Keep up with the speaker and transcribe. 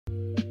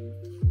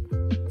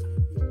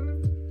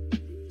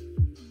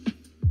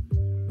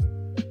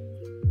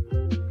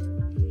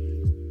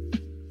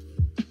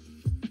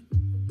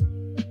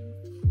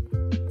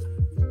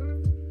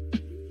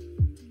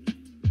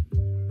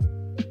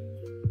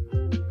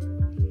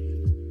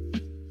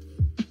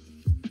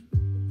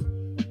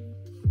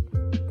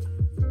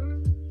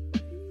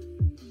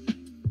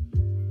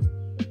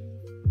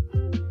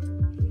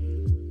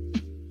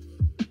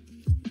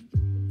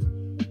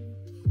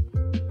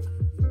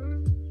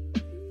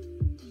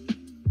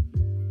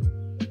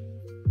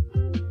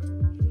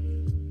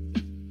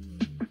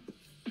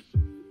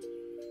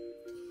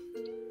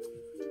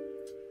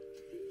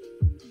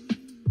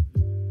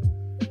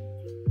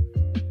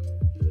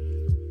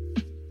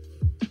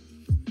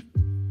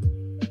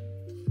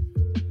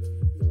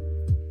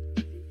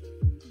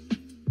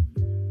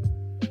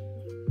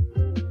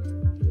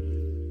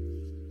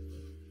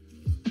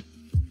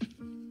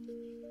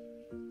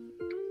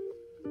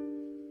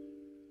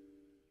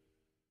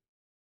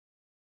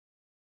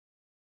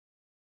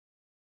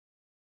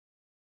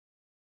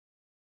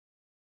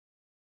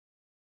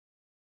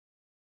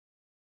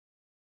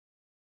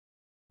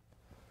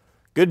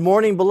Good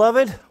morning,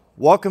 beloved.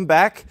 Welcome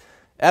back.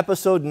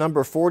 Episode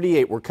number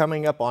 48. We're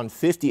coming up on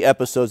 50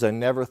 episodes. I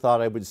never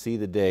thought I would see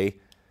the day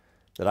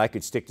that I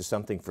could stick to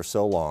something for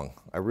so long.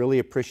 I really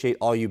appreciate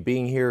all you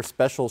being here.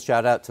 Special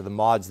shout out to the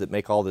mods that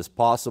make all this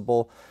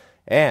possible,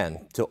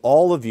 and to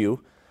all of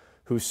you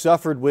who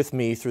suffered with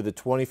me through the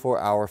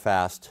 24-hour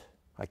fast.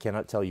 I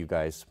cannot tell you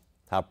guys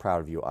how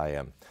proud of you I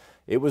am.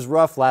 It was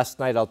rough last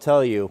night, I'll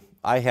tell you.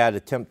 I had a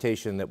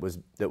temptation that was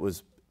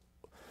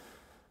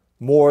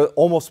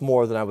almost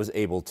more than I was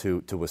able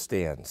to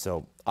withstand.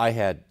 So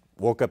I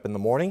woke up in the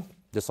morning,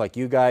 just like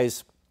you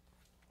guys,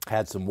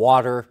 had some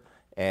water,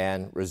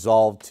 and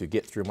resolved to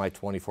get through my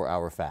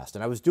 24-hour fast.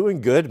 And I was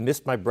doing good,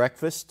 missed my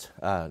breakfast,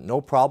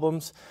 no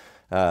problems.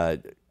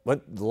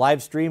 Went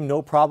live stream,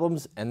 no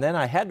problems. And then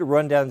I had to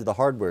run down to the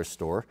hardware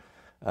store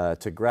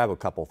to grab a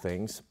couple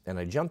things. And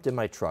I jumped in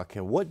my truck,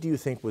 and what do you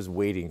think was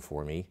waiting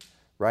for me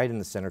right in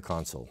the center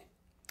console?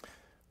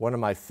 One of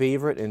my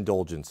favorite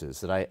indulgences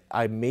that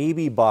I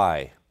maybe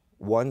buy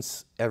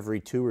once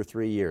every 2 or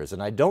 3 years.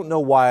 And I don't know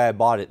why I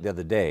bought it the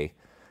other day.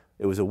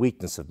 It was a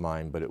weakness of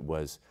mine, but it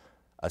was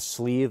a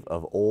sleeve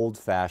of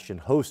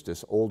old-fashioned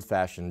Hostess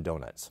old-fashioned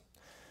donuts.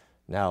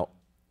 Now,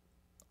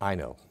 I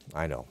know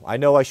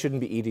I shouldn't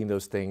be eating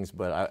those things,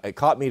 but it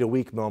caught me at a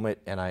weak moment,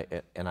 and I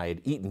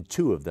had eaten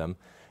 2 of them,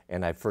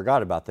 and I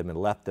forgot about them and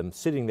left them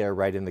sitting there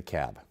right in the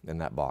cab, in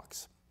that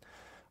box.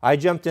 I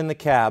jumped in the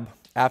cab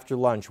after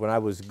lunch when I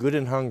was good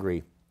and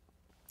hungry,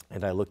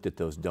 and I looked at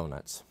those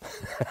donuts.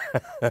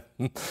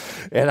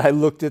 And I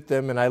looked at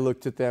them, and I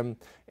looked at them,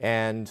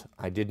 and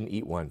I didn't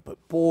eat one.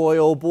 But boy,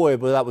 oh boy,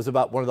 but that was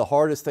about one of the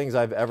hardest things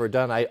I've ever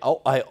done. I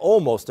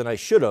almost, and I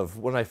should have,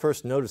 when I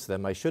first noticed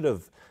them, I should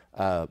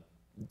have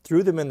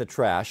threw them in the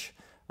trash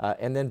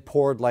and then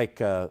poured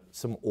like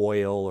some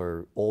oil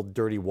or old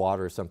dirty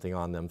water or something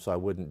on them so I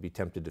wouldn't be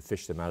tempted to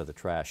fish them out of the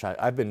trash.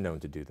 I've been known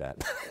to do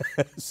that.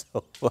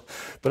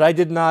 But I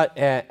did not,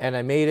 and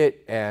I made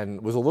it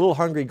and was a little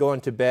hungry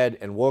going to bed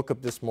and woke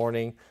up this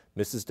morning.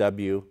 Mrs.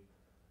 W,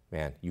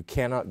 man, you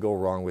cannot go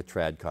wrong with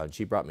TradCon.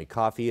 She brought me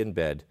coffee in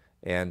bed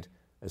and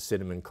a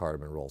cinnamon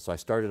cardamom roll. So I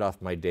started off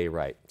my day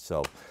right.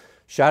 So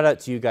shout out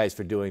to you guys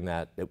for doing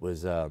that. It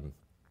was, I'm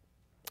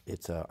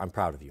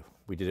proud of you.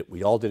 We did it.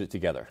 We all did it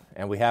together.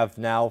 And we have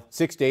now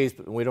 6 days,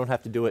 but we don't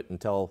have to do it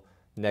until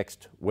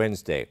next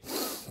Wednesday.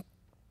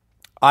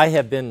 I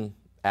have been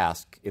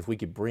asked if we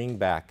could bring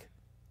back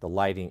the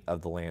lighting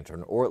of the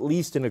lantern, or at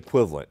least an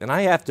equivalent. And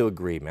I have to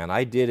agree, man.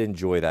 I did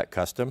enjoy that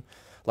custom.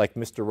 Like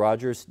Mr.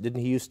 Rogers, didn't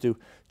he used to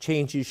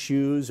change his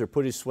shoes or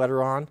put his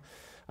sweater on?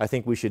 I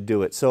think we should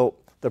do it. So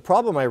the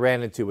problem I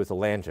ran into with the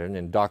lantern,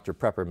 and Dr.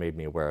 Prepper made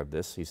me aware of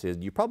this, he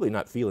said, you're probably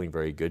not feeling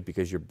very good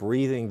because you're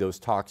breathing those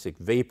toxic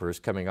vapors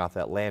coming off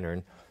that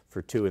lantern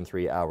for 2 and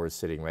 3 hours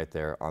sitting right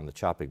there on the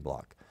chopping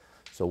block.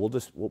 So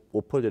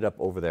we'll put it up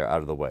over there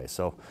out of the way.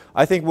 So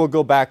I think we'll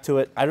go back to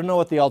it. I don't know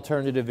what the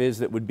alternative is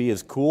that would be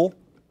as cool.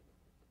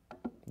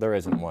 There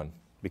isn't one,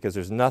 because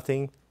there's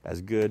nothing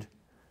as good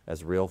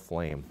as real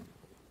flame.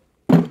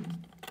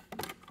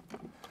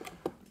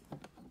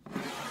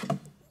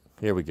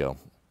 Here we go.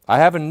 I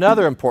have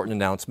another important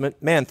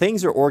announcement. Man,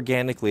 things are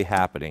organically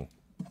happening.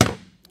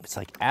 It's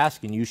like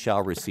ask and you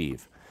shall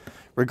receive.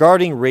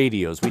 Regarding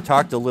radios, we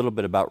talked a little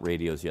bit about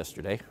radios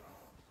yesterday.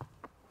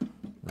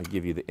 Let me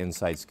give you the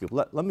inside scoop.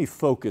 Let me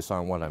focus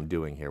on what I'm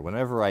doing here.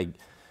 Whenever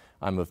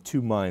I'm of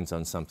two minds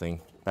on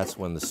something, that's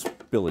when the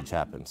spillage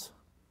happens.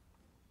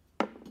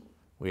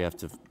 We have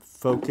to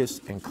focus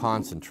and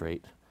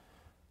concentrate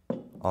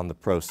on the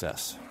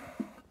process.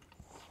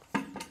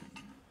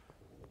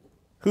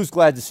 Who's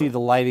glad to see the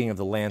lighting of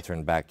the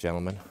lantern back,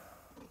 gentlemen?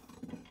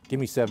 Give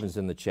me 7s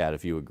in the chat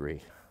if you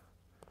agree.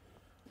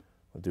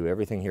 We'll do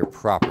everything here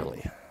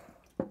properly.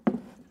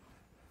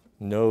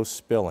 No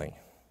spilling.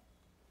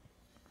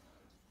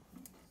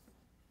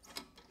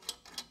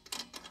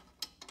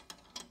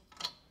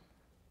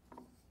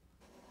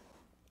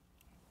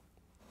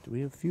 Do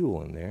we have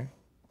fuel in there?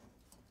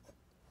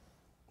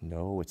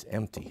 No, it's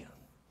empty.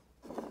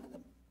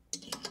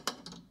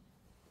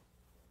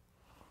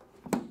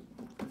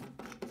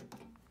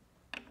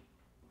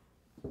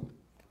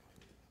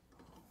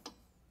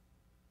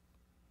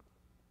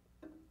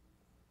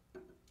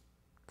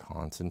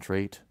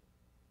 Concentrate.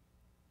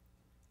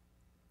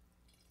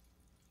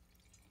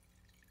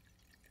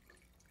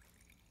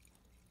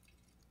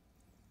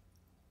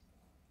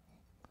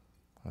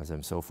 As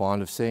I'm so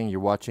fond of saying, you're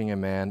watching a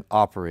man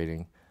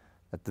operating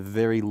at the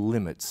very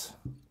limits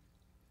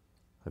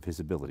of his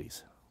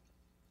abilities.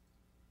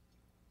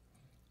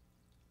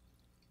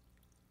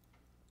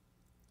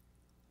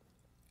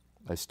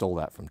 I stole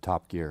that from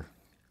Top Gear.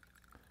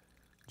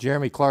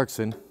 Jeremy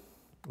Clarkson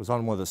was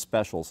on one of the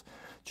specials.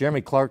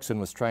 Jeremy Clarkson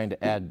was trying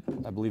to add,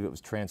 I believe it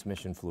was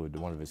transmission fluid to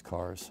one of his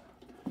cars.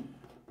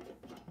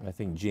 And I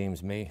think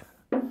James May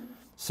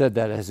said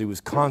that as he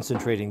was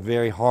concentrating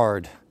very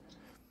hard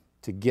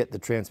to get the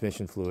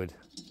transmission fluid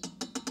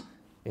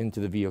into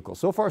the vehicle.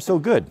 So far, so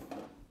good.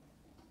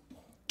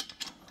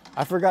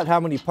 I forgot how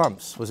many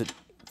pumps. Was it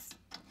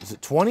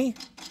 20?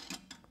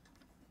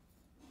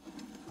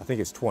 I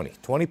think it's 20.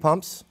 20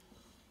 pumps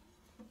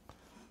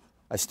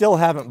I still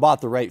haven't bought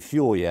the right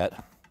fuel yet.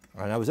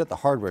 And I was at the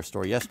hardware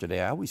store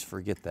yesterday. I always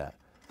forget that.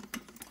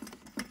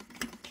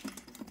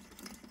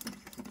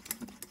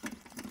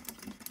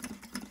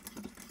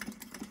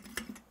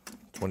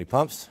 $20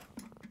 pumps.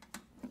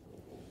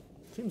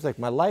 Seems like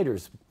my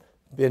lighter's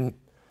been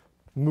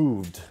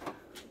moved.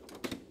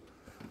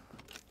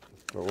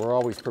 But we're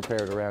always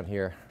prepared around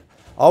here.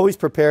 Always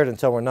prepared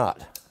until we're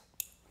not.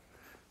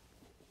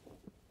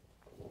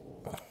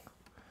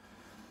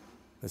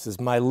 This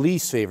is my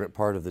least favorite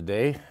part of the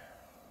day.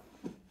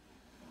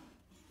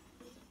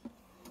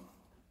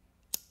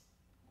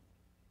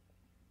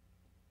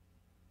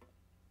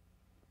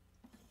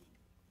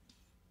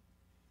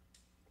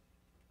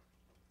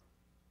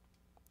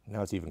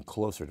 Now it's even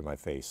closer to my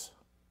face.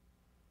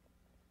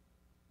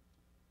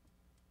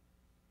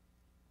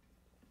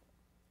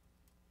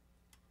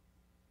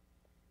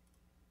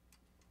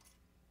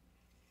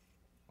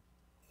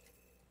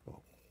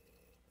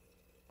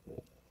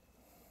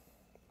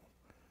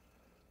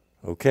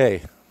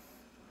 Okay,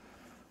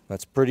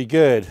 that's pretty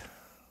good.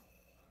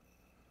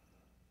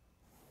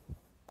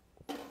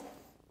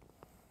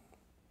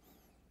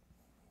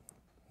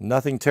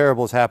 Nothing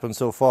terrible has happened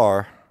so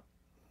far.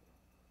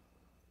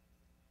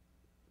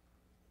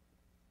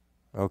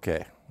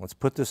 Okay, let's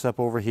put this up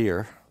over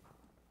here.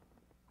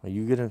 Are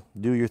you gonna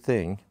do your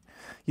thing?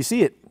 You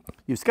see it,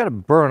 you've got to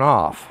burn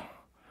off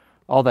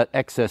all that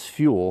excess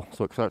fuel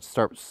so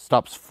it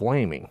stops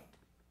flaming.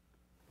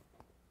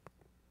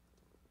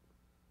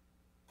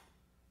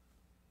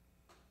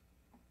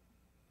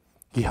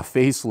 Yeah,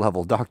 face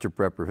level, Dr.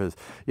 Prepper has,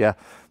 yeah,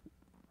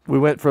 we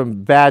went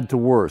from bad to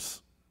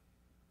worse.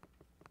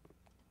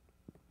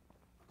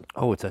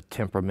 Oh, it's a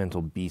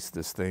temperamental beast,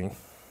 this thing.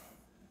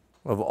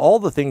 Of all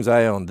the things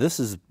I own, this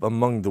is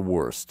among the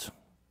worst.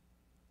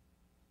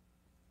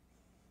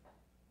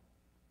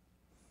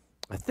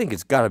 I think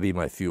it's got to be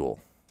my fuel.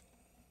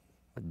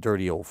 A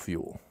dirty old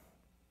fuel.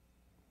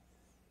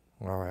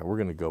 All right, we're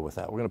going to go with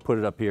that. We're going to put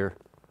it up here,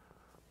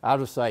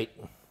 out of sight,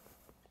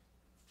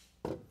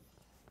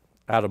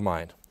 out of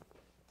mind.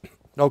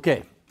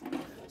 Okay,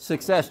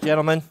 success,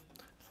 gentlemen.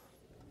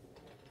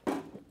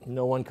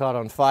 No one caught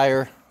on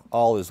fire.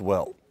 All is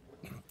well.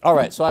 All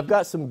right, so I've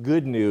got some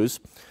good news.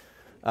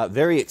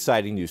 Very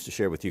exciting news to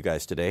share with you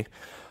guys today.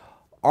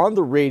 On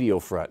the radio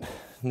front,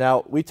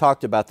 now we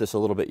talked about this a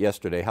little bit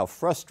yesterday, how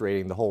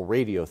frustrating the whole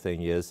radio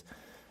thing is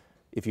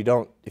if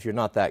you're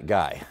not that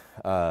guy.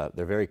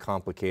 They're very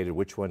complicated.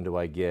 Which one do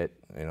I get?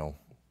 You know,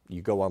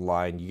 you go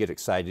online, you get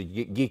excited,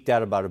 you get geeked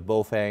out about a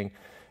Bofang,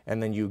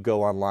 and then you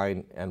go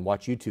online and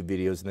watch YouTube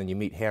videos, and then you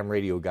meet Ham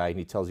Radio Guy and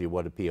he tells you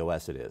what a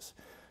POS it is.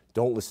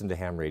 Don't listen to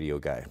Ham Radio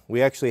Guy.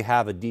 We actually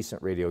have a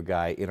decent radio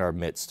guy in our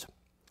midst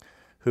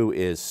who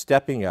is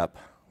stepping up.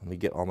 Let me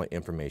get all my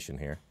information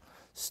here.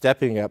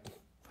 Stepping up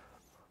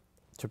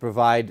to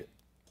provide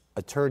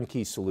a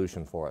turnkey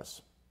solution for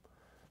us.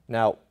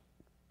 Now,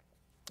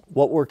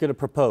 what we're going to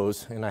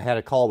propose, and I had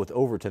a call with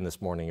Overton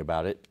this morning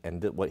about it,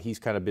 and what he's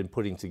kind of been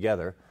putting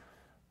together.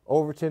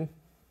 Overton,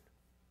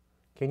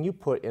 can you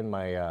put in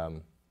my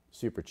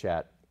super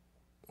chat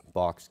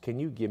box, can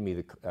you give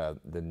me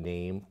the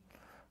name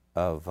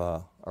of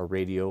our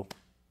radio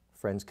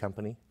friends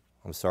company?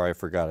 I'm sorry, I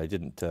forgot. I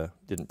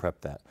didn't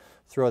prep that.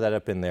 Throw that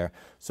up in there.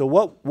 So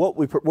what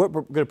we're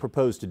going to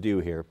propose to do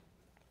here,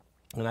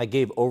 and I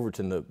gave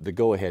Overton the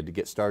go-ahead to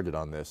get started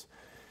on this,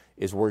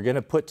 is we're going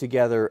to put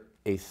together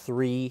a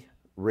 3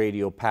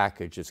 radio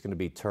package. It's going to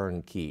be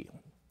turnkey.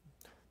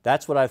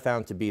 That's what I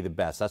found to be the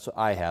best. That's what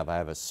I have. I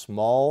have a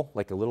small,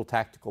 like a little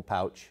tactical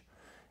pouch,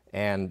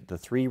 and the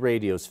 3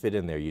 radios fit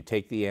in there. You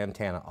take the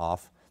antenna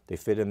off, they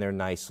fit in there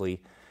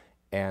nicely,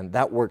 and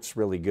that works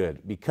really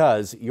good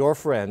because your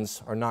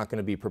friends are not going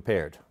to be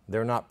prepared.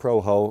 They're not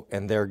pro-ho,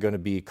 and they're going to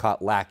be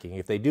caught lacking.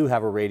 If they do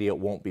have a radio, it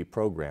won't be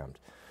programmed.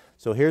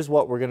 So here's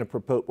what we're going to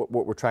propose,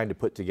 what we're trying to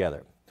put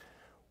together.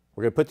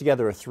 We're going to put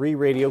together a 3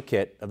 radio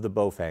kit of the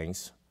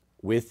Bofangs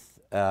with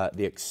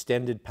the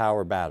extended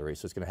power battery.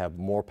 So it's going to have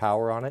more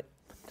power on it.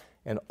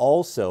 And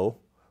also,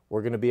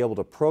 we're going to be able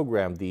to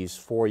program these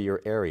for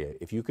your area.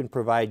 If you can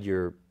provide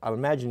I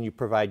imagine you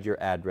provide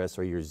your address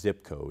or your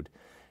zip code,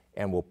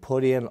 and we'll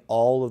put in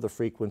all of the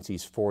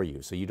frequencies for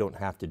you so you don't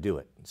have to do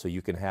it. So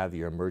you can have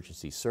your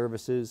emergency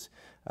services,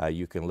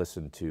 you can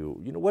listen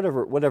to, you know,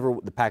 whatever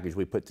the package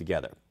we put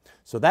together.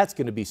 So that's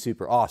going to be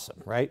super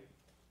awesome, right?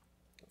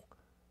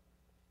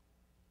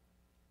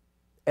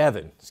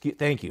 Evan,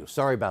 thank you,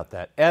 sorry about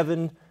that.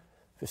 Evan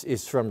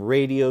is from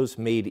Radios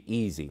Made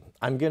Easy.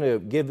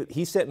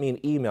 He sent me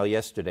an email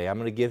yesterday. I'm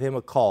going to give him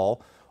a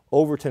call.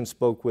 Overton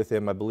spoke with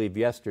him, I believe,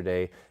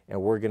 yesterday, and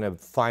we're going to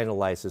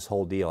finalize this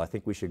whole deal. I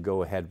think we should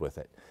go ahead with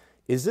it.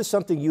 Is this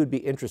something you would be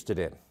interested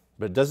in?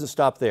 But it doesn't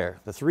stop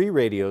there. The 3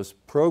 radios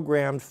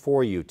programmed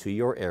for you to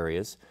your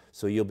areas,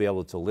 so you'll be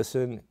able to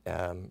listen,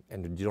 and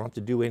you don't have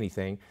to do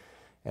anything.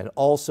 And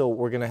also,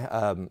 we're going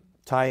to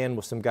tie in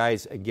with some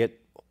guys and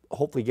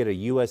hopefully get a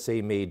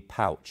USA-made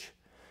pouch.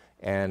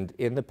 And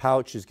in the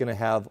pouch is going to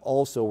have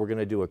also, we're going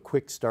to do a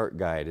quick start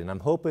guide. And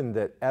I'm hoping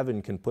that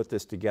Evan can put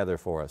this together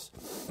for us.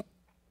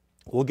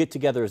 we'll get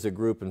together as a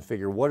group and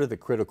figure what are the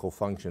critical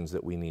functions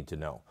that we need to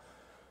know.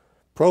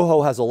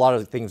 Proho has a lot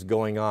of things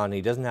going on, and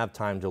he doesn't have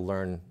time to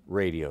learn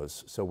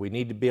radios. So we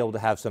need to be able to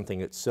have something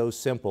that's so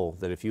simple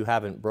that if you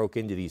haven't broke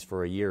into these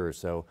for a year or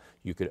so,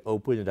 you could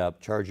open it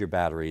up, charge your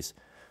batteries,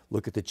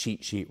 look at the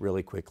cheat sheet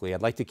really quickly.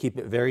 I'd like to keep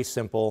it very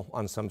simple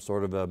on some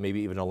sort of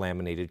maybe even a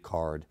laminated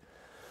card.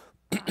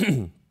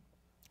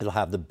 It'll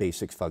have the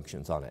basic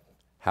functions on it.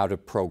 How to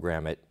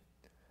program it,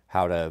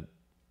 how to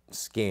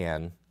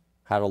scan,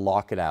 how to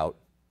lock it out,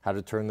 how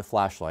to turn the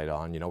flashlight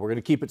on. You know, we're going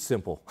to keep it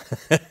simple.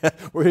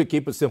 We're going to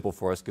keep it simple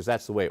for us because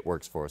that's the way it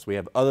works for us. We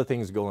have other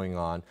things going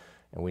on,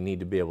 and we need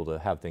to be able to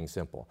have things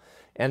simple.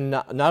 And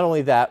not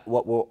only that,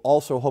 what we're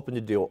also hoping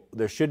to do,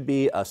 there should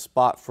be a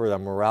spot for the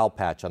morale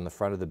patch on the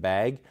front of the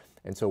bag,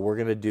 and so we're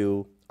going to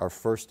do our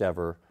first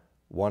ever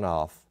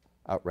one-off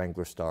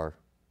Wranglerstar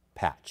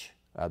patch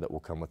that will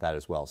come with that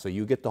as well. So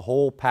you get the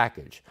whole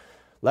package.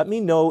 Let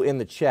me know in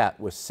the chat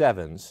with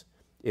sevens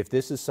if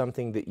this is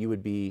something that you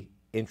would be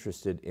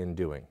interested in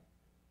doing.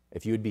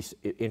 If you would be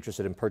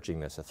interested in purchasing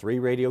this, a 3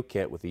 radio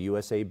kit with a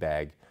USA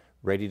bag,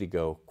 ready to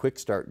go, quick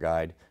start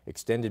guide,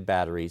 extended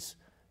batteries,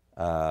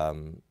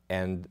 and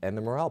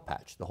the morale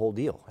patch, the whole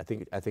deal. I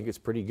think it's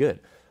pretty good.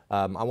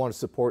 I want to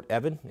support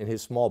Evan in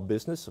his small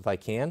business if I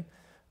can.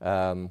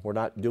 We're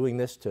not doing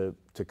this to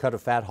cut a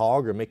fat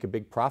hog or make a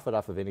big profit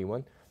off of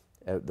anyone.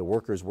 The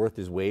worker's worth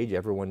his wage.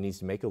 Everyone needs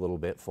to make a little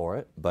bit for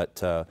it.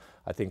 But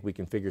I think we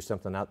can figure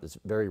something out that's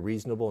very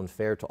reasonable and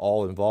fair to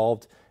all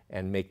involved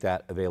and make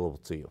that available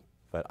to you.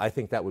 But I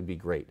think that would be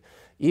great.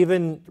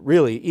 Even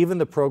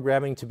the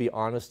programming, to be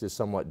honest, is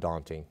somewhat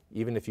daunting.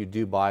 Even if you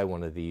do buy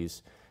one of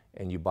these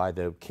and you buy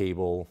the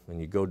cable and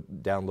you go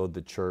download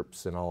the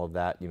chirps and all of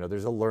that, you know,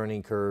 there's a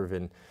learning curve,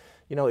 and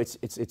you know, it's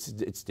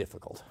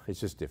difficult. It's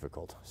just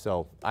difficult.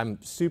 So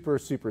I'm super,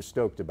 super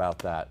stoked about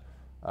that.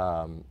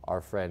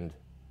 Our friend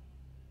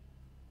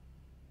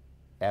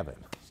Evan,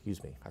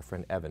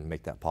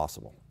 make that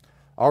possible.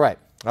 All right,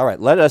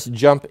 let us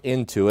jump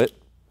into it.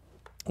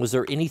 Was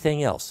there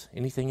anything else?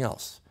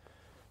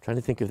 Trying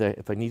to think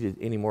if I needed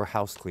any more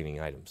house cleaning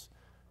items.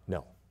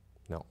 No.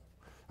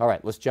 All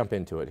right, let's jump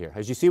into it here.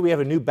 As you see, we have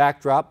a new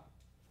backdrop.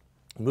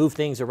 Move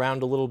things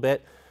around a little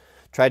bit.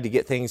 Tried to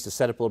get things to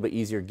set up a little bit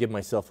easier, give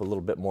myself a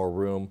little bit more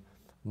room.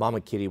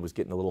 Mama Kitty was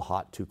getting a little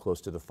hot, too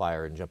close to the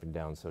fire and jumping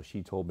down, so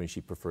she told me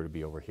she'd prefer to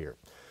be over here.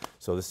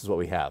 So this is what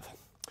we have.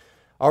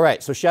 All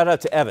right, so shout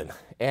out to Evan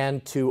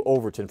and to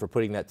Overton for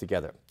putting that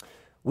together.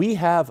 We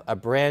have a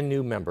brand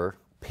new member,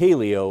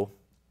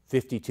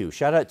 Paleo52.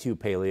 Shout out to you,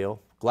 Paleo.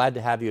 Glad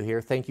to have you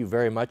here. Thank you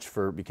very much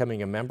for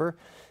becoming a member.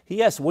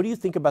 He asked, what do you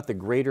think about the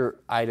Greater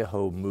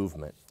Idaho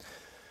movement?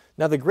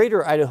 Now, the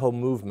Greater Idaho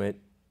movement,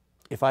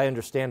 if I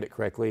understand it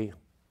correctly,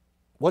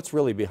 what's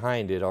really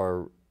behind it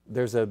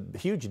there's a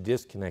huge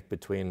disconnect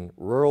between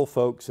rural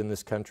folks in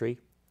this country,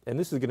 and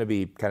this is going to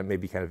be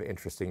maybe kind of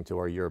interesting to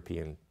our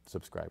European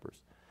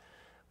subscribers.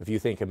 If you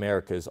think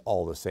America is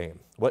all the same,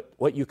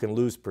 what you can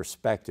lose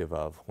perspective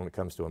of when it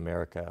comes to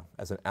America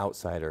as an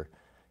outsider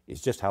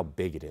is just how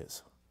big it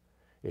is.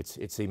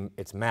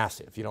 It's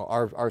massive. You know,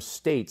 our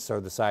states are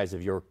the size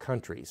of your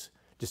countries,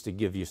 just to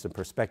give you some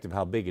perspective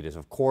how big it is.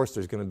 Of course,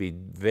 there's going to be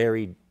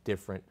very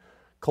different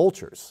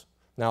cultures.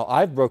 Now,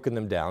 I've broken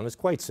them down. It's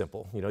quite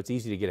simple. You know, it's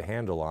easy to get a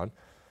handle on.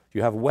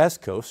 You have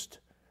West Coast,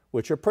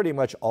 which are pretty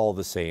much all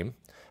the same.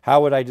 How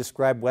would I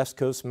describe West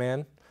Coast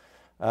man?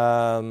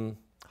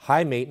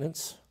 High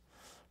maintenance.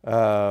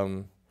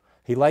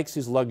 He likes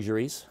his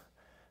luxuries.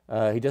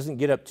 He doesn't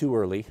get up too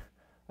early,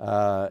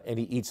 and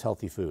he eats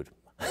healthy food.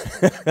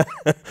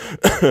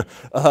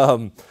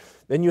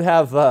 Then you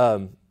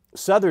have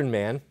Southern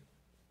man.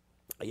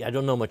 I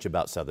don't know much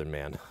about Southern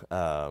man,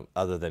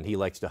 other than he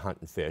likes to hunt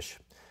and fish.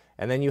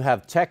 And then you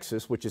have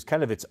Texas, which is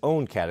kind of its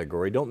own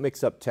category. Don't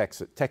mix up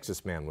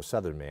Texas man with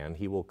Southern man.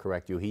 He will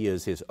correct you. He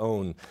is his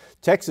own.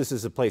 Texas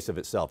is a place of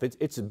itself.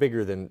 It's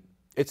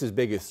as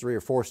big as 3 or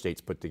 4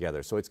 states put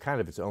together. So it's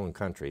kind of its own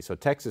country. So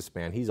Texas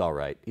man, he's all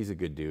right. He's a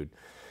good dude.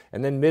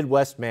 And then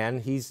Midwest man,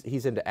 he's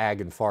into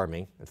ag and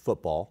farming and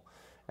football.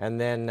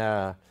 And then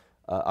a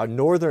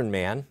Northern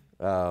man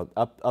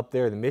up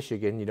there in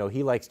Michigan, you know,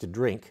 he likes to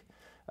drink.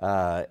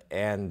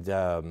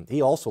 And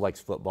he also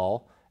likes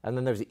football. And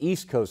then there's the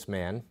East Coast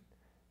man,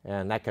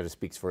 and that kind of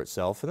speaks for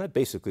itself, and that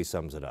basically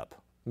sums it up.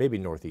 Maybe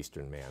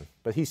Northeastern man,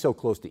 but he's so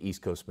close to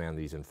East Coast man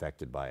that he's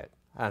infected by it.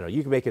 I don't know,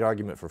 you can make an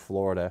argument for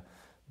Florida,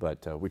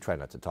 but we try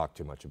not to talk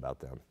too much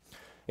about them.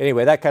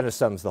 Anyway, that kind of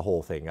sums the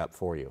whole thing up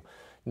for you.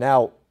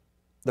 Now,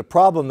 the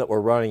problem that we're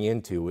running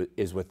into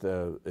is with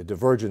the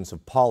divergence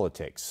of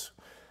politics.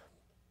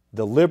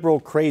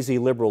 The crazy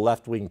liberal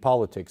left-wing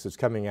politics that's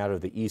coming out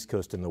of the East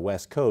Coast and the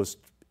West Coast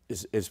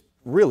is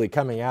really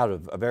coming out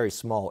of a very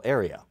small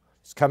area.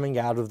 It's coming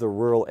out of the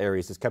rural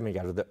areas. It's coming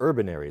out of the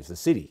urban areas, the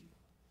city.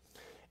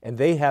 And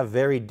they have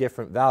very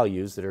different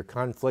values that are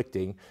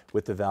conflicting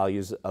with the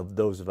values of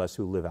those of us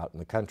who live out in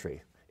the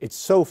country. It's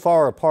so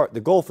far apart.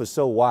 The gulf is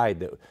so wide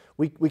that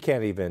we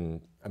can't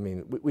even,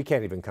 we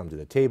can't even come to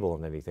the table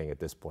on anything at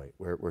this point.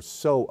 We're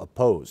so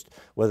opposed,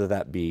 whether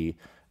that be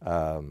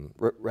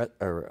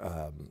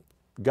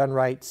gun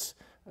rights,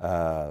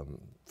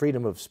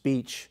 freedom of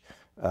speech,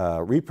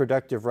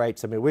 reproductive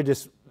rights. I mean,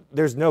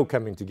 there's no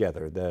coming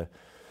together.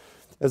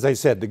 As I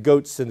said, the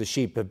goats and the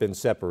sheep have been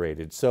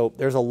separated. So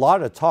there's a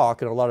lot of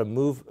talk and a lot of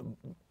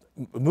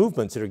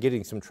movements that are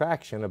getting some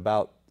traction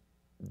about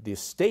the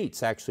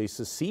states actually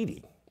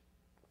seceding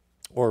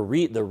or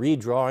the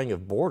redrawing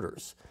of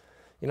borders.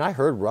 You know, I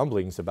heard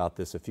rumblings about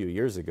this a few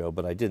years ago,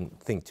 but I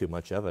didn't think too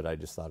much of it. I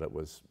just thought it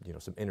was, you know,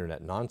 some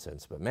internet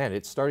nonsense. But man,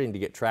 it's starting to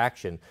get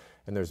traction,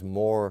 and there's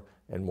more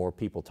and more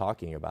people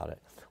talking about it.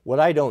 What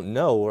I don't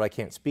know, what I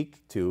can't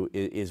speak to,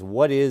 is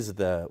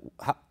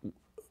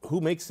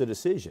who makes the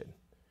decision?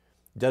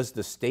 Does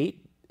the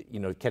state, you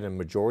know, can a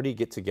majority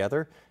get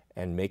together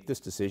and make this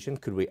decision?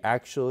 Could we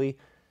actually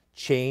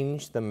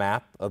change the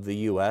map of the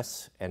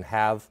U.S. and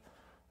have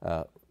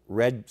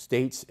red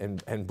states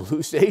and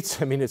blue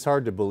states? I mean, it's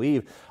hard to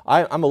believe.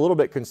 I'm a little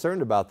bit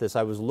concerned about this.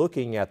 I was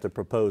looking at the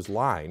proposed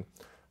line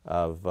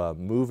of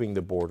moving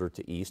the border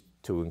to east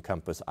to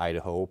encompass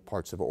Idaho,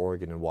 parts of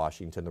Oregon and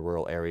Washington, the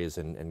rural areas,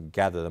 and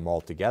gather them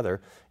all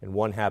together in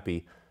one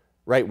happy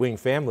right-wing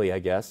family, I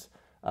guess.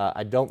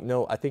 I don't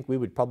know. I think we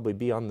would probably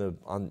be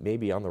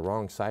maybe on the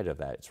wrong side of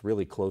that. It's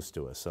really close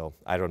to us, so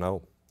I don't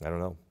know.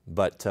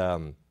 But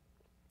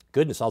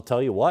goodness, I'll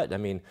tell you what. I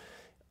mean,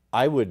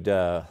 I would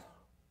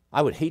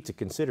hate to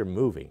consider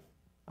moving.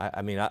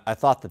 I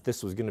thought that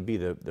this was going to be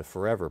the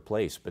forever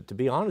place, but to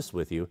be honest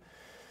with you,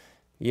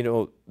 you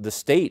know, the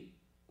state,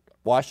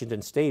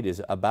 Washington State,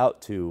 is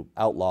about to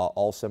outlaw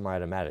all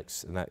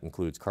semi-automatics, and that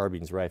includes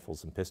carbines,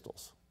 rifles, and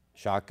pistols,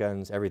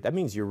 shotguns, everything. That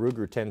means your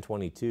Ruger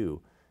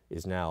 1022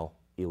 is now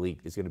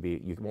illegal. It's going to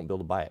be, you won't be able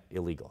to buy it,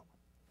 illegal.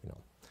 You know,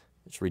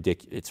 it's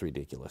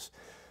ridiculous.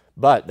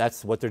 But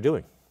that's what they're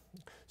doing.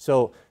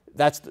 So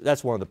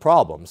that's one of the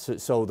problems.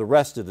 So the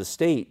rest of the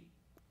state,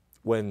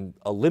 when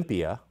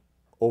Olympia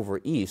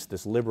over east,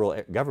 this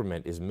liberal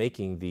government is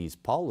making these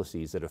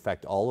policies that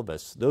affect all of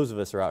us, those of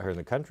us who are out here in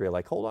the country are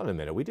like, hold on a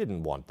minute, we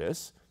didn't want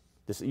this.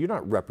 You're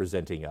not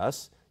representing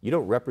us. You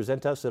don't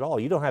represent us at all.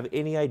 You don't have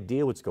any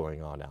idea what's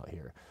going on out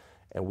here.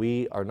 And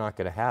we are not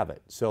going to have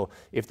it. So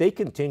if they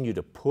continue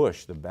to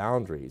push the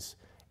boundaries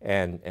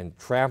and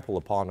trample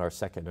upon our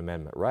Second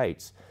Amendment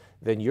rights,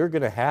 then you're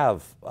going to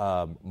have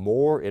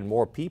more and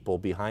more people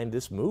behind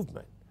this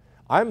movement.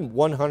 I'm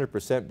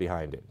 100%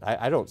 behind it.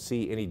 I don't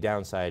see any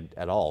downside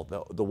at all.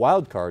 The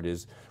wild card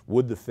is,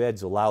 would the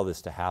feds allow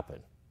this to happen?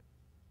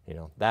 You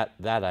know, that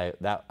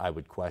I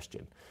would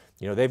question.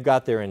 You know, they've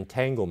got their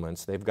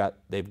entanglements. They've got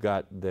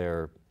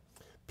their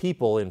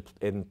people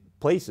in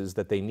places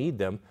that they need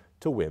them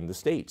to win the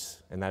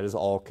states, and that is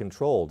all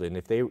controlled. And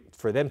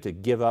for them to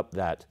give up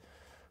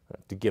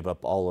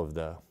all of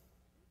the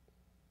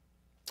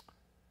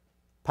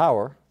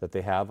power that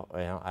they have, you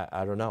know,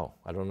 I don't know.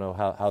 I don't know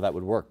how that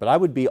would work, but I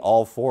would be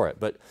all for it.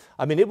 But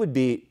I mean, it would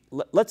be,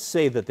 let's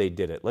say that they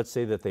did it. Let's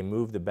say that they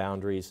moved the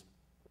boundaries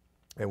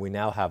and we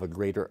now have a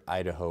greater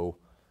Idaho,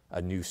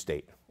 a new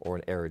state or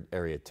an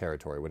area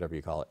territory, whatever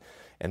you call it.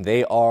 And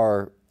they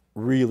are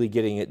really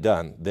getting it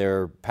done.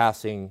 They're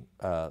passing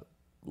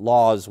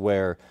laws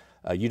where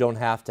you don't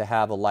have to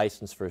have a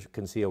license for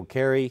concealed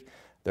carry.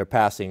 They're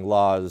passing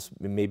laws,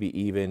 you know,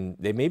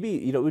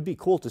 it would be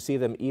cool to see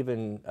them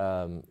even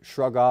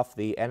shrug off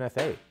the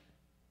NFA.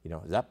 You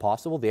know, is that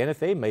possible? The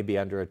NFA may be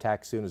under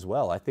attack soon as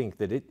well. I think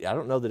that I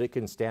don't know that it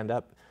can stand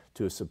up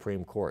to a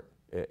Supreme Court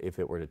if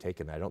it were to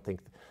take it. I don't think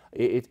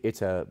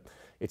it's a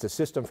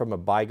system from a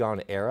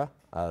bygone era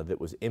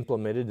that was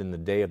implemented in the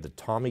day of the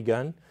Tommy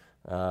gun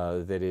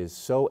that is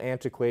so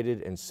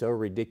antiquated and so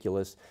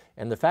ridiculous.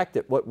 And the fact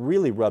that what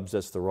really rubs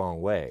us the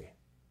wrong way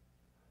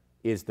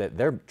is that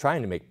they're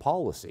trying to make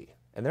policy,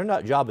 and their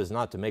job is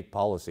not to make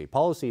policy.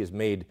 Policy is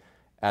made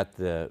at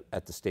the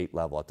state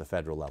level, at the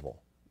federal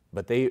level.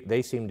 But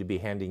they seem to be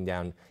handing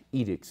down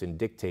edicts and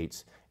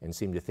dictates and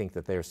seem to think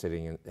that they're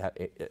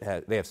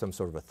they have some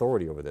sort of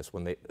authority over this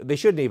when they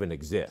shouldn't even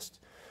exist.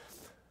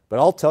 But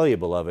I'll tell you,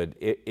 beloved,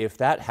 if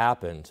that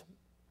happened,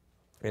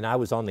 and I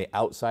was on the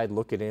outside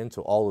looking into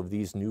all of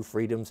these new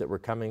freedoms that were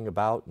coming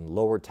about, and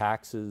lower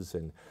taxes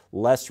and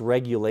less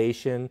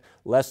regulation,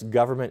 less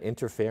government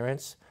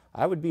interference,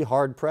 I would be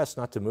hard-pressed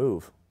not to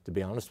move, to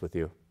be honest with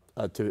you,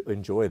 to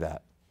enjoy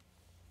that.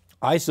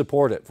 I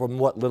support it from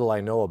what little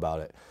I know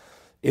about it.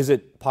 Is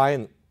it pie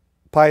in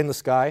the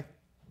sky?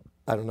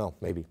 I don't know,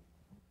 maybe.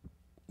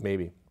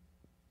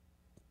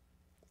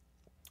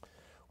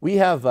 We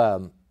have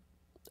a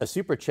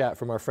super chat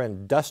from our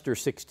friend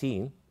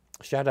Duster16.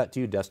 Shout out to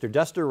you, Duster.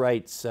 Duster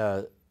writes,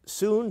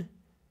 soon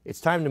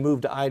it's time to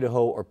move to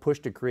Idaho or push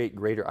to create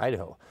greater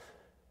Idaho.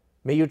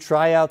 May you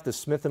try out the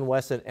Smith &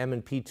 Wesson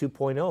M&P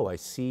 2.0. I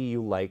see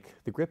you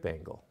like the grip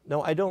angle.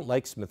 No, I don't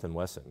like Smith &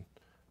 Wesson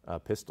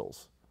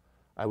pistols.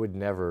 I wouldn't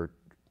buy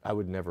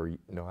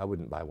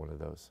one of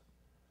those.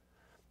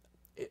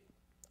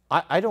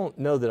 I don't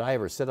know that I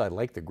ever said I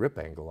like the grip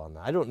angle on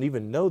that. I don't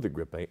even know the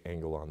grip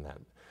angle on that.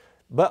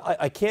 But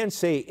I can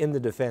say in the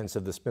defense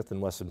of the Smith &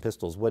 Wesson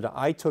pistols, when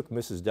I took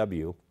Mrs.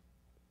 W.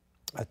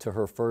 To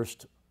her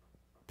first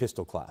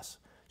pistol class,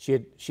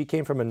 she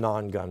came from a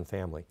non-gun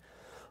family.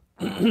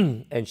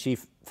 and she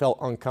felt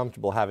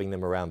uncomfortable having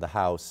them around the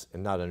house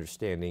and not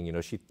understanding. You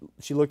know, she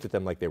looked at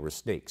them like they were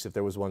snakes. If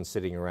there was one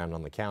sitting around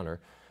on the counter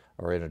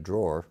or in a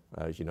drawer,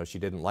 you know, she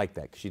didn't like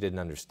that because she didn't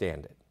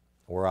understand it.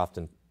 We're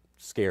often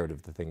scared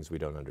of the things we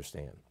don't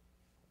understand.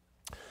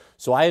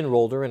 So I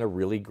enrolled her in a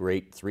really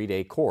great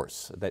 3-day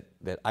course that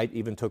I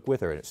even took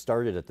with her, and it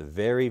started at the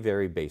very,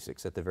 very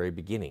basics, at the very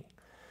beginning.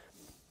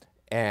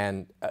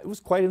 And it was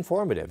quite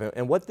informative.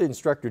 And what the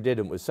instructor did,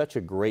 and it was such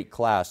a great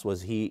class,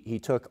 was he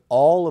took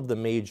all of the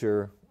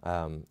major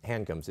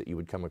handguns that you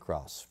would come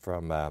across,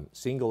 from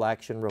single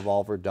action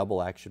revolver,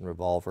 double action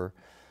revolver,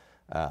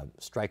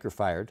 striker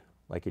fired,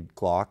 like a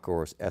Glock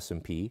or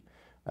S&P.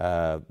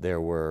 There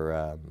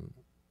were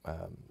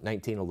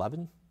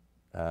 1911,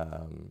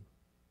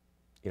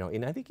 you know,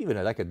 and I think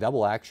even like a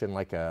double action,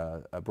 like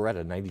a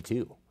Beretta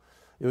 92.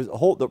 It was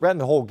ran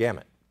the whole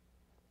gamut.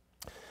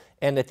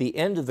 And at the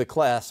end of the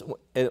class,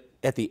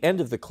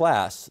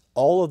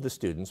 all of the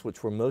students,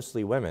 which were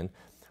mostly women,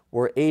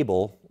 were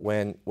able,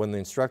 when the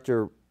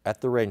instructor at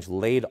the range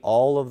laid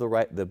all of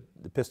the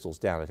pistols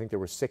down, I think there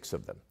were 6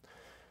 of them.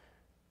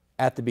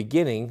 At the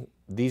beginning,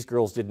 these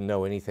girls didn't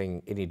know any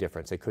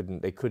difference. They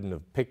couldn't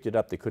have picked it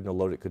up, they couldn't have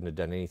loaded it, couldn't have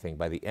done anything.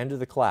 By the end of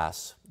the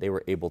class, they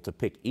were able to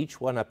pick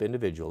each one up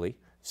individually,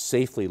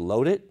 safely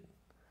load it,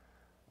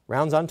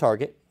 rounds on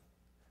target,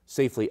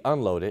 safely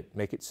unload it,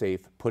 make it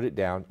safe, put it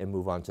down, and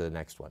move on to the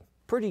next one.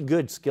 Pretty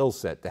good skill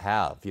set to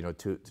have, you know,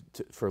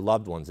 for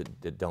loved ones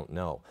that don't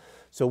know.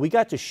 So we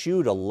got to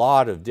shoot a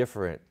lot of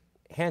different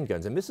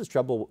handguns, and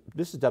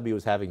Mrs. W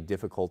was having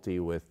difficulty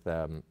with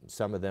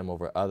some of them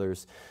over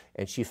others,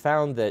 and she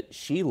found that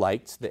she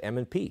liked the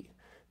M&P.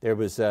 They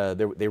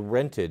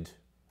rented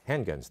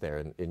handguns there,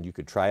 and you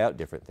could try out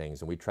different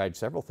things, and we tried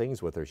several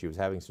things with her. She was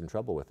having some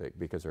trouble with it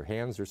because her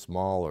hands are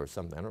small or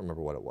something. I don't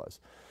remember what it was,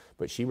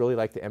 but she really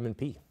liked the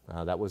M&P.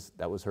 That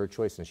was her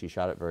choice, and she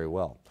shot it very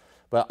well.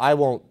 But I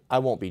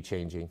won't be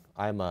changing.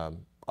 I'm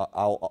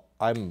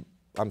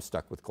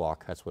stuck with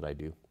Glock. That's what I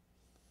do.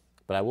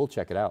 But I will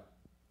check it out.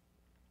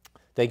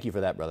 Thank you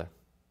for that, brother.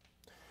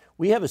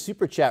 We have a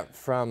super chat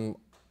from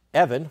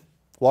Evan.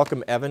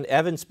 Welcome, Evan.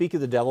 Evan, speak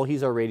of the devil.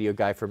 He's our radio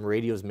guy from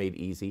Radios Made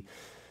Easy.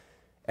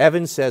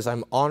 Evan says,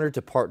 I'm honored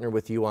to partner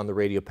with you on the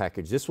radio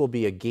package. This will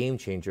be a game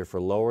changer for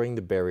lowering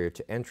the barrier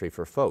to entry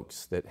for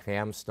folks that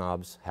ham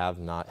snobs have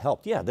not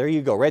helped. Yeah, there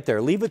you go, right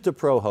there. Leave it to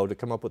Proho to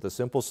come up with a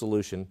simple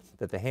solution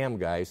that the ham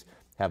guys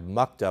have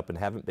mucked up and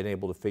haven't been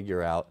able to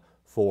figure out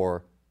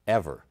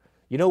forever.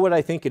 You know what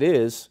I think it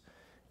is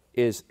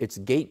it's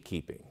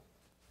gatekeeping.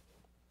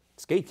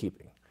 It's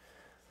gatekeeping.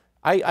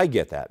 I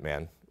get that,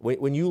 man.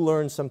 When you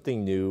learn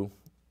something new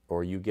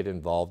or you get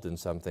involved in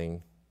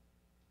something,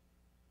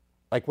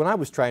 like when I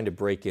was trying to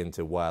break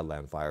into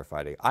wildland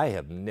firefighting, I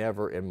have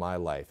never in my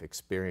life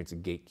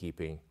experienced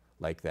gatekeeping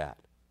like that.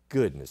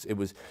 Goodness, it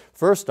was,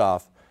 first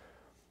off,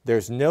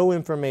 there's no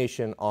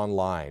information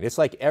online. It's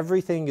like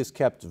everything is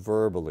kept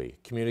verbally,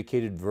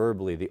 communicated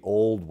verbally the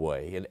old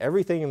way, and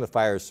everything in the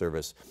fire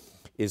service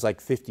is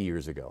like 50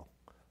 years ago.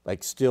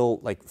 Like still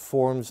like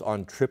forms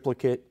on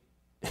triplicate,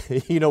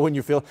 you know, when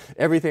you feel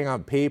everything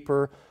on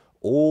paper,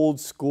 old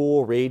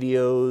school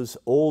radios,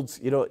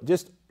 you know,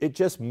 it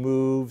just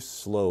moves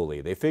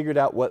slowly. They figured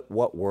out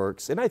what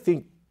works, and I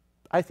think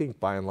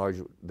by and large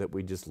that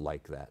we just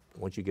like that.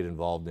 Once you get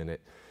involved in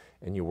it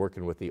and you're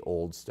working with the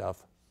old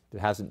stuff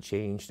that hasn't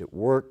changed, it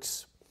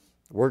works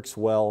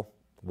well.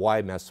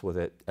 Why mess with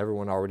it?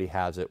 Everyone already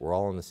has it. We're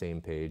all on the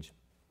same page.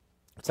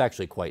 It's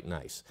actually quite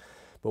nice.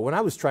 But when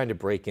I was trying to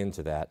break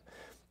into that,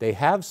 they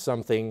have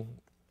something,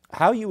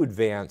 how you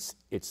advance,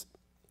 it's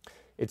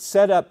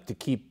set up to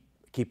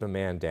keep a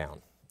man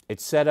down.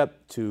 It's set up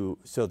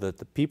so that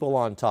the people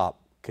on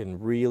top can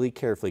really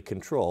carefully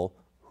control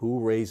who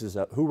rises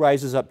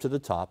up to the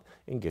top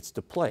and gets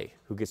to play,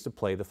 who gets to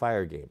play the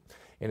fire game.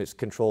 And it's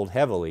controlled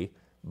heavily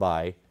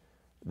by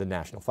the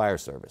National Fire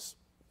Service.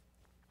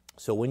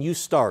 So when you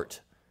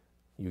start,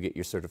 you get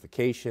your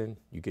certification,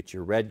 you get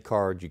your red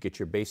card, you get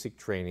your basic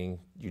training,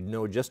 you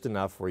know just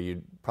enough where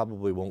you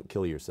probably won't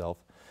kill yourself.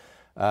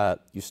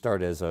 You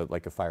start as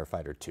like a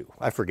firefighter 2.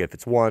 I forget if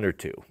it's 1 or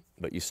 2,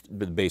 but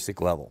the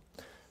basic level.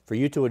 For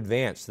you to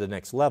advance to the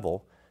next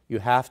level, you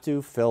have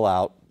to fill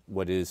out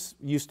what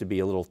used to be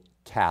a little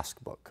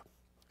task book.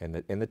 And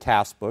the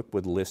task book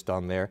would list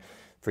on there,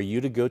 for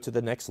you to go to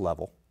the next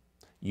level,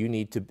 you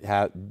need to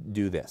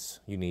do this.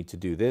 You need to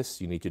do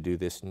this, you need to do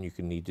this, and you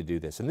need to do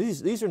this. And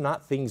these are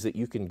not things that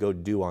you can go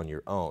do on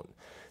your own.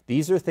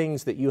 These are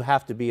things that you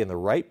have to be in the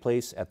right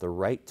place at the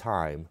right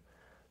time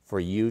for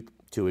you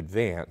to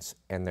advance,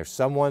 and there's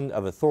someone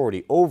of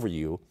authority over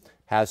you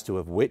has to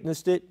have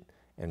witnessed it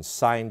and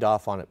signed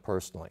off on it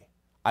personally.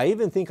 I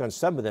even think on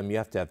some of them you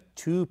have to have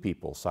 2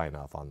 people sign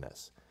off on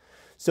this.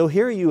 So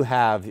here you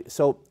have,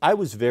 so I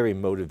was very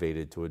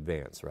motivated to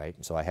advance, right?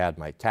 So I had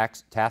my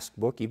task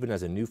book, even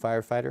as a new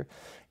firefighter,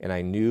 and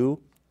I knew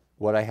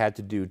what I had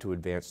to do to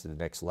advance to the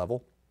next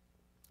level.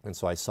 And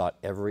so I sought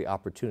every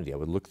opportunity. I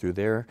would look through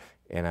there,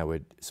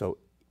 and so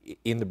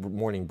in the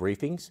morning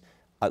briefings,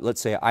 let's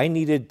say I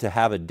needed to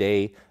have a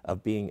day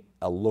of being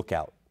a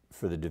lookout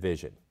for the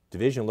division.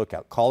 Division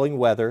lookout, calling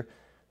weather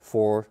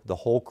for the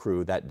whole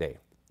crew that day.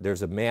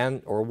 There's a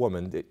man or a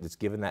woman that's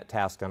given that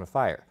task on a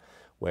fire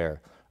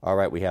where, all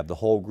right, we have the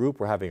whole group,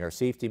 we're having our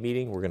safety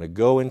meeting, we're going to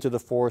go into the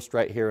forest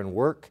right here and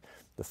work.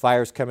 The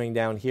fire's coming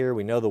down here,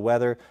 we know the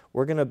weather.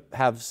 We're going to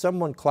have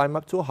someone climb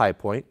up to a high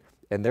point,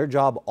 and their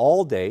job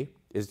all day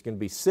is going to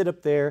be sit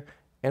up there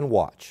and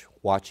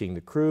watching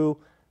the crew,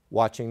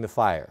 watching the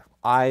fire,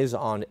 eyes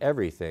on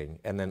everything,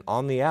 and then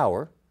on the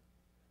hour,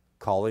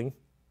 calling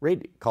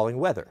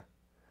weather.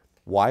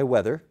 Why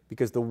weather?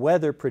 Because the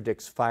weather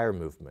predicts fire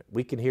movement.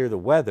 We can hear the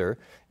weather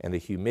and the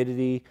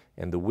humidity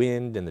and the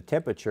wind and the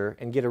temperature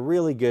and get a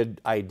really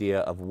good idea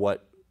of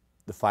what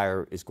the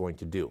fire is going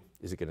to do.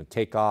 Is it going to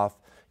take off?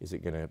 Is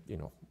it going to,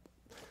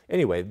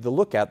 Anyway, the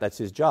lookout, that's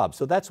his job.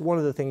 So that's one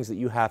of the things that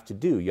you have to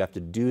do. You have to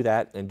do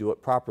that and do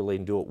it properly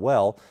and do it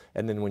well.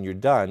 And then when you're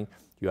done,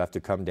 you have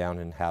to come down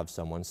and have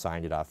someone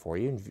sign it off for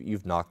you, and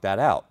you've knocked that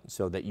out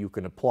so that you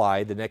can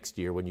apply the next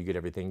year when you get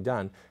everything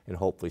done and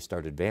hopefully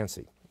start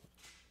advancing.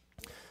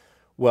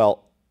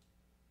 Well,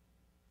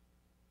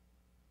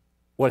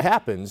 what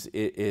happens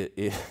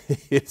is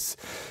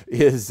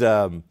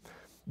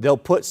they'll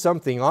put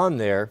something on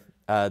there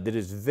that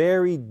is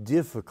very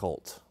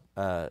difficult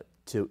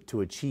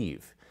to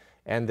achieve,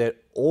 and that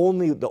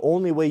the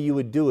only way you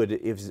would do it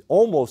is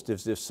almost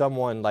as if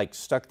someone like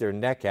stuck their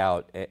neck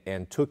out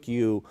and took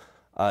you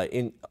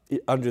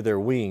under their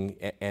wing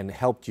and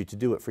helped you to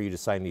do it for you to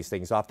sign these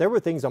things off. There were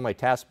things on my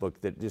task book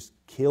that just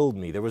killed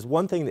me. There was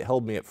one thing that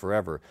held me up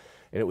forever,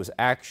 and it was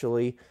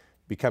actually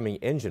becoming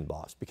engine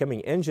boss. Becoming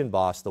engine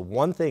boss, the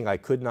one thing I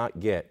could not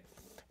get,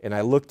 and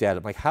I looked at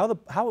it, like, how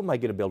am I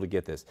going to be able to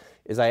get this,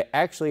 is I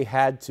actually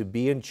had to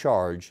be in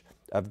charge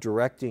of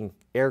directing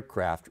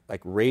aircraft,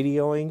 like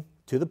radioing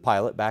to the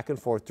pilot back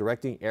and forth,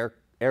 directing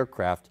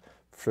aircraft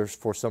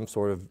for some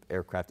sort of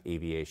aircraft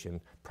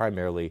aviation,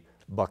 primarily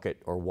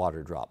bucket or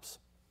water drops.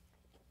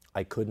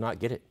 I could not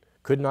get it.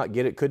 Could not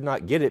get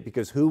it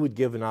because who would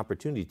give an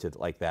opportunity to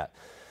like that?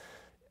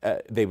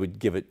 They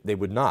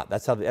would not.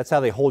 That's how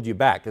they hold you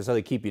back. That's how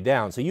they keep you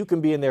down. So you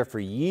can be in there for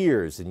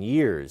years and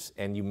years,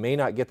 and you may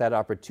not get that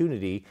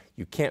opportunity.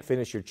 You can't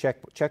finish your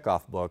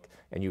checkoff book,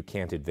 and you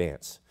can't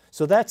advance.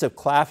 So that's a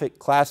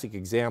classic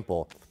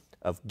example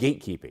of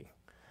gatekeeping.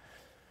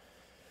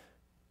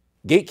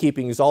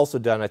 Gatekeeping is also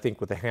done, I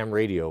think, with the ham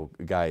radio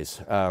guys.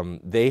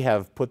 They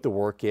have put the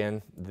work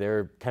in.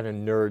 They're kind of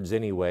nerds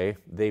anyway.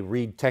 They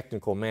read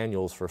technical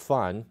manuals for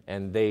fun,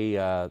 and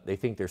they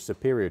think they're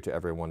superior to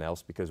everyone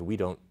else because we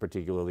don't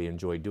particularly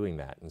enjoy doing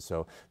that. And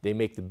so they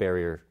make the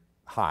barrier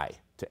high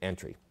to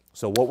entry.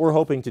 So what we're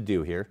hoping to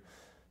do here,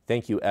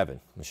 thank you, Evan.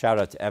 A shout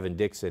out to Evan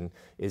Dixon,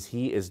 is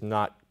he is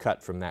not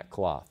cut from that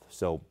cloth.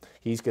 So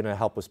he's going to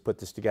help us put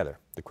this together.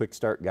 The Quick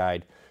Start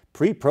Guide.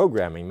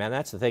 Pre-programming, man,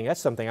 that's the thing.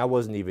 That's something I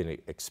wasn't even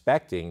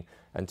expecting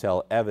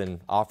until Evan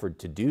offered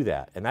to do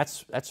that, and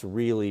that's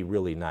really,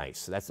 really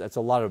nice. That's a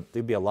lot of,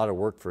 there'd be a lot of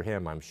work for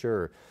him, I'm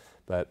sure,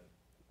 but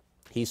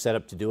he set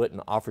up to do it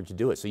and offered to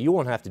do it. So you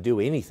won't have to do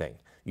anything.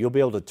 You'll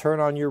be able to turn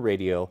on your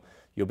radio,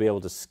 you'll be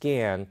able to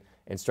scan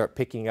and start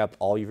picking up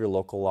all of your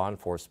local law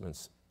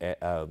enforcement's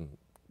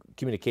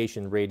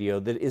communication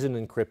radio that isn't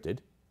encrypted.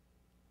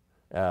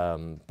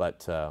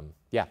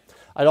 Yeah,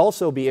 I'd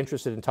also be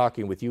interested in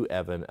talking with you,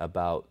 Evan,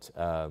 about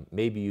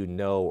maybe you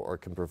know or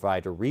can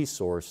provide a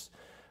resource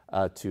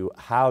to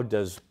how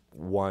does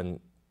one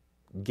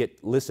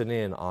listen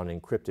in on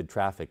encrypted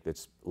traffic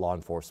that's law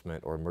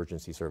enforcement or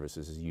emergency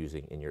services is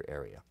using in your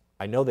area.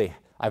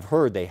 I've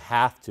heard they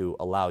have to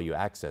allow you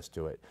access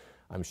to it.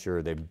 I'm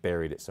sure they've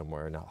buried it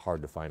somewhere in a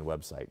hard to find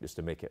website just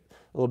to make it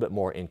a little bit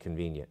more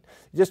inconvenient.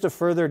 Just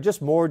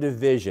more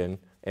division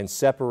and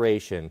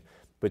separation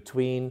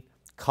between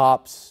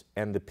cops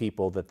and the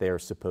people that they are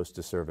supposed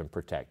to serve and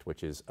protect,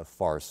 which is a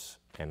farce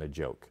and a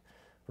joke.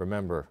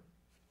 Remember,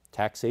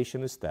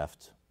 taxation is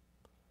theft,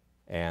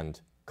 and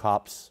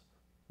cops,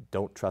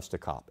 don't trust a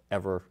cop,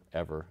 ever,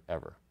 ever,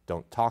 ever.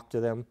 Don't talk to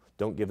them.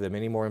 Don't give them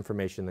any more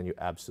information than you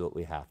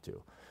absolutely have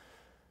to.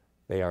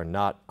 They are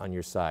not on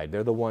your side.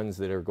 They're the ones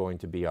that are going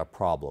to be our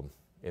problem,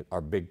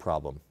 our big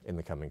problem in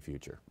the coming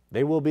future.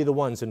 They will be the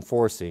ones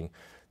enforcing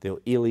the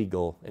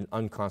illegal and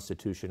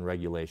unconstitutional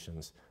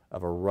regulations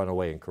of a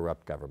runaway and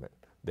corrupt government.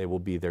 They will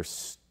be their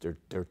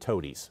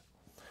toadies.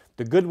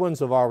 The good ones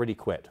have already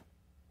quit.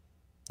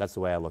 That's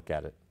the way I look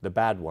at it. The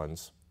bad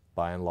ones,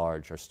 by and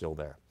large, are still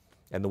there.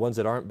 And the ones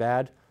that aren't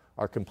bad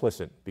are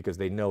complicit because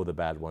they know the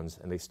bad ones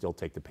and they still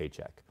take the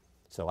paycheck.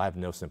 So I have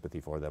no sympathy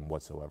for them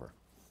whatsoever.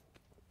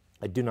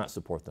 I do not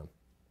support them.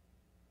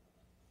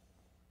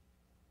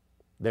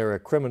 They're a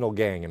criminal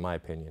gang, in my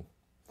opinion.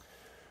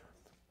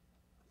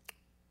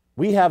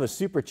 We have a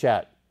super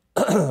chat.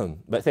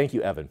 But thank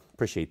you, Evan.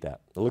 Appreciate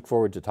that. I look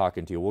forward to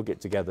talking to you. We'll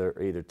get together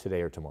either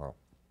today or tomorrow.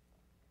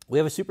 We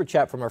have a super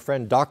chat from our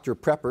friend Dr.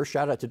 Prepper.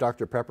 Shout out to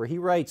Dr. Prepper. He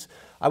writes,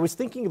 I was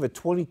thinking of a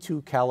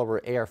 22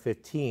 caliber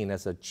AR-15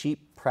 as a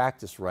cheap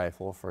practice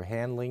rifle for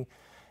handling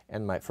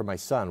and for my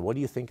son. What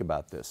do you think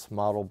about this?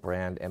 Model,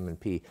 brand,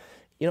 M&P.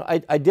 You know,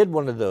 I did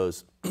one of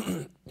those.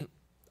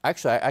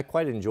 Actually, I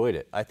quite enjoyed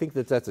it. I think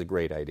that that's a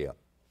great idea.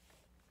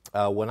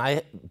 When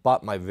I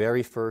bought my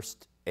very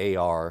first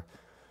AR,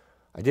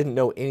 I didn't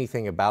know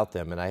anything about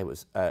them, and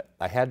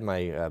I had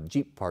my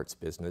Jeep parts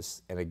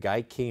business, and a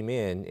guy came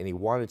in and he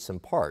wanted some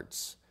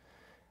parts,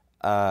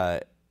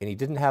 and he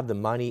didn't have the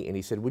money, and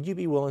he said, "Would you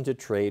be willing to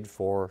trade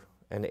for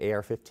an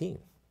AR-15?"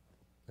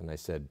 And I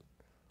said,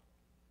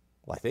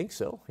 "Well, I think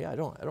so. Yeah, I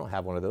don't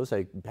have one of those."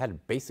 I had a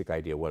basic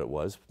idea what it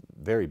was,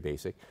 very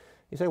basic.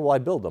 He said, "Well, I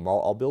build them.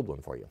 I'll build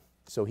one for you."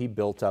 So he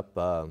built up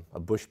a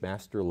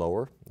Bushmaster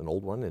lower, an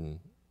old one, and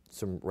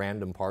some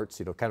random parts,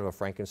 you know, kind of a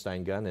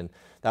Frankenstein gun, and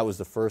that was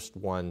the first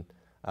one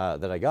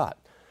that I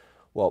got.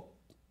 Well,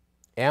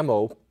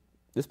 ammo,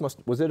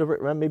 was it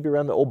maybe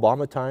around the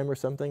Obama time or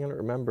something? I don't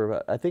remember,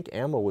 but I think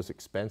ammo was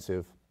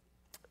expensive.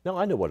 No,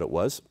 I know what it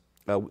was.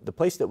 The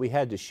place that we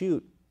had to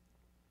shoot,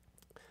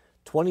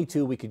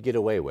 22 we could get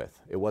away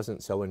with. It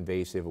wasn't so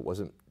invasive, it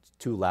wasn't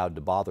too loud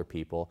to bother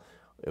people.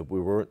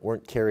 We weren't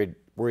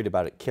worried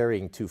about it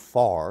carrying too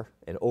far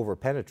and over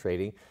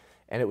penetrating,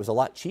 and it was a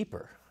lot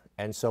cheaper.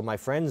 And so my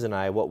friends and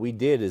I, what we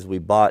did is we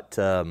bought,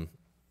 you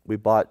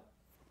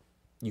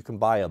can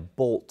buy a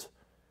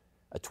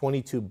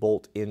 22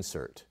 bolt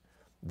insert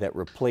that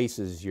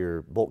replaces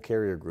your bolt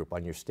carrier group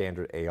on your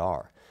standard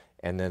AR,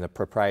 and then a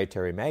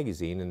proprietary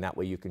magazine, and that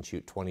way you can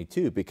shoot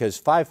 22,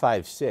 because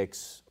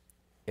 5.56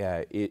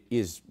 it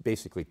is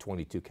basically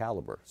 22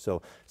 caliber.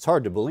 So it's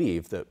hard to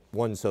believe that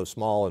one's so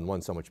small and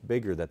one's so much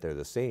bigger that they're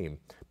the same,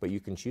 but you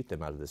can shoot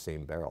them out of the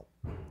same barrel.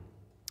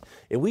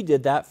 And we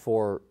did that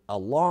for a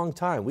long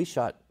time. We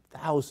shot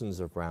thousands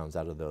of rounds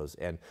out of those,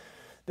 and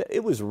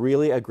it was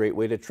really a great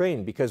way to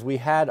train, because we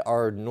had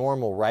our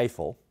normal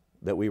rifle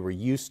that we were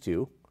used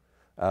to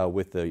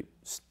with the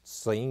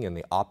sling and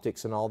the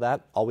optics and all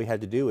that. All we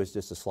had to do is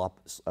just to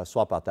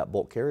swap out that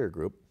bolt carrier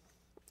group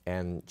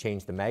and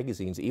change the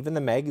magazines. Even the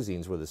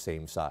magazines were the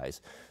same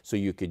size, so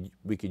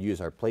we could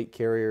use our plate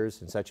carriers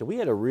and such. And we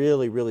had a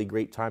really, really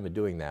great time of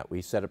doing that.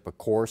 We set up a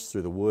course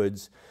through the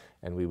woods,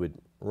 and we would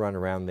run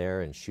around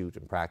there and shoot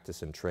and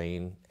practice and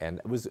train, and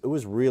it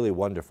was really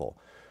wonderful.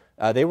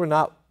 They were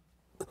not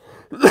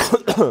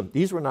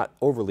these were not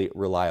overly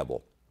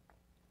reliable.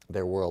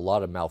 There were a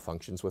lot of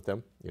malfunctions with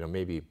them. You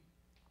know,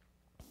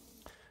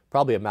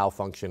 probably a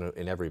malfunction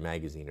in every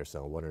magazine or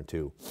so, one or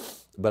two.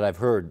 But I've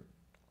heard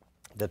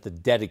that the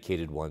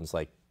dedicated ones,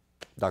 like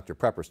Dr.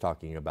 Prepper's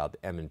talking about,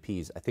 the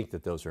M&Ps, I think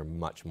that those are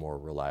much more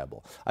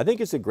reliable. I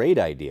think it's a great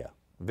idea.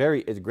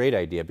 It's a great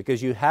idea,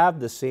 because you have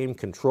the same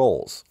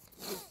controls.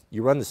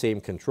 You run the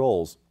same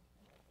controls.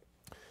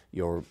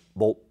 Your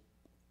bolt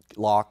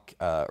lock,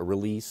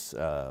 release,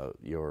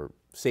 your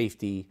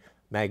safety,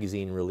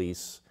 magazine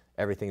release,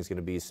 everything's going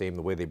to be the same,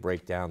 the way they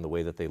break down, the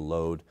way that they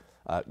load.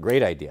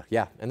 Great idea,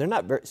 yeah. And they're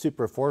not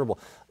super affordable.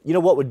 You know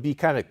what would be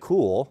kind of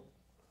cool,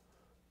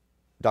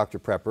 Dr.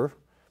 Prepper,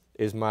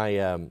 is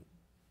my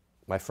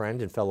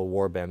friend and fellow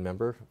warband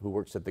member who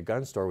works at the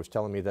gun store was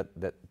telling me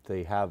that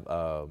they have,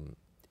 I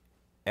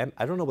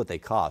don't know what they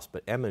cost,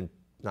 but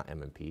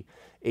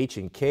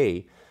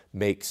H&K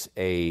makes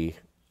a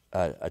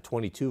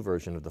 22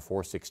 version of the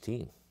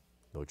 416.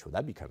 Which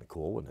that'd be kind of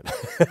cool, wouldn't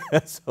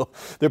it? So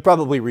they're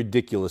probably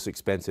ridiculous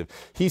expensive.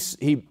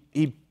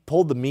 He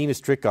pulled the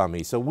meanest trick on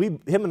me. So him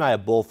and I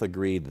have both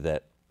agreed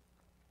that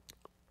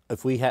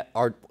if we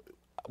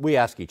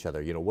ask each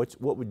other, you know, what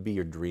would be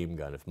your dream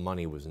gun if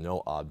money was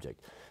no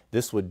object?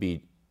 This would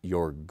be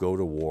your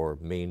go-to-war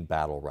main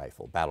battle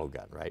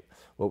gun, right?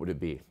 What would it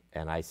be?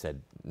 And I said,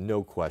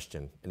 no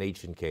question, an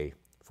H&K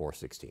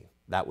 416.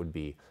 That would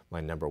be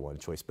my number one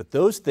choice. But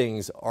those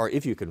things are,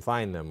 if you can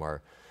find them,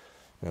 are,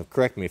 you know,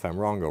 correct me if I'm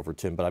wrong over,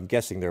 Tim, but I'm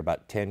guessing they're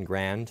about 10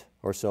 grand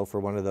or so for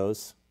one of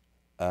those,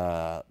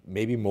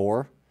 maybe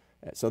more.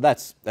 So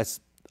that's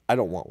I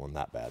don't want one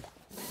that bad.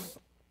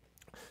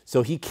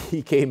 So he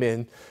came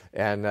in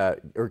and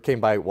or came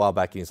by a while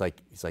back, and he's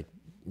like,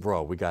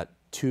 bro, we got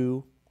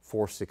 2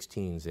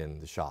 416s in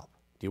the shop.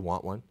 Do you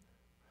want one?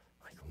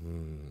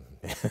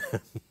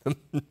 I'm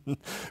like,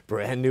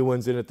 brand new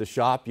ones in at the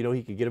shop. You know,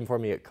 he could get them for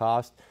me at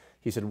cost.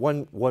 He said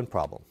one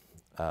problem.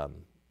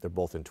 They're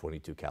both in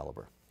 22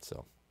 caliber.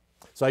 So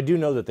I do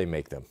know that they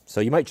make them.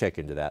 So you might check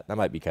into that. That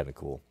might be kind of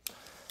cool.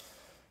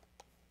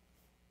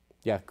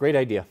 Yeah, great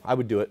idea. I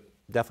would do it.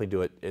 Definitely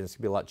do it. And it's going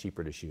to be a lot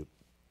cheaper to shoot.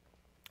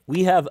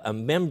 We have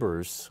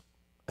a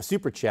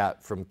super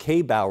chat from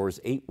K Bowers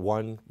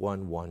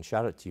 8111.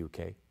 Shout out to you,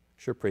 Kay.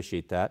 Sure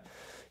appreciate that.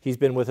 He's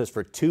been with us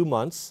for 2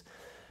 months.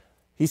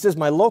 He says,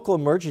 my local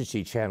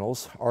emergency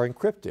channels are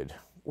encrypted.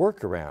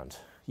 Workaround.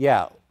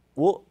 Yeah,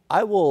 well,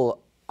 I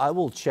will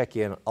check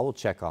in. I will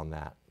check on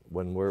that.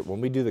 When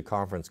we do the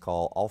conference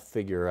call, I'll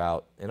figure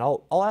out, and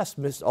I'll ask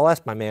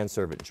my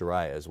manservant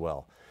Jariah as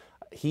well.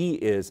 He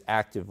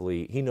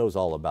knows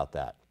all about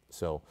that.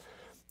 So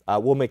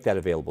we'll make that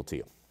available to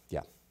you.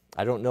 Yeah.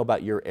 I don't know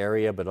about your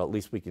area, but at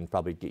least we can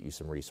probably get you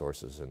some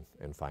resources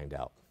and find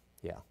out.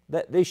 Yeah.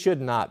 They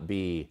should not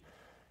be,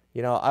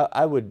 you know,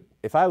 I would,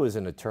 if I was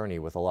an attorney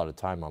with a lot of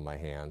time on my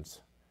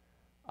hands,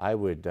 I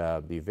would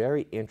be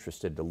very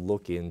interested to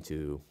look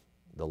into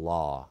the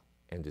law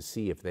and to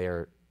see if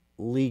they're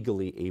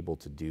legally able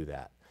to do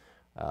that.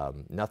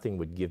 Nothing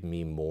would give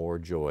me more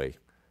joy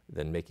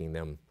than making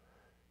them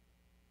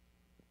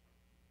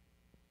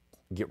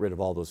get rid of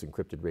all those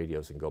encrypted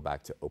radios and go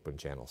back to open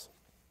channels.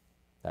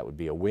 That would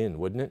be a win,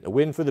 wouldn't it? A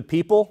win for the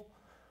people.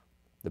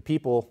 The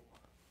people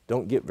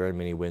don't get very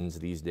many wins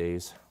these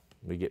days.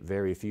 We get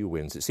very few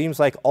wins. It seems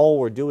like all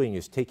we're doing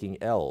is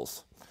taking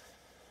L's.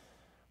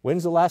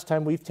 When's the last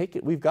time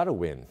we've got a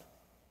win?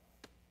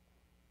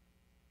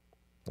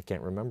 I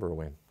can't remember a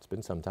win. It's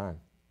been some time.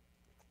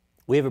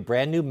 We have a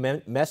brand new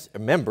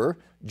member,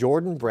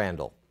 Jordan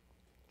Brandel.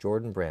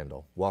 Jordan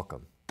Brandel,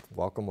 welcome.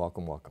 Welcome,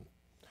 welcome, welcome.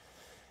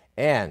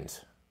 And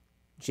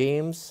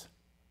James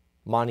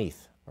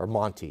Monteith, or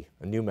Monty,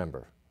 a new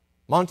member.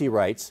 Monty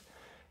writes,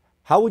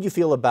 how would you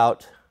feel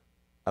about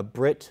a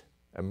Brit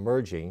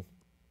emerging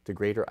to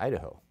Greater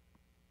Idaho?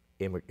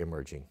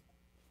 Immigrating.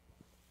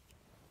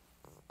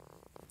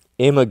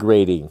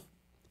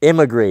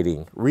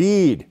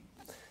 Read.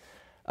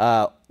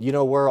 You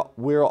know,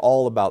 we're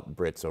all about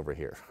Brits over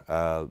here.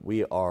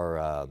 We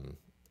are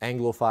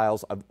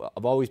Anglophiles.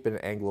 I've always been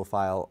an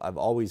Anglophile. I've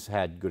always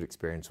had good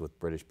experience with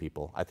British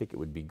people. I think it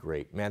would be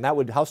great. Man,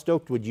 how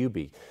stoked would you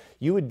be?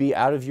 You would be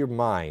out of your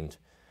mind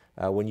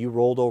when you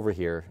rolled over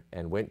here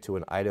and went to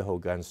an Idaho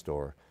gun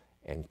store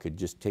and could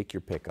just take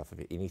your pick off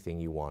of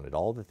anything you wanted,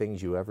 all the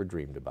things you ever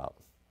dreamed about.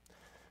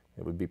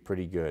 It would be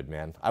pretty good,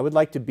 man. I would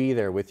like to be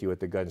there with you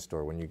at the gun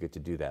store when you get to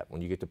do that,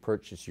 when you get to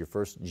purchase your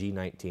first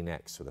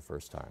G19X for the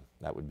first time.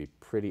 That would be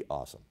pretty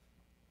awesome.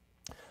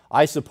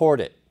 I support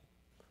it.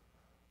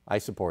 I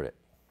support it.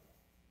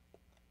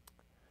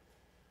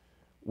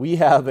 We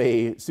have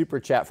a super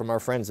chat from our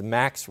friends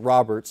Max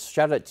Roberts.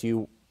 Shout out to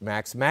you,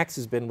 Max. Max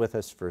has been with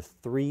us for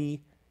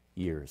 3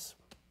 years.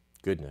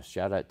 Goodness,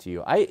 shout out to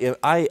you.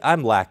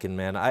 I'm lacking,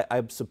 man.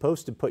 I'm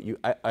supposed to put you.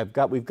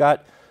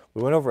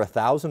 We went over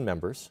 1,000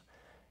 members,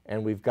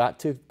 and we've got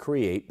to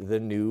create the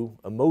new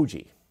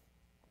emoji.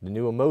 The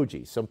new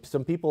emoji.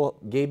 Some people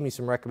gave me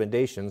some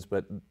recommendations,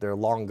 but they're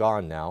long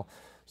gone now.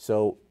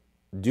 So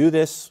do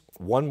this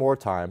one more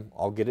time.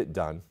 I'll get it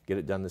done. Get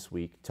it done this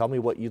week. Tell me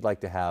what you'd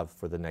like to have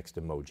for the next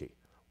emoji.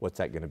 What's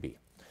that going to be?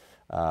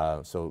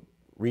 So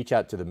reach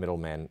out to the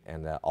middleman,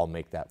 and I'll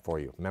make that for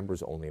you.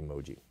 Members only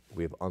emoji.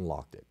 We have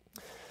unlocked it.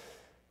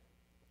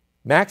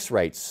 Max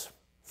writes,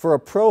 for a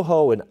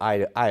pro-hoe in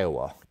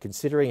Iowa,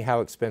 considering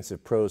how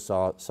expensive pro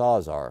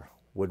saws are,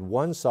 would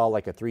one saw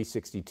like a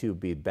 362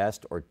 be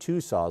best, or two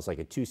saws like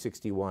a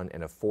 261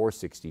 and a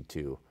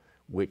 462?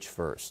 Which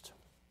first?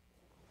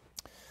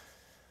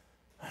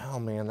 Oh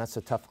man, that's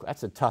a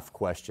tough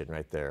question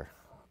right there.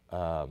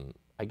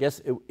 I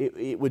guess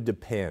it would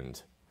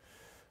depend.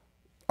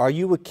 Are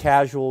you a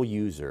casual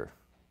user?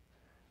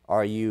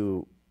 Are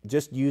you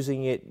just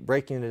using it,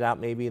 breaking it out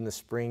maybe in the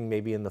spring,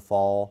 maybe in the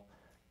fall,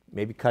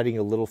 maybe cutting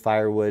a little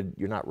firewood?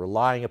 You're not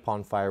relying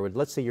upon firewood.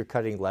 Let's say you're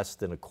cutting less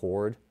than a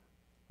cord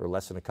or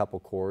less than a couple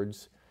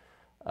cords,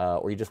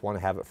 or you just want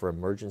to have it for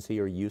emergency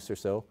or use or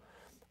so.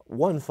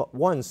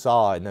 One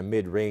saw in the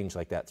mid-range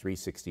like that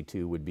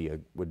 362 would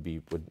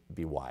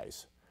be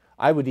wise.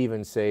 I would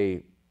even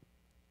say,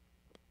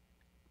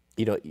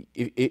 you know,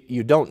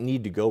 you don't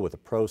need to go with a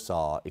pro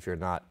saw if you're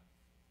not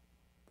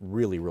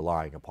really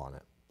relying upon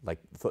it, like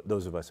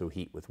those of us who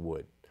heat with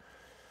wood.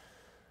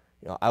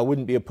 You know, I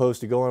wouldn't be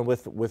opposed to going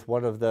with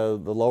one of the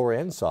lower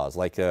end saws,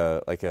 like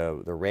the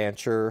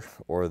Rancher,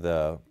 or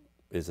the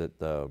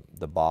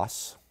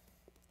Boss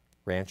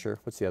Rancher?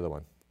 What's the other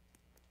one?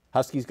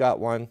 Husky's got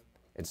one,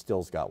 and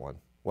Still's got one.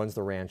 One's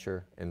the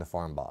Rancher and the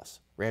Farm Boss.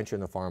 Rancher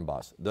and the Farm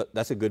Boss.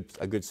 That's a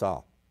good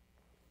saw.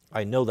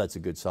 I know that's a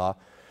good saw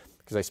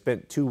because I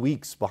spent 2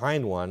 weeks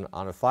behind one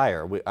on a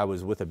fire. I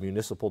was with a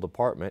municipal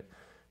department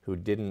who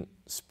didn't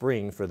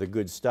spring for the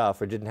good stuff,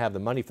 or didn't have the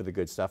money for the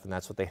good stuff, and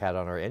that's what they had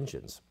on our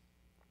engines.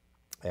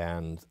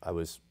 And I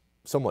was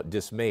somewhat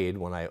dismayed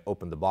when I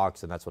opened the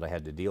box, and that's what I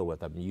had to deal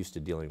with. I'm used to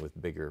dealing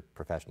with bigger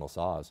professional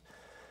saws.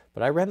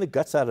 But I ran the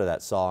guts out of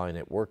that saw, and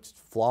it worked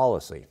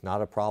flawlessly,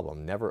 not a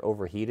problem, never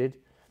overheated.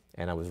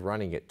 And I was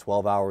running it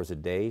 12 hours a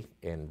day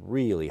in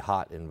really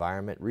hot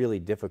environment, really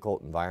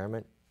difficult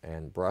environment,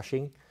 and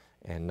brushing,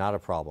 and not a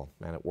problem.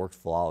 And it worked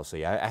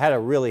flawlessly. I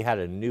really had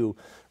a new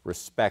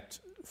respect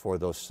for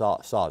those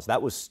saws.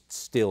 That was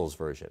Still's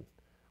version,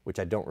 which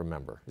I don't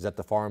remember. Is that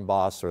the Farm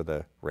Boss or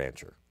the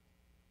Rancher?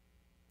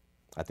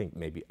 I think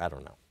maybe, I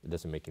don't know. It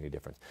doesn't make any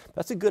difference.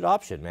 That's a good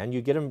option, man.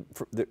 You get them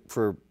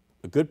for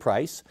a good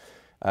price.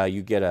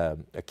 You get a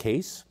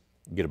case,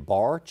 you get a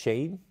bar,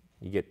 chain,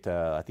 you get,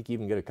 I think you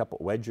even get a couple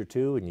wedge or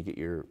two, and you get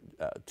your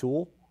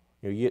tool.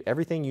 You know, you get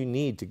everything you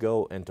need to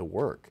go and to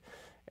work.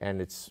 And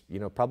it's, you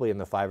know, probably in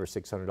the $500 or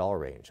 $600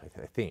 range,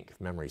 I think,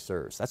 if memory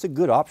serves. That's a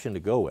good option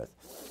to go with.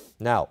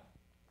 Now,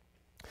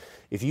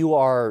 if you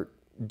are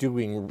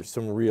doing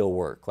some real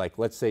work, like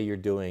let's say you're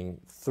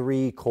doing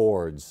 3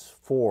 cords,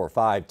 4,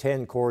 5,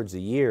 10 cords a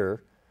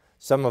year.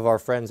 Some of our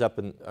friends up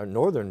in our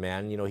northern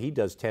man, you know, he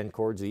does 10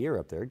 cords a year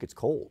up there. It gets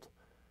cold.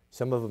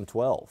 Some of them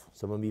 12,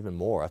 some of them even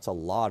more. That's a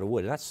lot of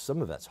wood, and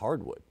some of that's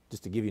hardwood,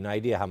 just to give you an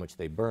idea how much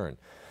they burn.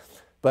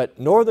 But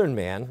northern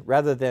man,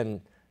 rather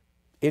than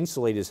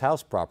insulate his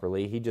house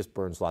properly, he just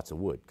burns lots of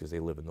wood because they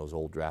live in those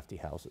old drafty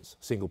houses,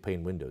 single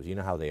pane windows. You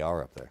know how they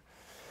are up there.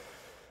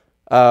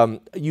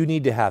 You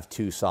need to have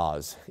 2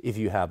 saws if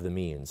you have the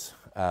means,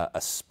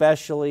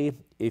 especially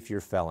if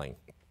you're felling.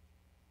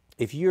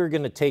 If you're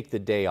going to take the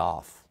day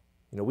off,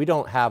 you know, we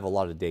don't have a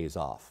lot of days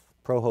off.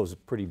 Proho's is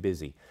pretty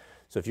busy.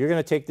 So if you're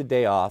going to take the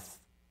day off,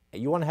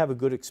 you want to have a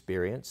good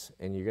experience,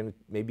 and you're going to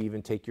maybe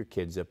even take your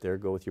kids up there,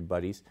 go with your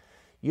buddies.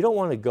 You don't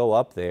want to go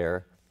up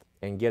there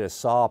and get a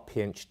saw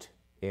pinched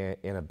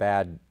in a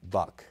bad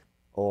buck,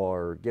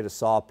 or get a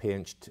saw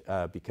pinched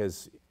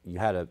because you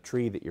had a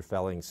tree that you're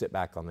felling sit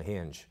back on the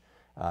hinge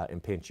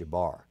and pinch your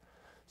bar.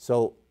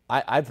 So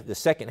the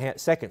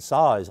second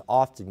saw is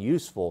often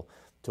useful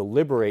to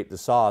liberate the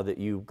saw that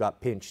you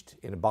got pinched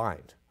in a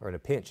bind or in a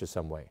pinch of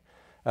some way.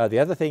 The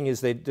other thing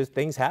is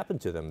things happen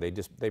to them.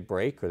 They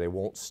break or they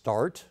won't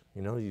start.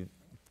 You know,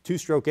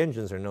 2-stroke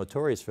engines are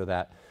notorious for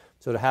that.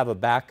 So to have a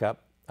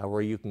backup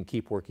where you can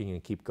keep working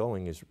and keep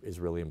going is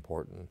really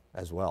important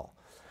as well.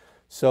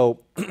 So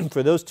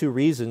for those 2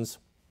 reasons,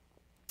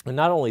 and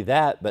not only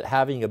that, but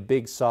having a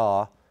big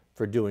saw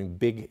for doing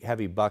big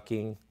heavy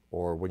bucking,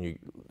 or when you're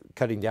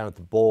cutting down at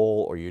the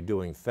bowl, or you're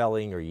doing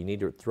felling, or you need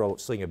to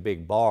sling a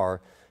big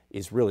bar,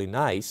 is really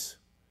nice.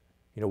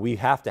 You know, we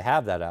have to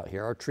have that out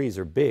here. Our trees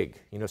are big.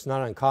 You know, it's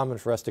not uncommon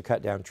for us to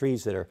cut down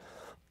trees that are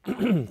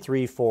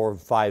 3, 4,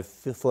 5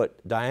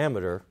 foot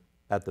diameter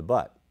at the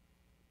butt.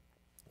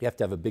 You have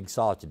to have a big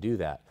saw to do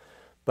that.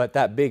 But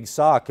that big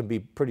saw can be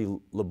pretty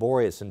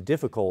laborious and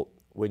difficult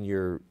when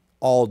you're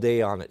all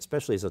day on it,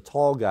 especially as a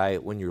tall guy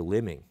when you're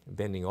limbing,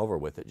 bending over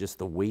with it. Just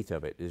the weight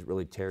of it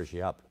really tears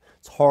you up.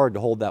 It's hard to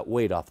hold that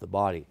weight off the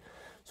body.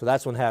 So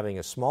that's when having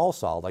a small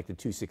saw like the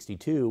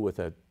 262 with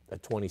a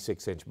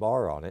 26-inch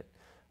bar on it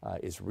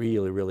is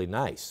really, really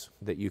nice,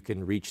 that you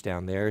can reach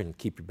down there and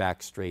keep your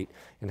back straight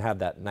and have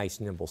that nice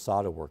nimble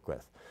saw to work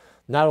with.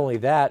 Not only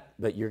that,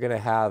 but you're going to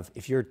have,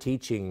 if you're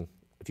teaching,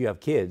 if you have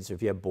kids, or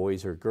if you have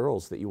boys or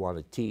girls that you want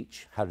to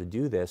teach how to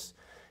do this,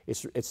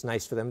 it's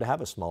nice for them to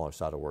have a smaller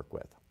saw to work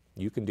with.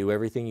 You can do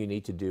everything you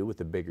need to do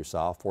with a bigger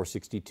saw,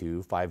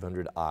 462,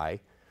 500i.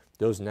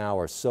 Those now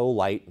are so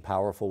light and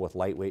powerful with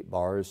lightweight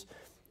bars.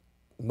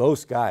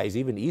 Most guys,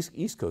 even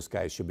East Coast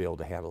guys, should be able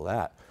to handle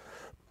that.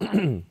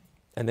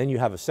 And then you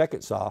have a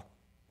second saw.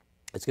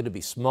 It's going to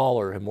be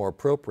smaller and more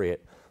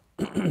appropriate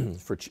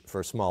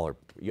for smaller,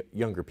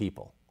 younger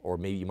people. Or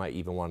maybe you might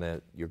even want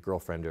your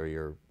girlfriend or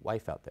your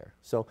wife out there.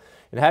 So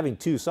in having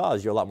 2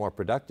 saws, you're a lot more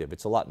productive.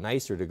 It's a lot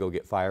nicer to go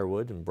get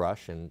firewood and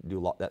brush and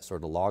do that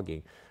sort of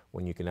logging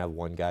when you can have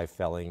one guy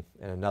felling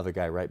and another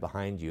guy right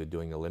behind you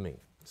doing the limbing.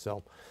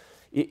 So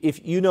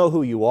if you know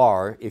who you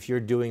are, if you're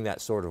doing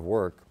that sort of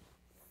work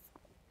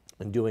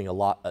and doing a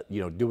lot,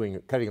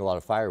 cutting a lot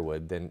of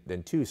firewood,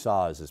 then 2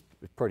 saws is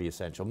pretty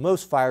essential.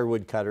 Most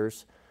firewood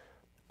cutters,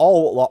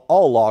 all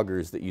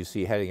loggers that you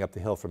see heading up the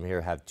hill from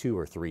here have 2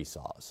 or 3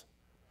 saws.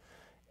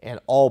 And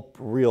all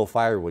real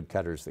firewood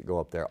cutters that go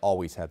up there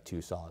always have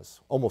 2 saws,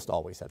 almost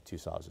always have 2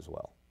 saws as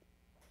well.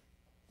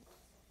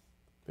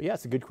 But yeah,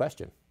 it's a good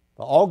question.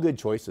 Well, all good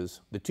choices.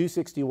 The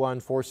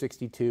 261,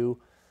 462,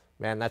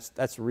 man,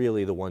 that's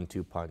really the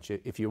 1-2 punch.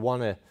 If you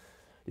want to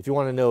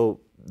know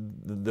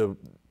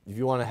if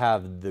you want to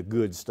have the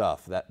good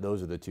stuff,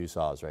 those are the 2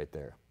 saws right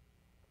there.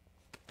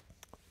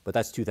 But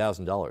that's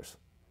 $2,000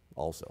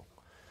 also.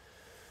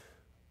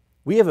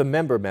 We have a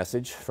member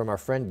message from our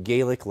friend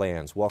Gaelic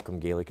Lands. Welcome,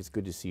 Gaelic. It's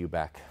good to see you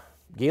back.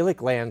 Gaelic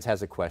Lands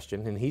has a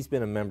question, and he's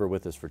been a member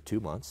with us for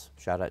 2 months.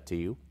 Shout out to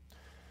you.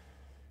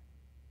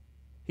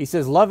 He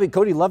says,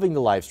 Cody, loving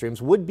the live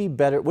streams. Would it be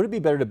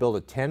better to build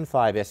a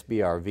 10.5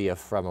 SBR via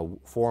from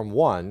a Form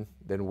 1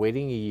 than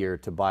waiting a year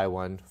to buy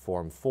one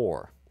Form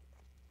 4?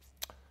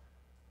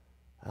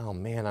 Oh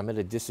man, I'm at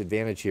a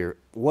disadvantage here.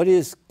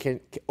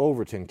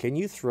 Overton, can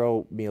you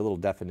throw me a little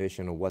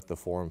definition of what the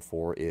Form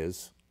 4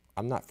 is?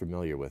 I'm not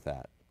familiar with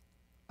that.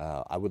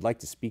 I would like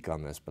to speak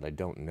on this, but I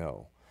don't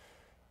know.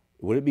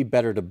 Would it be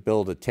better to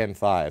build a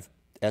 10.5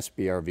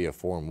 SBR via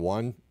Form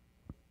 1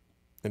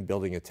 than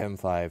building a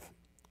 10.5,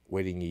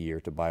 waiting a year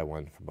to buy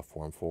one from a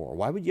Form 4?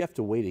 Why would you have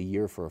to wait a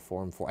year for a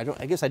Form 4?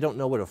 I guess I don't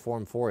know what a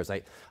Form 4 is.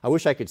 I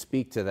wish I could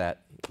speak to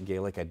that,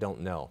 Gaelic. I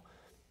don't know.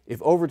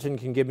 If Overton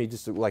can give me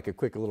just like a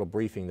quick little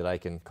briefing that I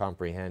can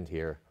comprehend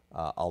here,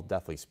 I'll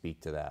definitely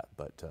speak to that,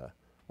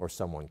 or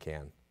someone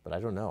can, but I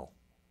don't know.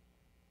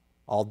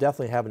 I'll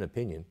definitely have an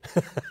opinion,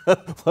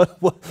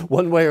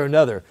 one way or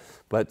another.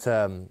 But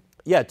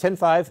yeah,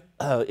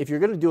 10.5, if you're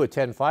going to do a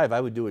 10.5, I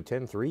would do a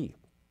 10.3.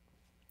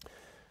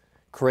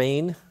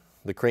 Crane,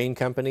 the Crane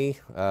Company,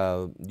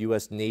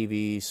 U.S.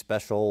 Navy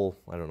Special,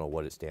 I don't know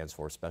what it stands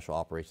for, Special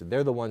Operations.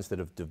 They're the ones that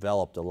have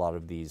developed a lot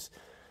of these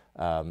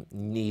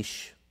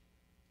niche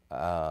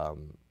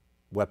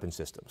weapon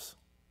systems.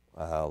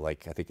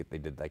 Like I think they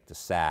did like the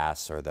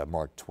SAS or the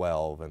Mark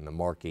 12 and the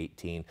Mark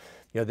 18.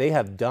 They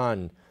have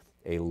done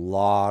a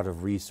lot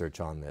of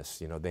research on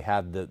this. They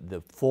have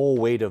the full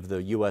weight of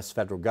the U.S.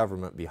 federal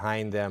government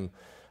behind them.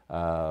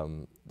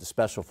 the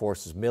Special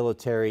Forces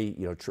military,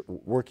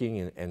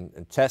 working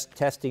and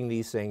testing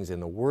these things in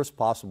the worst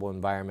possible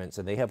environments,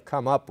 and they have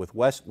come up with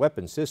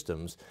weapon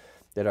systems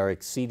that are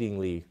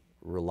exceedingly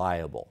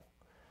reliable.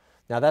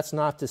 Now, that's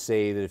not to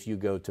say that if you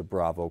go to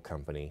Bravo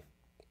Company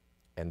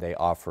and they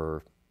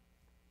offer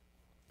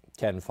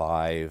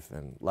 10.5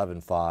 and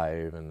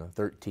 11.5 and the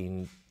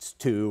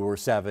 13.2 or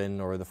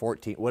 7 or the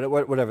 14,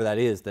 whatever that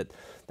is,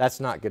 that's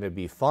not going to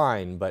be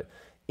fine. But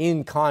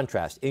in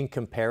contrast, in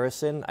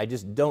comparison, I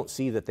just don't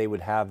see that they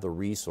would have the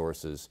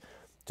resources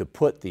to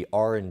put the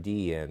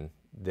R&D in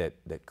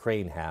that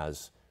Crane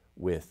has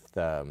with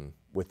the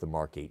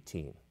Mark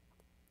 18.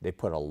 They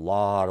put a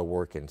lot of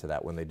work into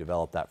that when they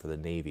developed that for the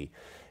Navy.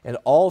 And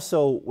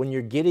also, when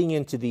you're getting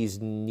into these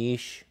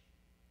niche,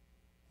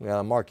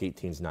 Mark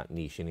 18 is not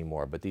niche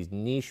anymore, but these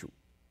niche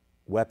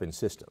weapon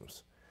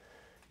systems,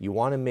 you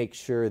want to make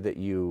sure that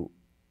you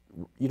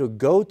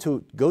go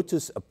to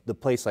the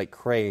place like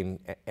Crane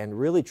and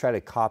really try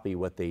to copy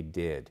what they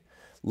did.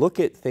 Look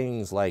at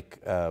things like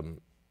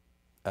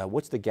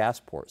what's the gas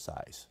port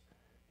size?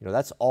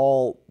 That's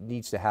all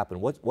needs to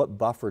happen. What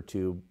buffer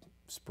tube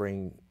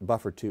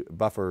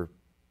buffer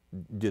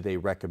do they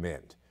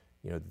recommend?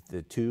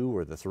 The 2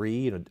 or the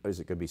 3?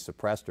 Is it going to be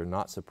suppressed or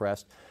not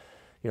suppressed?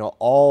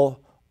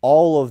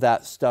 All of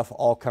that stuff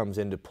all comes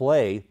into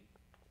play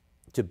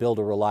to build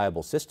a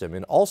reliable system.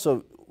 And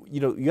also,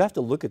 you have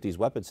to look at these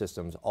weapon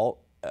systems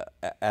all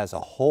as a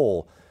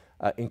whole,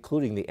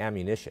 including the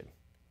ammunition.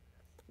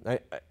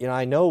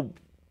 I know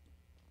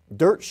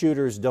dirt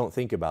shooters don't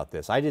think about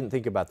this. I didn't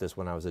think about this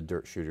when I was a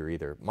dirt shooter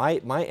either. My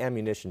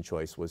ammunition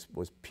choice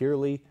was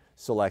purely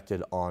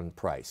selected on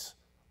price.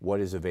 What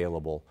is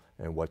available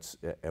and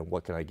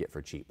what can I get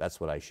for cheap? That's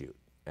what I shoot.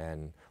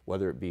 And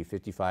whether it be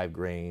 55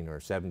 grain or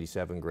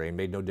 77 grain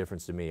made no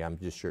difference to me. I'm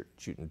just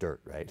shooting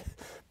dirt, right?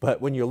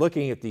 But when you're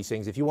looking at these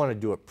things, if you want to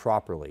do it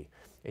properly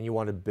and you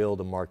want to build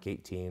a Mark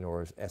 18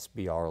 or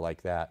SBR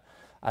like that,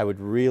 I would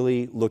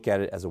really look at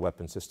it as a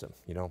weapon system.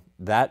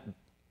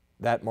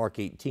 That Mark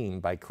 18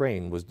 by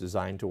Crane was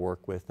designed to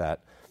work with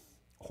that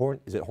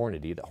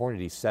Hornady? The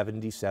Hornady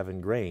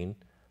 77 grain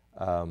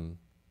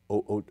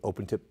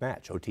open tip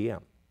match,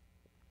 OTM.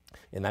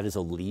 And that is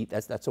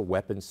that's a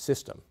weapon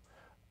system.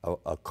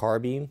 A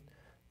carbine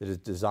that is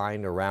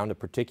designed around a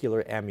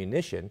particular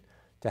ammunition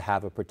to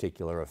have a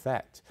particular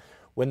effect.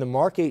 When the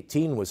Mark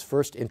 18 was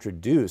first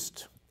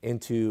introduced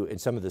and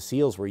some of the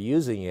SEALs were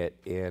using it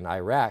in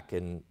Iraq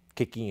and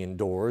kicking in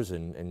doors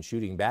and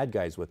shooting bad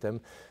guys with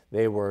them,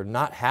 they were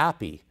not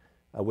happy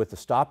with the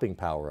stopping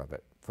power of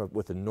it,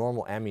 with the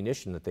normal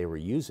ammunition that they were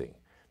using.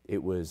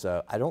 It was,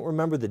 I don't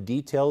remember the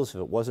details, if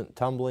it wasn't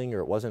tumbling or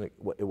it was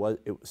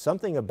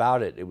something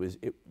about it.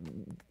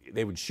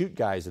 They would shoot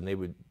guys and they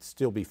would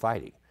still be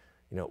fighting.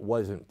 It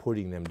wasn't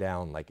putting them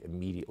down like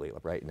immediately,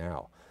 like right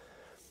now.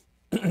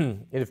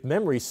 And if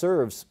memory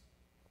serves,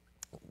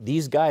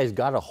 these guys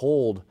got a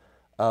hold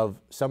of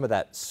some of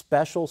that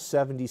special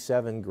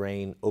 77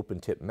 grain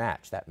open tip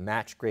match, that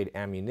match grade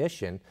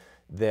ammunition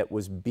that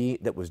was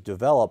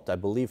developed, I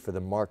believe, for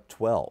the Mark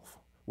 12,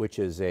 which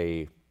is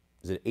an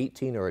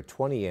 18 or a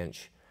 20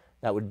 inch.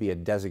 That would be a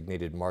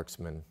designated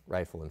marksman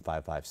rifle in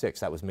 5.56.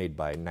 That was made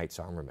by Knight's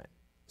Armament,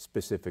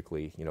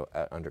 specifically,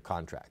 under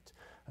contract.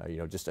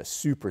 Just a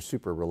super,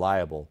 super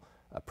reliable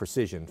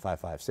precision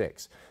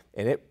 5.56.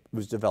 And it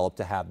was developed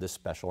to have this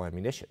special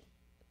ammunition,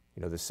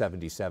 the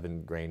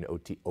 77 grain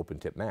open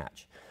tip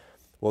match.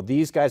 Well,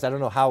 these guys, I don't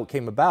know how it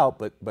came about,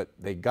 but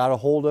they got a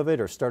hold of it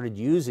or started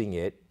using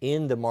it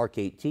in the Mark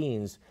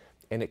 18s,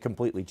 and it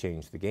completely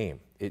changed the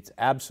game. It's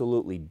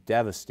absolutely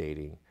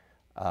devastating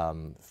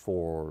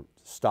for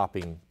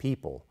stopping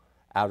people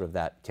out of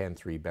that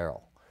 10.3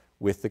 barrel.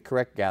 With the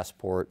correct gas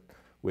port,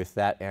 with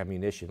that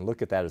ammunition,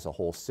 look at that as a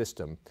whole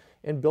system,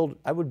 and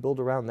I would build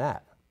around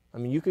that. I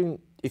mean,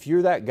 if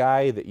you're that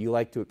guy that you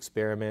like to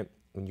experiment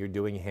when you're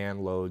doing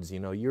hand loads,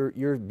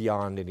 you're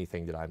beyond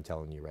anything that I'm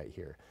telling you right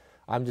here.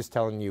 I'm just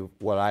telling you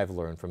what I've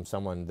learned from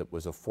someone that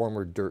was a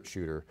former dirt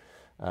shooter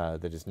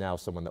that is now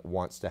someone that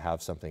wants to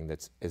have something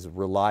that's as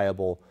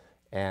reliable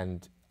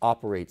and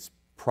operates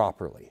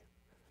properly.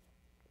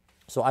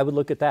 So I would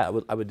look at that.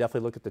 I would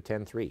definitely look at the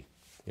 10.3.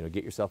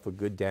 Get yourself a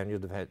good Daniel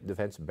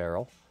Defense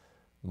barrel.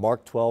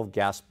 Mark 12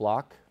 gas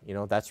block,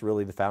 that's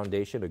really the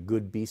foundation, a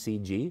good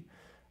BCG.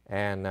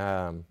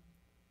 And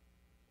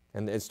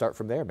start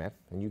from there, man,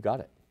 and you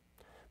got it.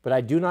 But I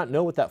do not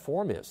know what that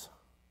form is.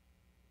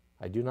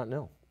 I do not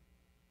know.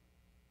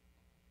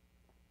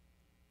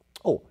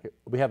 Oh,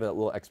 we have a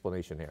little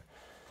explanation here.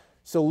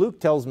 So Luke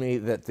tells me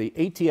that the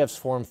ATF's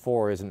Form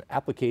 4 is an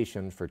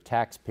application for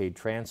tax-paid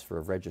transfer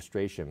of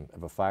registration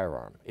of a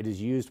firearm. It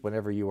is used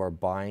whenever you are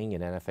buying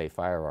an NFA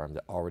firearm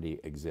that already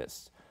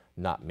exists,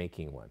 not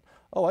making one.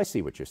 Oh, I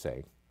see what you're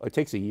saying. Oh, it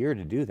takes a year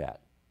to do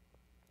that.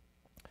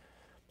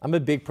 I'm a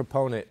big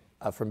proponent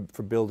for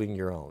building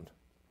your own.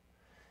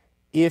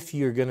 If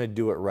you're going to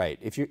do it right,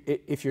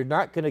 if you're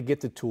not going to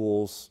get the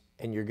tools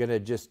and you're going to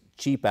just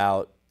cheap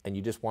out and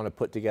you just want to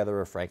put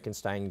together a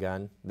Frankenstein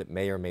gun that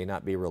may or may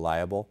not be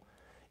reliable,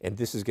 and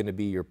this is going to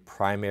be your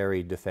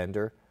primary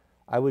defender,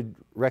 I would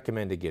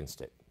recommend against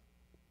it.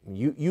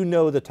 You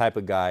know the type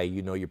of guy,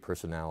 you know your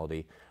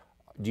personality.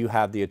 Do you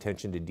have the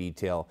attention to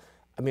detail?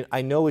 I mean,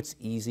 I know it's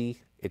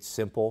easy, it's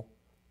simple.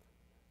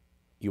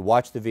 You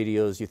watch the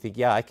videos, you think,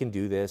 yeah, I can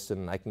do this,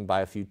 and I can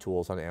buy a few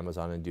tools on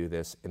Amazon and do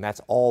this, and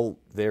that's all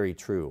very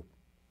true.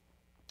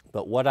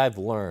 But what I've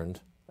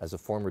learned as a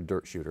former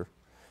dirt shooter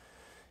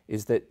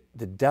is that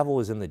the devil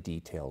is in the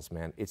details,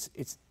 man. It's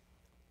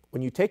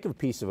when you take a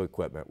piece of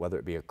equipment, whether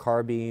it be a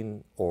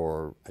carbine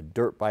or a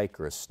dirt bike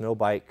or a snow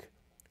bike,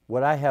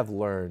 what I have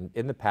learned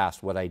in the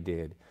past, what I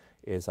did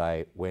is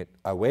I went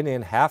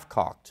in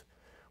half-cocked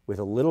with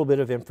a little bit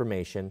of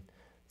information,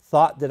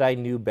 thought that I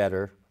knew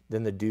better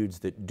than the dudes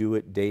that do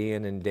it day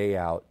in and day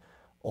out,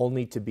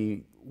 only to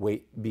be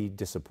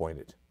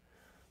disappointed.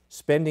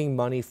 Spending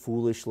money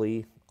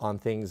foolishly on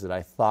things that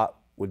I thought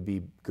would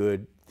be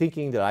good,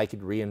 thinking that I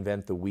could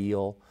reinvent the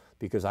wheel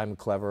because I'm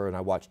clever and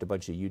I watched a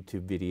bunch of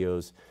YouTube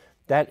videos.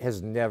 That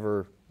has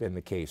never been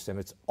the case, and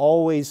it's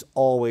always,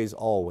 always,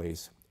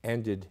 always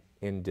ended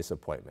in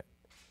disappointment.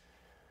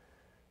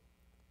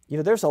 You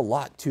know, there's a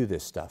lot to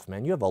this stuff,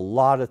 man. You have a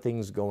lot of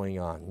things going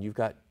on. You've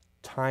got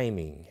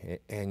timing,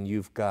 and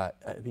you've got,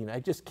 I mean, I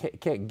just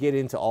can't get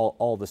into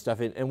all the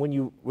stuff. And when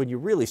you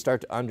really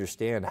start to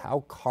understand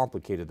how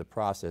complicated the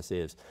process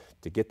is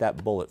to get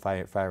that bullet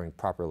firing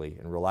properly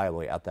and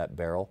reliably out that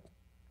barrel,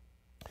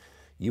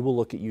 you will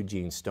look at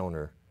Eugene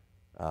Stoner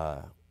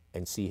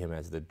and see him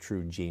as the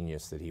true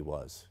genius that he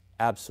was.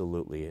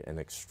 Absolutely an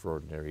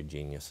extraordinary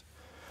genius.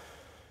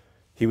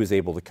 He was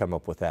able to come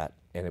up with that,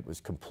 and it was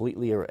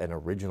completely an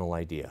original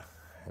idea.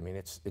 I mean,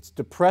 it's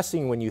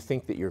depressing when you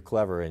think that you're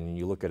clever and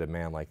you look at a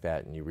man like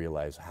that and you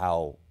realize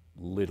how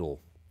little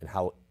and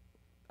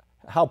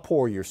how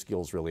poor your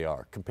skills really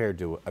are compared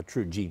to a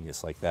true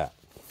genius like that.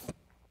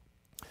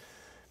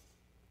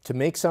 To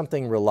make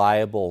something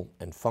reliable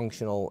and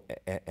functional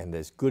and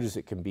as good as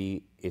it can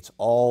be, it's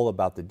all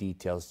about the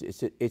details.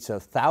 It's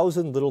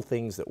 1,000 little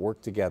things that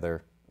work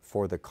together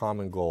for the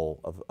common goal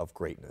of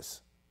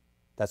greatness.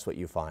 That's what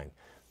you find.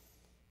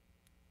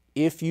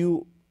 If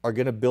you are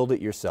going to build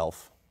it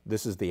yourself,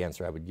 this is the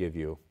answer I would give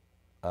you.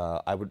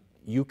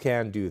 You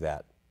can do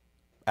that,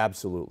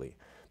 absolutely,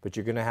 but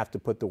you're going to have to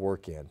put the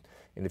work in.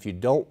 And if you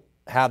don't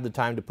have the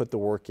time to put the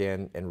work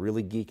in and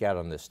really geek out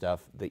on this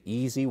stuff, the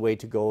easy way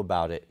to go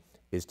about it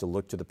is to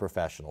look to the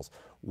professionals.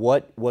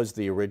 What was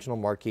the original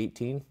Mark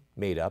 18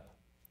 made up?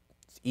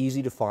 It's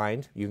easy to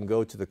find. You can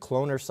go to the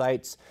cloner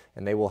sites,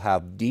 and they will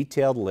have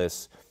detailed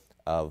lists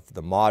of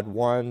the Mod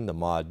 1, the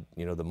Mod,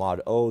 the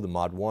Mod O, the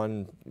Mod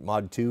 1,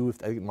 Mod 2,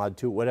 Mod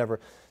 2, whatever.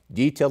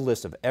 Detailed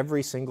list of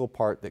every single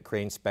part that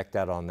Crane spec'd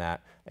out on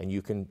that, and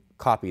you can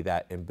copy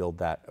that and build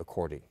that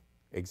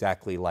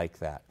exactly like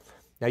that.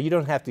 Now, you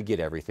don't have to get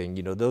everything.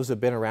 You know, those have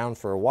been around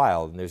for a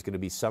while, and there's going to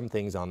be some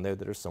things on there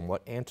that are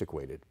somewhat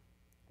antiquated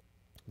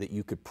that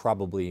you could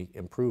probably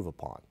improve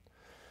upon.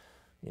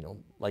 You know,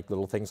 like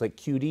little things like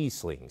QD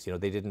slings. You know,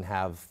 they didn't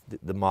have,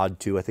 the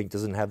Mod 2, I think,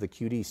 doesn't have the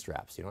QD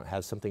straps. You know, it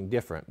has something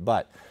different.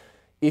 But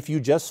if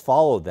you just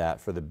follow that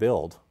for the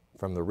build,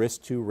 from the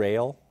wrist to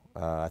rail,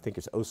 I think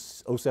it's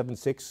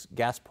 076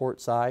 gas port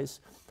size,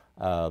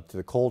 to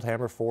the cold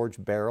hammer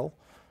forged barrel,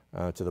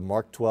 to the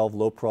Mark 12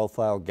 low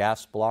profile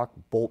gas block,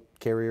 bolt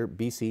carrier,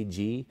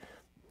 BCG,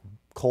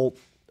 Colt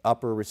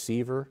upper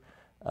receiver,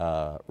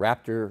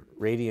 Raptor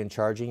Radian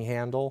charging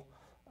handle,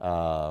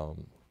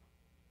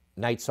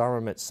 Knights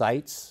Armament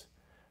sights,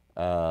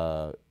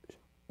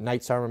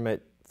 Knights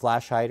Armament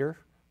flash hider.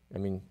 I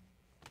mean,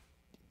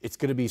 it's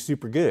going to be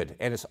super good.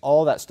 And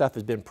all that stuff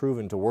has been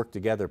proven to work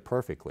together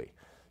perfectly.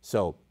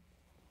 So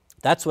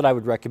that's what I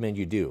would recommend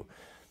you do.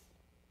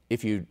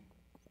 If you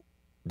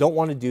don't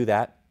want to do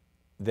that,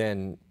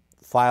 then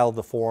file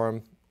the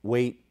form,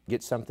 wait,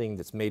 get something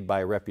that's made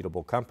by a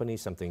reputable company,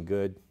 something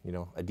good. You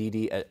know, a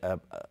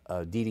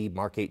DD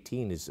Mark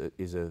 18 is a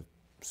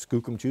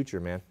skookum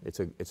choocher, man. It's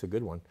a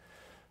good one.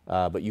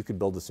 But you could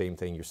build the same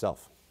thing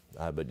yourself.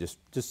 But just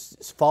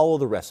follow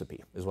the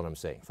recipe is what I'm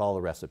saying. Follow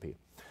the recipe.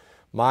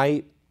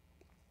 I'll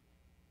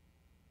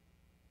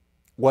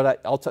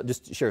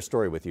just share a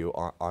story with you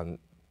on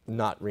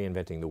not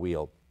reinventing the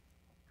wheel.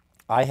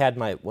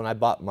 When I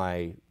bought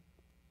my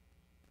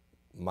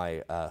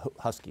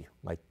Husky,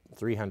 my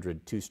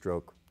 300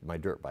 two-stroke, my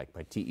dirt bike,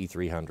 my TE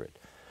 300,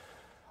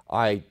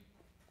 I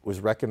was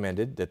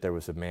recommended that there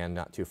was a man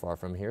not too far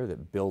from here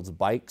that builds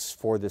bikes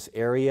for this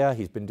area.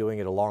 He's been doing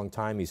it a long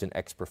time. He's an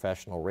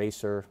ex-professional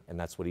racer, and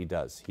that's what he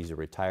does. He's a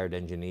retired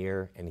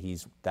engineer, and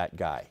he's that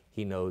guy.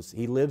 He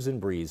lives and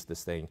breathes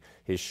this thing.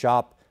 His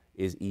shop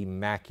is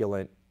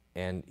immaculate,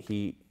 and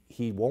he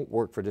won't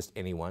work for just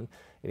anyone,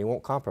 and he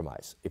won't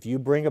compromise. If you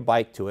bring a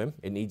bike to him,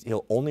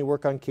 he'll only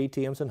work on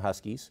KTMs and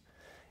Huskies,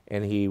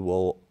 and he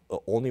will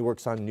only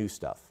works on new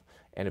stuff.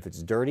 And if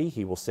it's dirty,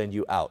 he will send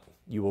you out.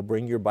 You will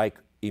bring your bike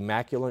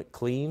immaculate,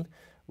 clean,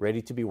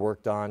 ready to be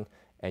worked on,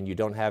 and you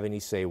don't have any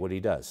say what he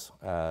does.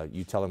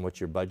 You tell him what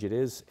your budget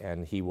is,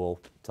 and he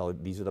will tell you,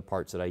 these are the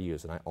parts that I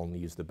use, and I only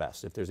use the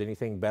best. If there's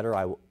anything better,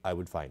 I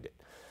would find it.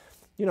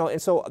 You know,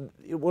 and so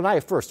when I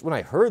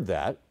heard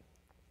that,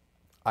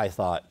 I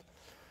thought,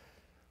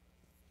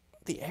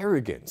 the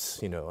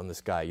arrogance, on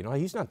this guy.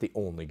 He's not the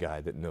only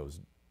guy that knows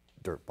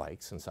dirt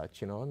bikes and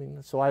such.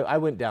 So I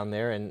went down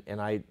there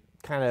and I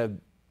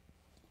kind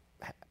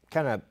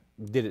of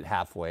did it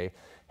halfway,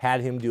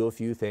 had him do a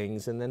few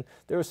things, and then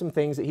there were some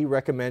things that he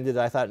recommended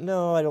that I thought,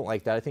 no, I don't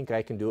like that. I think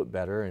I can do it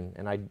better,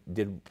 and I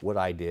did what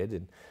I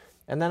did.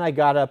 And then I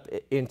got up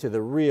into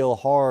the real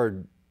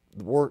hard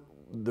work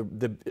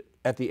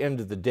at the end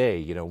of the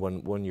day,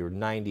 when you're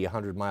 90,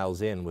 100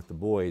 miles in with the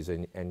boys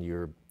and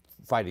you're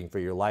fighting for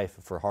your life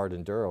for hard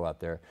enduro out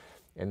there,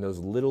 and those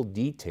little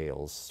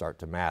details start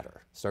to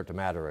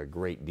matter a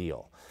great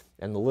deal.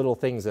 And the little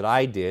things that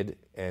I did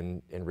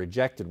and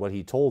rejected what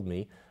he told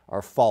me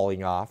are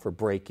falling off or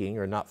breaking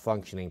or not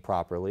functioning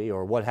properly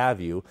or what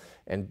have you,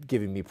 and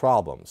giving me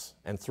problems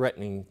and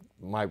threatening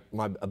my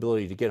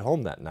ability to get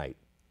home that night.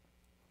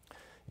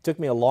 It took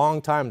me a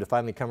long time to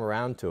finally come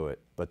around to it,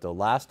 but the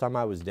last time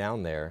I was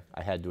down there,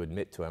 I had to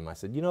admit to him, I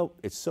said,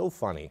 it's so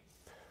funny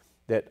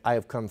that I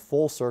have come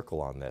full circle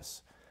on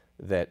this,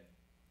 that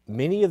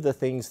many of the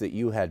things that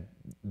you had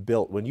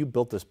built, when you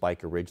built this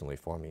bike originally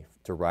for me,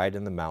 to ride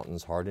in the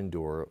mountains, hard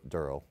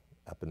enduro,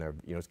 up in there,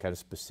 it's kind of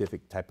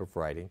specific type of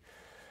riding,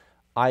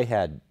 I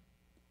had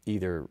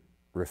either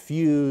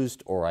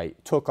refused or I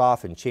took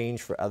off and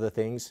changed for other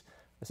things.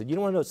 I said, you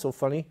know what's so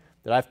funny?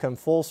 That I've come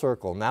full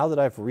circle now that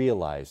I've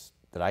realized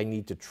that I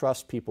need to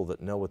trust people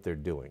that know what they're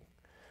doing.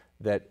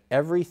 That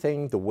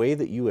everything, the way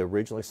that you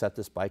originally set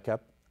this bike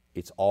up,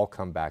 it's all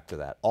come back to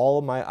that. All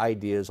of my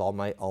ideas, all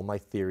my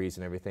theories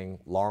and everything,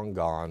 long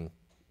gone,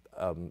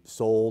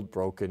 sold,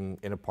 broken,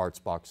 in a parts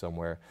box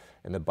somewhere,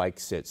 and the bike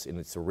sits in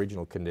its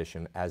original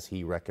condition as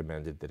he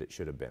recommended that it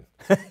should have been.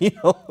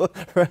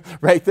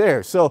 Right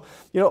there. So,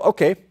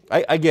 okay,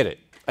 I get it.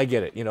 I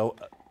get it.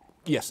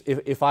 Yes,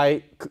 if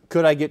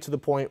could I get to the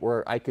point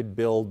where I could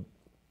build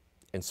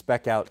and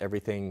spec out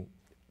everything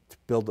to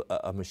build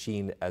a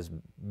machine as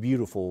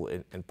beautiful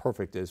and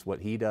perfect as what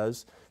he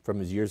does from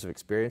his years of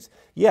experience?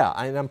 Yeah,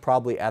 I'm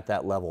probably at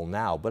that level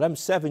now, but I'm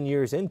 7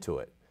 years into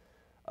it.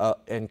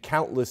 And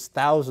countless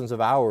thousands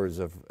of hours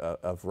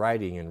of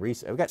riding and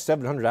racing. I've got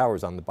 700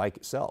 hours on the bike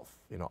itself,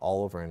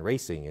 all over in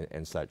racing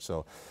and such.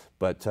 So,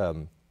 but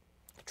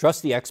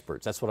trust the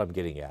experts. That's what I'm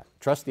getting at.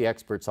 Trust the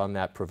experts on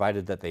that,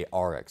 provided that they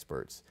are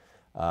experts.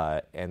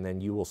 And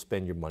then you will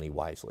spend your money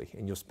wisely,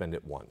 and you'll spend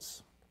it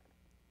once.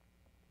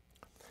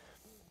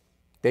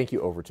 Thank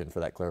you, Overton, for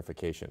that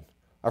clarification.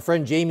 Our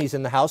friend Jamie's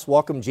in the house.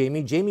 Welcome,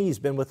 Jamie. Jamie's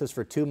been with us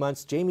for 2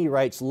 months. Jamie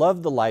writes,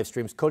 love the live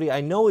streams. Cody, I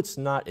know it's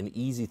not an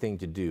easy thing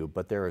to do,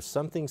 but there is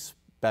something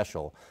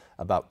special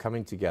about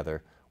coming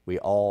together. We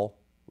all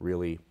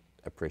really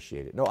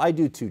appreciate it. No, I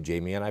do too,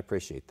 Jamie, and I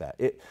appreciate that.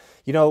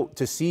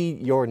 To see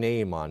your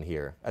name on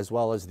here, as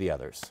well as the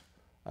others,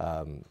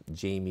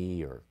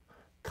 Jamie or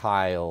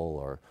Kyle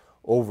or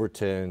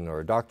Overton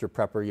or Dr.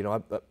 Prepper,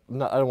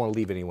 I don't want to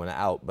leave anyone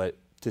out, but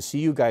to see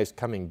you guys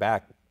coming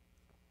back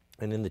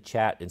and in the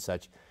chat and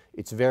such,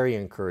 it's very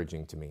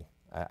encouraging to me.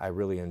 I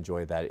really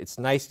enjoy that. It's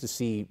nice to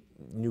see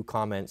new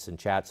comments and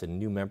chats and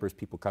new members,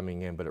 people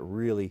coming in, but it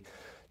really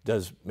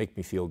does make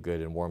me feel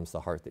good and warms the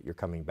heart that you're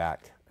coming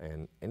back.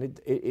 And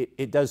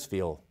it does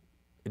feel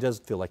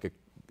like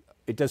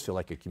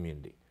a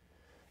community.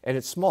 And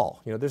it's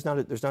small. There's not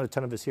a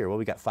ton of us here. Well,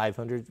 we got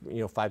 500,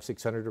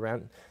 600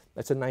 around.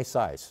 That's a nice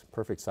size,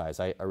 perfect size.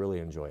 I really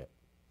enjoy it.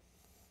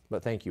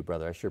 But thank you,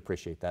 brother. I sure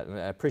appreciate that. And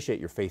I appreciate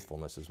your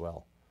faithfulness as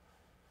well.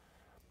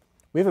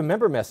 We have a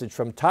member message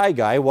from Ty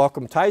Guy.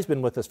 Welcome. Ty's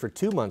been with us for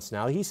 2 months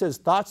now. He says,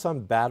 thoughts on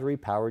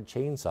battery-powered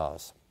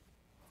chainsaws.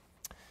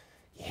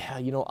 Yeah,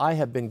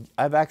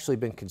 I've actually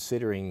been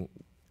considering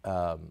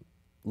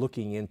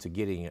looking into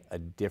getting a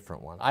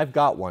different one. I've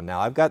got one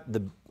now. I've got the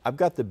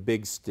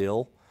big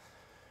the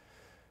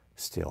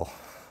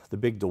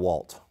big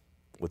DeWalt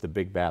with the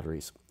big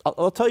batteries.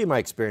 I'll tell you my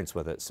experience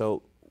with it.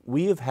 So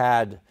we have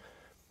had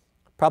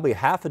probably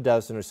half a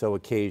dozen or so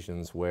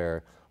occasions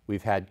where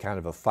we've had kind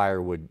of a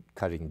firewood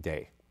cutting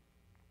day,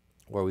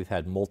 where we've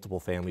had multiple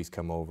families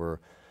come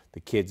over. The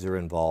kids are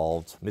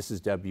involved.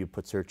 Mrs. W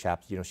puts her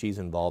chaps, she's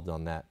involved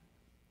on that.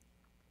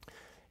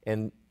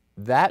 And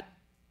that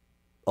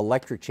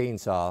electric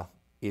chainsaw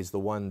is the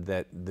one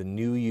that the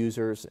new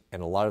users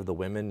and a lot of the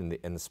women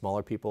and the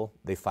smaller people,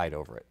 they fight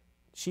over it.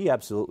 She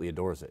absolutely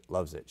adores it,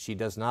 loves it. She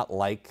does not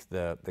like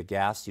the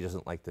gas. She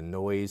doesn't like the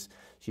noise.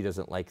 She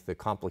doesn't like the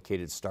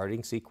complicated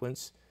starting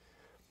sequence.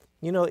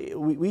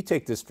 We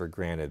take this for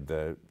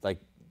granted,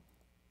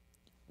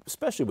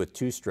 especially with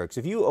two strokes.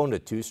 If you own a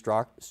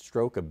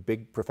two-stroke, a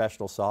big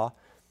professional saw,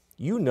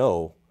 you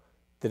know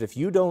that if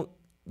you don't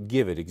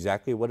give it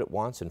exactly what it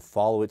wants and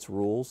follow its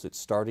rules, its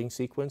starting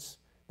sequence,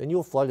 then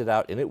you'll flood it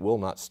out and it will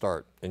not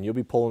start. And you'll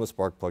be pulling the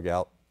spark plug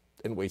out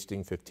and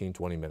wasting 15,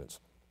 20 minutes.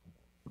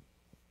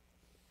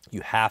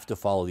 You have to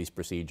follow these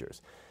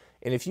procedures.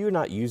 And if you're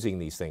not using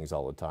these things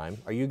all the time,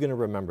 are you going to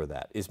remember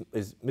that? Is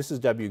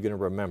Mrs. W going to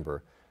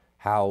remember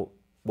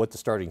what the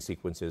starting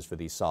sequence is for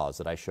these saws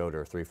that I showed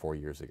her 3 or 4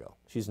 years ago?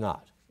 She's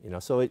not.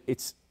 So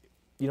it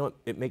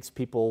makes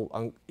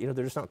people,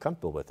 they're just not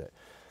comfortable with it.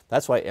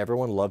 That's why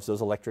everyone loves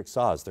those electric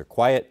saws. They're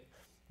quiet,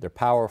 they're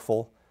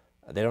powerful,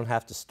 They don't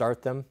have to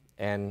start them,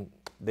 and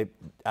they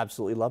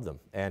absolutely love them.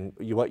 And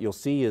what you'll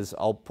see is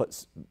I'll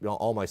put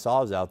all my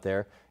saws out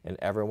there, and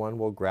everyone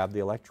will grab the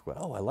electric one.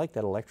 Oh, I like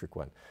that electric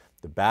one.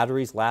 The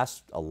batteries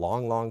last a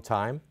long, long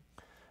time.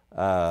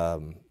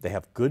 They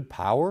have good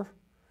power.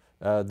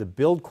 The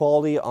build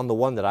quality on the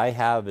one that I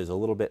have is a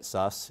little bit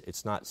sus.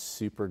 It's not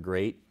super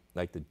great.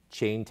 Like the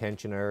chain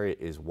tension area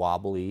is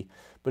wobbly,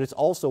 but it's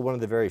also one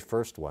of the very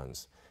first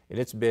ones. And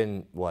it's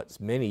been, what,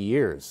 many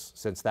years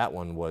since that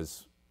one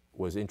was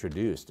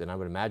introduced, and I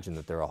would imagine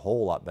that they're a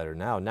whole lot better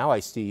now. Now I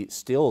see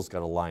Still's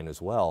got a line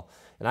as well,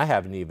 and I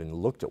haven't even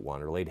looked at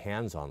one or laid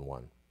hands on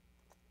one.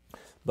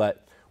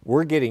 But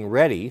we're getting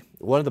ready.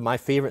 One of my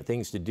favorite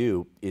things to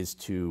do is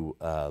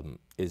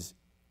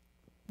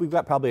we've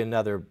got probably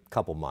another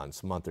couple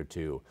months, month or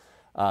two,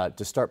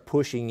 to start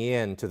pushing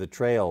in to the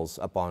trails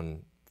up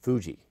on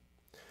Fuji.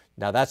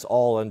 Now that's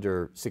all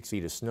under 6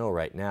 feet of snow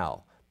right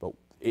now, but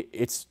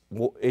it's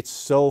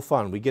so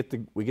fun. We get the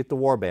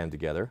warband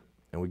together,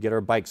 and we get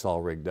our bikes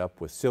all rigged up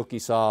with silky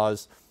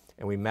saws,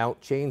 and we mount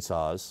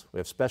chainsaws. We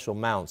have special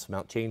mounts,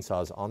 mount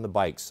chainsaws on the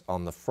bikes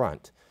on the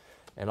front.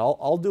 And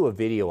I'll do a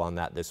video on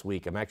that this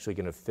week. I'm actually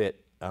going to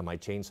fit my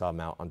chainsaw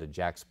mount onto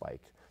Jack's bike.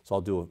 So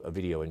I'll do a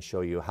video and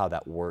show you how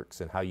that works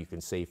and how you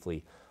can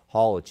safely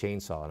haul a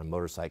chainsaw on a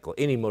motorcycle,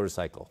 any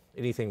motorcycle,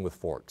 anything with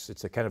forks.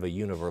 It's a kind of a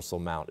universal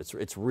mount.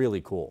 It's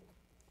really cool.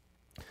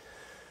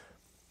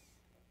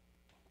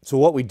 So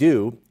what we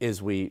do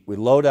is we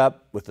load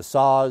up with the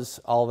saws,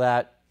 all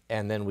that,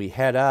 and then we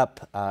head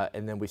up,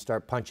 and then we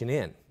start punching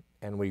in.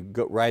 And we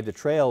ride the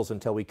trails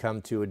until we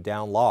come to a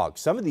down log.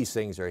 Some of these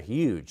things are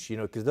huge, you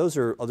know, because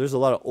there's a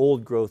lot of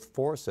old growth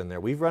forests in there.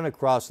 We've run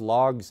across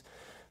logs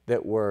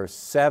that were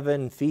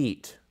 7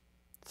 feet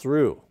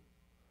through,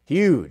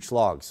 huge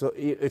logs. So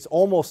it's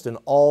almost an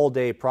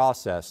all-day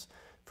process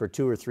for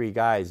 2 or 3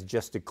 guys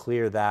just to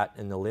clear that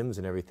and the limbs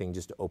and everything,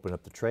 just to open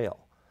up the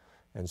trail.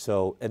 And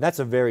that's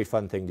a very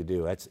fun thing to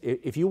do.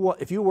 If you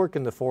work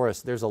in the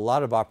forest, there's a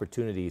lot of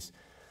opportunities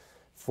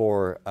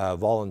for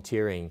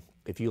volunteering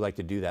if you like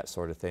to do that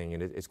sort of thing,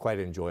 and it's quite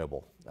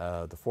enjoyable.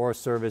 The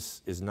Forest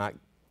Service is not,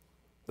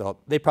 well,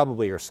 they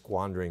probably are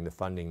squandering the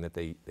funding that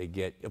they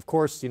get. Of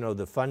course, you know,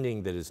 the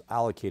funding that is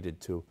allocated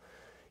to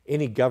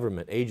any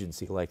government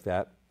agency like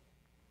that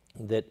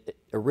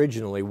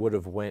originally would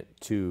have went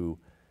to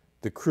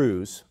the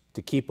crews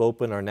to keep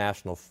open our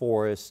national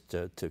forests,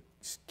 to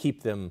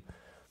keep them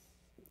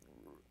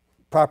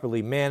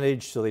properly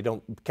managed so they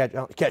don't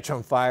catch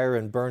on fire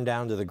and burn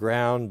down to the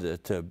ground,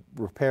 to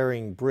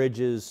repairing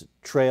bridges,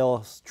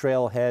 trailheads,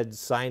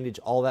 signage,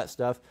 all that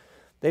stuff.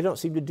 They don't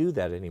seem to do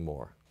that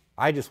anymore.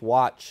 I just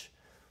watch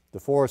the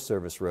Forest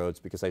Service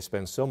roads because I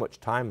spend so much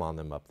time on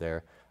them up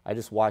there. I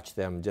just watch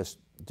them just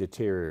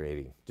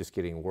deteriorating, just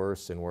getting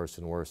worse and worse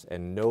and worse,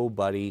 and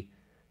nobody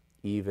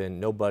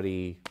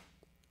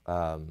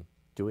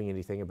doing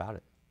anything about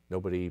it.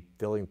 Nobody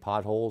filling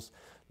potholes,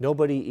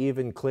 nobody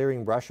even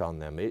clearing brush on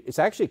them. It's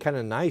actually kind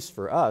of nice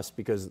for us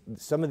because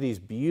some of these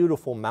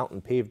beautiful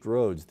mountain paved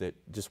roads that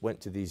just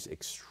went to these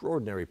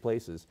extraordinary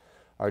places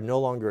are no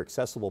longer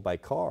accessible by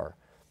car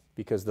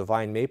because the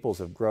vine maples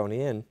have grown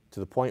in to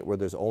the point where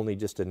there's only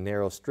just a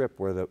narrow strip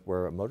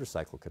where a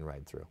motorcycle can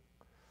ride through.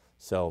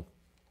 So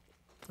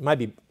it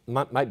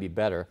might be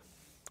better.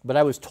 But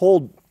I was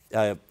told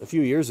a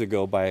few years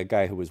ago by a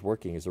guy who was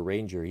working as a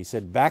ranger, he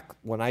said, back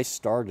when I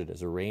started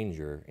as a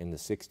ranger in the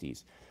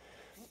 60s,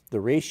 the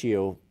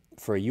ratio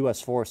for a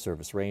U.S. Forest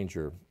Service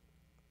ranger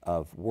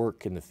of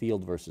work in the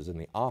field versus in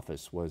the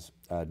office was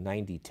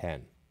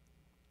 90-10.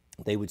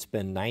 They would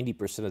spend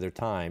 90% of their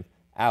time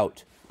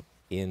out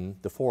in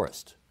the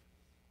forest,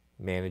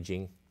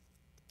 managing,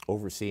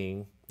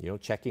 overseeing, you know,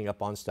 checking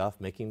up on stuff,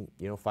 making,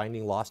 you know,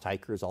 finding lost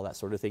hikers, all that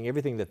sort of thing,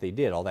 everything that they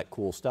did, all that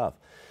cool stuff.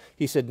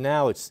 He said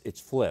now it's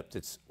flipped.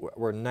 It's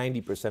where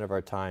 90% of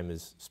our time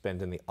is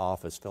spent in the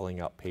office filling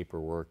out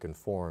paperwork and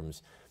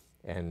forms,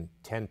 and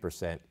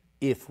 10%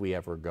 if we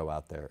ever go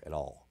out there at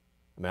all.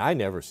 I mean, I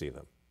never see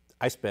them.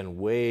 I spend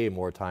way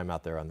more time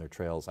out there on their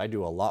trails. I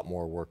do a lot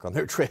more work on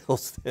their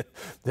trails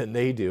than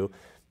they do,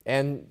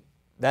 and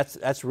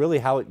that's really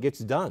how it gets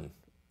done.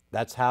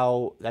 That's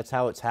how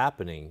it's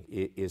happening.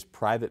 It is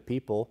private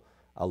people.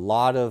 A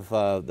lot of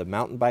the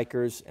mountain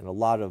bikers and a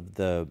lot of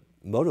the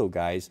moto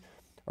guys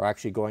are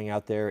actually going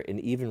out there and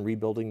even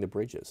rebuilding the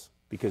bridges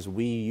because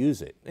we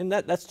use it, and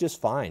that's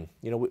just fine.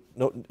 You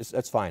know,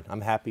 that's fine.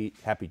 I'm happy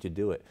to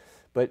do it,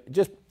 but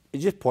it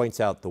just points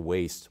out the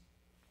waste.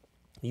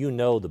 You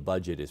know, the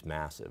budget is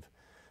massive,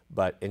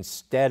 but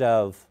instead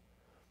of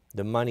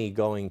the money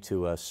going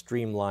to a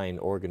streamlined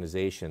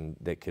organization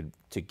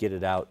to get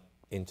it out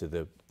into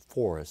the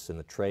forests and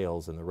the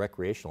trails and the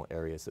recreational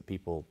areas that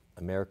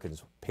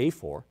Americans pay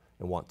for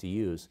and want to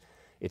use,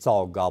 it's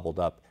all gobbled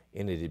up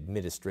in an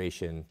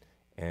administration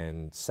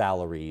and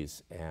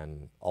salaries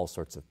and all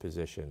sorts of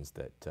positions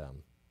that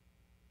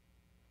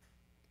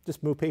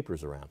just move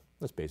papers around.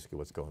 That's basically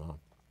what's going on.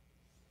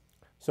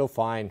 So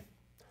fine.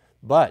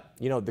 But,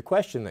 you know, the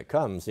question that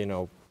comes, you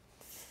know,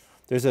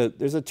 there's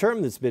a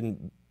term that's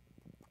been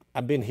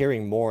I've been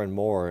hearing more and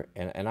more,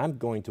 and I'm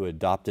going to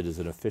adopt it as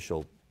an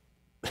official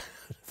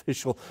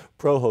official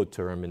ProHo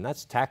term, and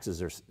that's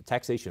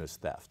taxation is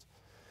theft.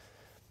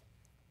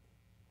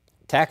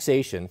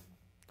 Taxation,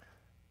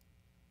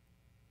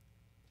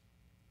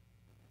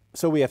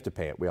 so we have to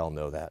pay it. We all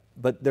know that.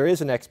 But there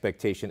is an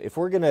expectation. If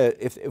we're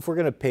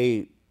gonna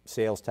pay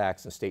sales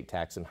tax and state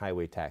tax and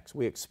highway tax,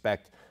 we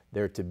expect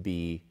there to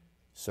be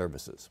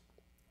services.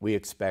 We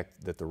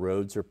expect that the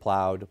roads are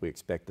plowed. We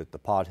expect that the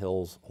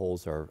potholes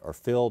are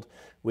filled.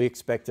 We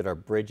expect that our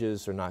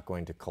bridges are not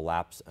going to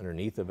collapse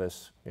underneath of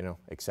us,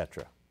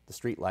 etc. The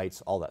street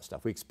lights, all that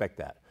stuff. We expect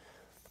that.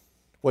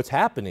 What's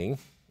happening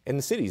in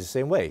the city is the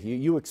same way.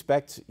 You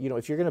expect,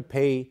 if you're going to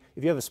pay,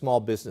 if you have a small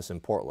business in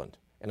Portland,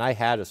 and I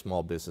had a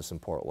small business in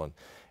Portland,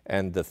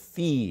 and the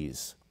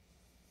fees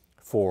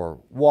for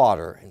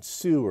water and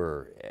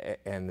sewer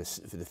and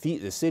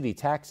the city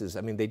taxes,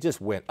 I mean, they just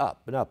went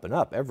up and up and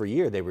up. Every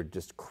year they were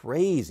just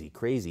crazy,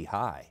 crazy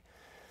high.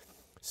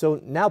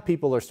 So now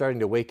people are starting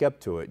to wake up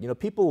to it.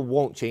 People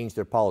won't change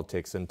their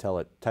politics until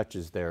it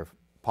touches their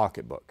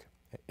pocketbook.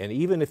 And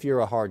even if you're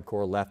a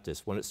hardcore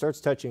leftist, when it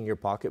starts touching your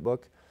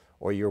pocketbook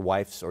or your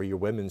wife's or your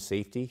women's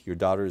safety, your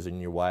daughters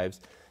and your wives,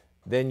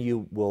 then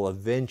you will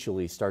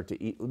eventually start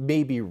to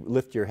maybe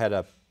lift your head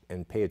up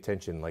and pay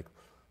attention, like,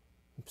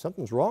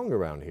 something's wrong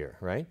around here,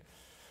 right?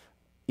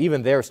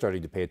 Even they're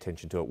starting to pay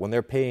attention to it. When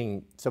they're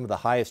paying some of the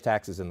highest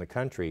taxes in the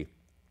country,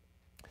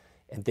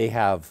 and they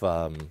have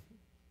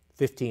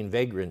 15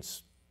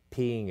 vagrants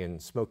peeing and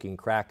smoking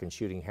crack and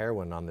shooting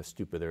heroin on the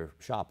stoop of their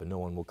shop, and no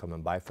one will come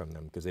and buy from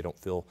them because they don't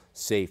feel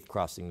safe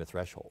crossing the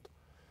threshold.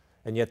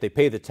 And yet they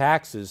pay the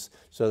taxes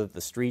so that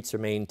the streets are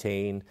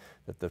maintained,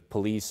 that the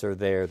police are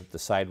there, that the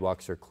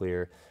sidewalks are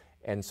clear,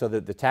 and so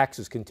that the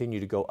taxes continue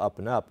to go up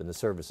and up, and the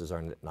services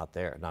are not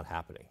there, not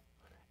happening.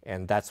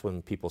 And that's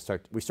when people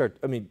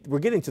we're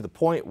getting to the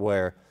point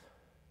where,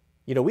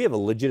 we have a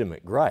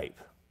legitimate gripe.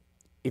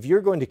 If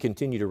you're going to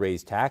continue to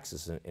raise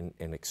taxes and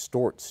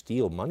extort,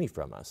 steal money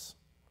from us,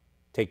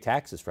 take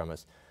taxes from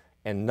us,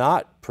 and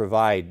not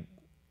provide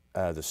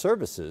the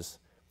services,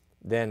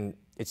 then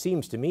it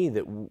seems to me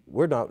that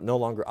we're no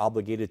longer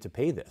obligated to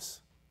pay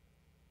this.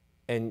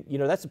 And,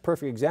 that's a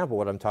perfect example of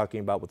what I'm talking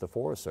about with the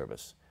Forest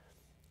Service.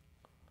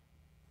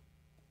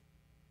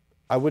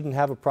 I wouldn't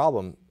have a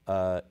problem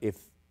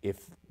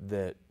if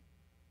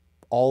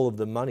all of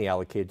the money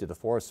allocated to the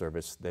Forest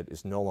Service that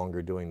is no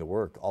longer doing the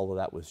work, all of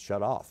that was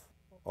shut off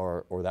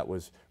or that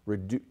was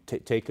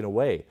taken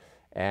away,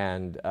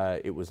 and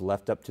it was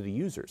left up to the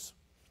users.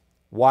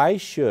 Why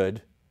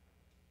should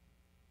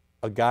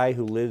a guy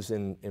who lives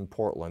in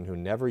Portland, who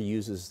never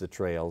uses the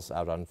trails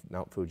out on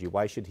Mount Fuji,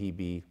 why should he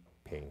be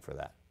paying for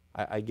that?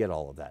 I get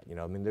all of that.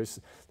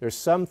 There's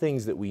some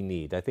things that we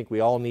need. I think we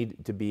all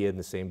need to be in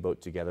the same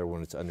boat together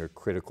when it's under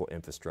critical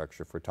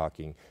infrastructure. If we're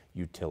talking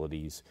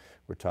utilities,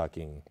 we're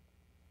talking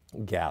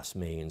gas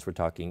mains, we're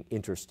talking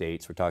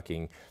interstates, we're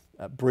talking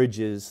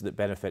bridges that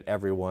benefit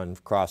everyone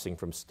crossing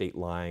from state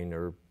line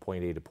or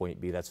point A to point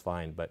B, that's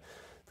fine. But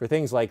for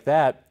things like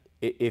that,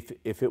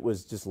 if it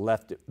was just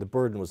left, the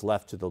burden was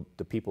left to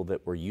the people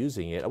that were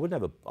using it, I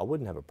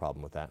wouldn't have a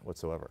problem with that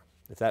whatsoever,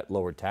 if that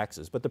lowered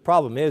taxes. But the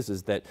problem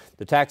is that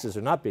the taxes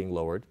are not being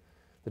lowered,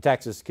 the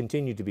taxes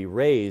continue to be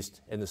raised,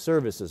 and the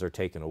services are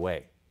taken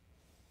away.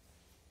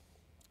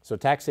 So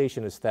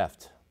taxation is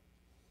theft.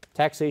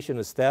 Taxation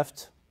is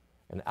theft,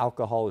 and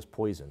alcohol is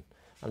poison.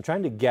 I'm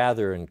trying to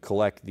gather and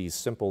collect these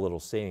simple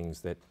little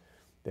sayings that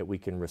we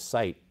can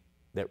recite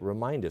that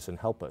remind us and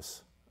help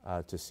us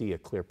to see a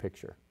clear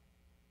picture.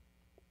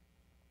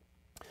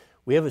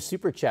 We have a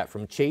super chat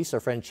from Chase,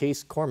 our friend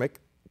Chase Cormick.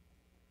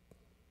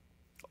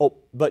 Oh,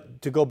 but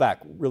to go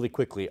back really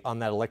quickly on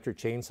that electric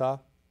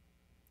chainsaw,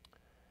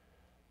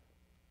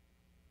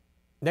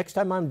 next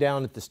time I'm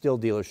down at the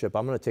Stihl dealership,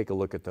 I'm going to take a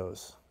look at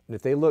those. And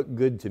if they look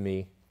good to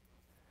me,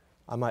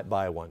 I might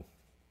buy one,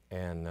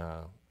 and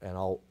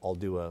I'll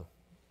do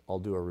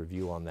a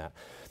review on that.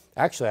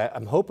 Actually,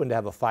 I'm hoping to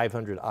have a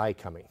 500i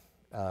coming,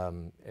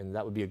 and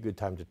that would be a good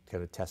time to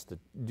kind of test it,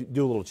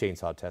 do a little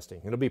chainsaw testing.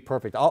 It'll be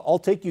perfect. I'll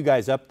take you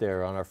guys up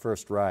there on our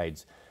first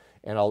rides.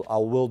 And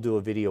we'll do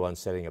a video on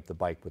setting up the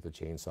bike with the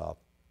chainsaw.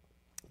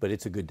 But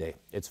it's a good day.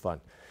 It's fun.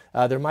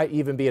 There might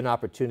even be an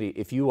opportunity,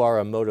 if you are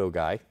a moto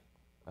guy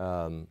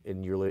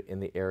in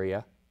the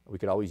area, we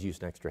could always use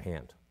an extra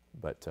hand.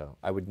 But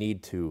I would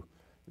need to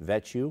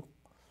vet you.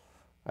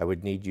 I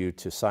would need you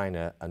to sign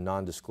a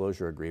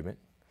non-disclosure agreement,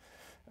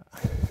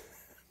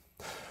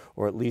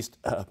 or at least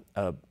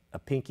a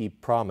pinky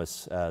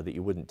promise that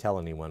you wouldn't tell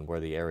anyone where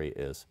the area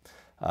is.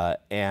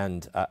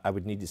 And I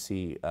would need to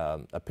see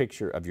a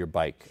picture of your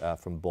bike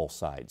from both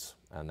sides,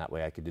 and that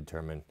way I could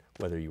determine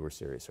whether you were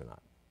serious or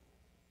not.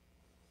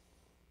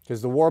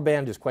 Because the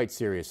warband is quite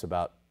serious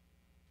about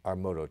our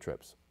moto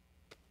trips.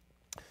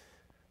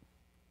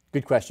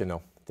 Good question,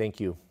 though. Thank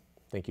you,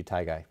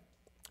 Ty Guy.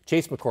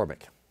 Chase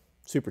McCormick,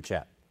 super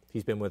chat.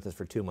 He's been with us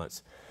for 2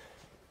 months.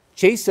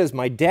 Chase says,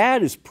 my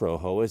dad is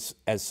pro-ho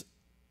as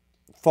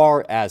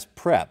far as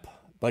prep,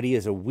 but he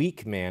is a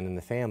weak man in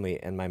the family,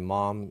 and my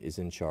mom is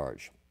in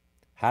charge.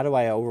 How do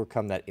I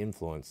overcome that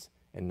influence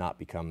and not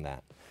become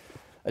that?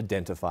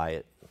 Identify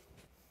it.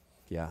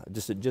 Yeah,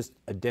 just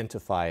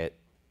identify it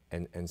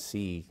and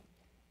see.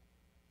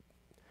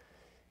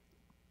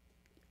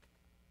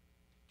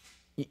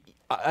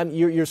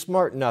 You're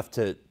smart enough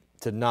to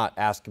not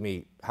ask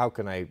me, how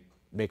can I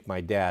make my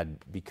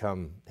dad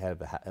become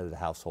head of the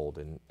household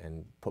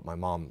and put my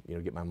mom,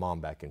 get my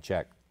mom back in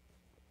check.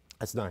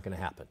 That's not going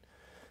to happen.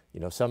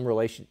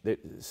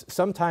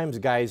 Sometimes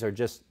guys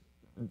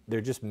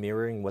they're just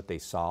mirroring what they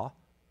saw.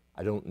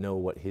 I don't know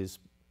what his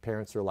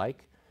parents are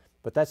like,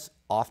 but that's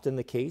often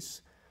the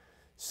case.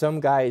 Some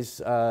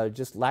guys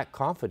just lack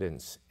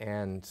confidence,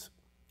 and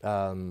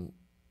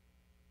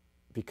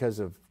because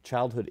of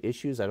childhood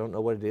issues, I don't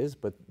know what it is,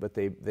 but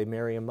they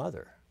marry a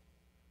mother.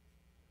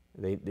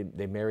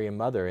 They marry a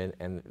mother,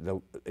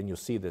 and you'll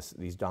see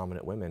these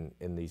dominant women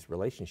in these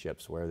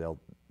relationships where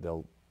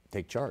they'll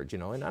take charge,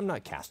 and I'm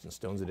not casting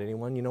stones at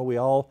anyone. We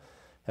all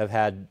have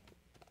had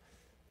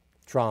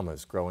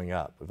traumas growing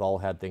up. We've all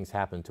had things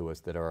happen to us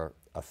that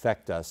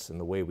affect us in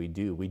the way we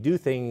do. We do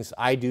things,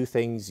 I do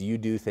things, you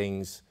do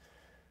things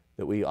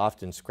that we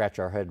often scratch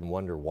our head and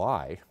wonder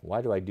why.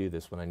 Why do I do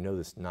this when I know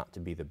this not to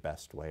be the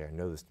best way? I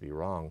know this to be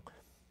wrong.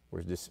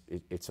 Whereas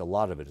it's a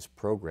lot of it is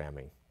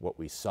programming. What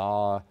we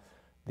saw,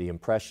 the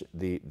impression,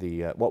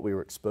 what we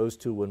were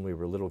exposed to when we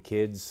were little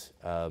kids,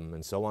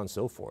 and so on and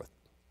so forth.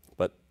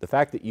 But the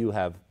fact that you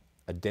have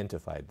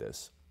identified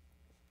this,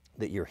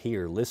 that you're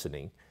here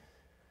listening,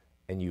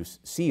 and you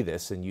see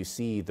this and you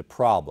see the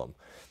problem.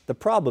 The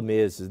problem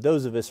is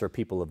those of us who are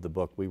people of the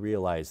book, we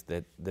realize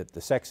that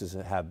the sexes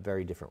have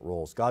very different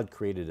roles. God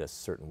created us a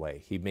certain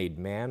way. He made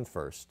man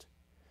first,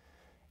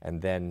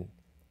 and then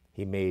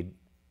he made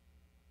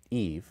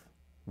Eve,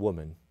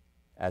 woman,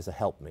 as a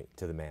helpmate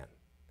to the man.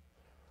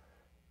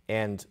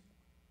 And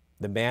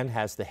the man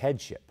has the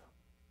headship.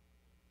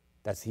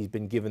 He's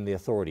been given the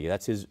authority.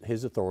 That's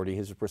his authority,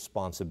 his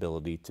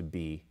responsibility to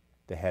be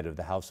the head of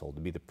the household,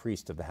 to be the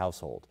priest of the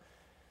household.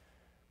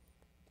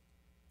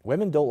 A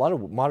lot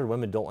of modern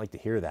women don't like to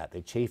hear that.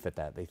 They chafe at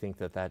that. They think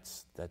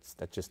that's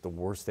just the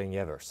worst thing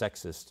ever.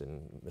 Sexist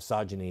and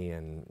misogyny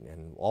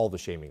and all the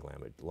shaming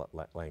language,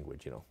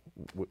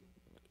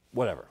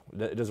 whatever.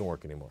 It doesn't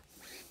work anymore.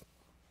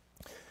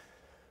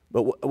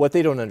 But what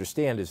they don't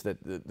understand is that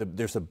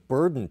there's a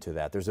burden to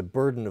that. There's a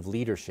burden of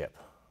leadership.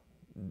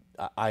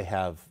 I've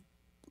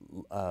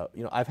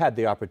had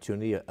the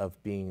opportunity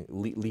of being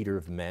leader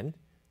of men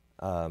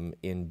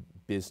in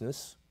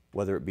business,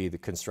 whether it be the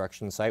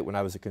construction site. When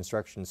I was a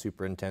construction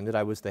superintendent,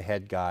 I was the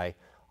head guy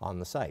on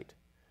the site,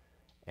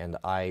 and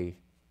I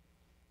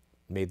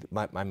made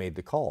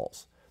the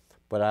calls.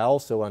 But I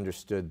also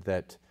understood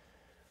that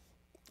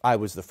I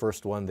was the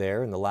first one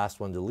there and the last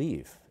one to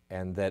leave,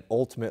 and that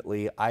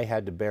ultimately I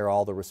had to bear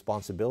all the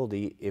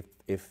responsibility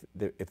if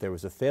there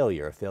was a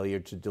failure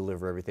to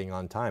deliver everything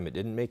on time. It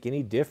didn't make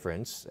any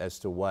difference as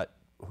to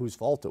whose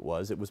fault it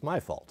was. It was my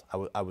fault.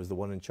 I was the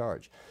one in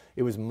charge.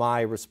 It was my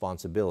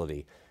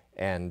responsibility.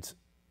 And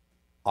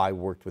I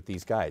worked with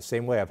these guys.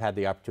 Same way I've had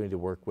the opportunity to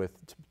work with,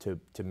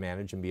 to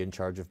manage and be in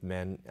charge of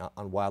men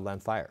on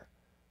wildland fire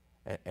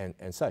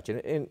and such.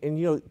 And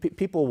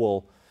people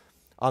will,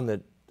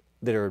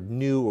 that are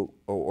new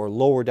or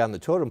lower down the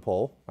totem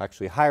pole,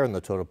 actually higher on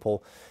the totem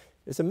pole,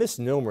 it's a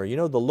misnomer.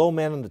 The low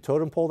man on the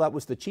totem pole, that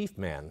was the chief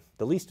man.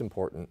 The least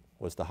important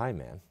was the high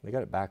man. They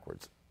got it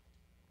backwards.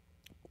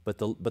 But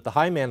the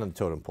high man on the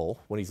totem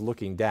pole, when he's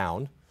looking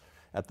down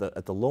at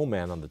the low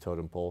man on the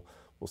totem pole,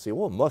 will say,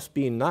 well, it must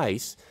be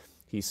nice.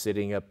 He's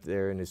sitting up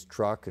there in his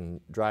truck and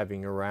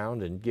driving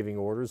around and giving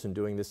orders and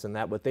doing this and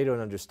that. What they don't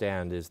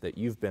understand is that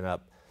you've been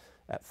up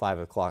at 5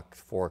 o'clock,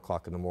 4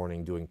 o'clock in the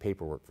morning doing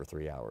paperwork for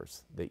 3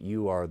 hours, that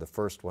you are the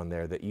first one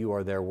there, that you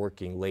are there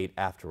working late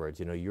afterwards.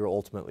 You're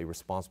ultimately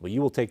responsible. You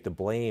will take the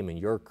blame and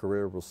your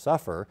career will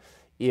suffer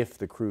if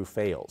the crew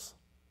fails.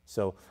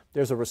 So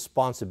there's a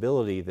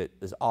responsibility that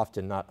is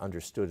often not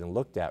understood and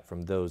looked at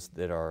from those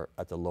that are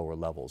at the lower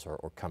levels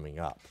or coming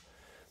up.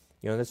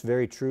 That's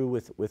very true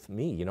with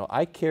me.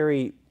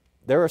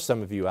 There are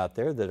some of you out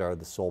there that are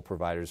the sole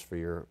providers for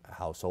your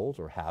household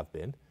or have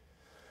been,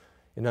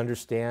 and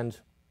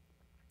understand,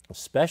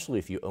 especially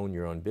if you own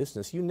your own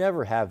business, you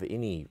never have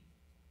any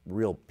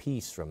real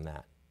peace from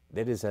that.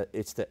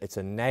 It's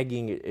a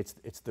nagging, it's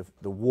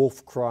the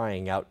wolf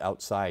crying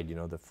outside,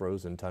 the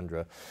frozen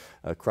tundra,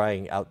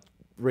 crying out,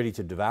 ready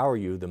to devour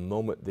you the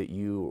moment that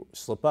you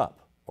slip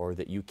up or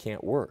that you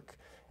can't work.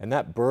 And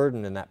that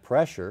burden and that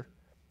pressure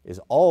is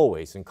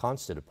always and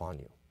constant upon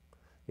you.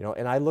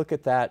 And I look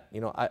at that,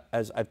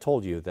 as I've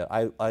told you, that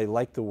I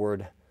like the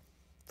word,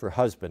 for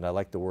husband, I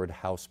like the word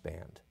house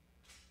band.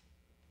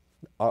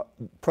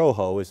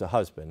 Proho is a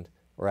husband,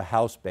 or a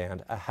house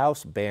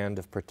band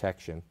of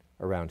protection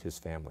around his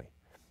family.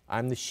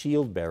 I'm the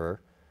shield bearer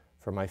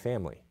for my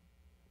family.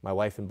 My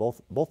wife and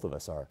both of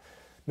us are.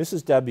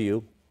 Mrs.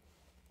 W,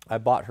 I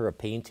bought her a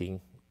painting.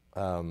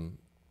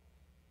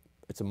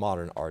 It's a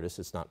modern artist.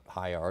 It's not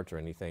high art or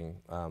anything,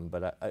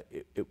 but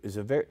it was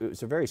a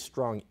very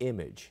strong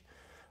image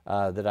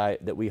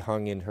that we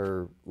hung in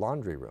her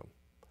laundry room,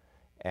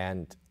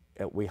 and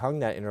we hung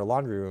that in our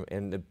laundry room,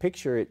 and the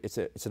picture, it's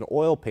an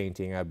oil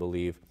painting, I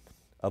believe,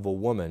 of a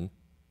woman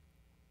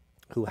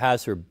who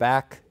has her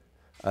back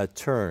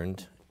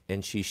turned,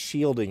 and she's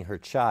shielding her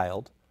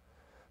child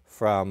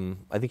from,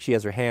 I think she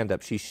has her hand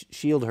up, she's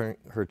shielding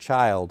her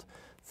child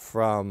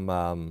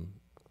from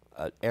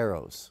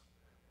arrows.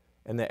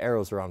 And the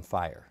arrows are on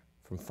fire,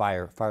 from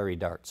fiery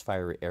darts,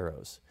 fiery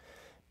arrows.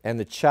 And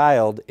the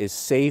child is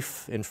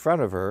safe in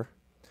front of her,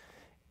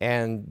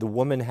 and the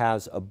woman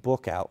has a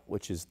book out,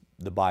 which is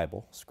the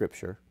Bible,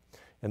 Scripture,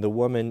 and the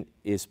woman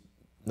is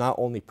not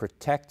only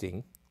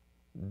protecting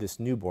this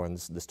newborn,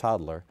 this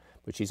toddler,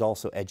 but she's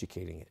also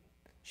educating it.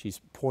 She's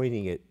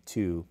pointing it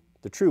to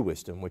the true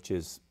wisdom, which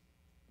is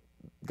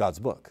God's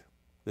book,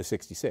 the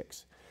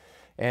 66.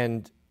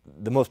 And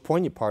the most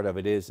poignant part of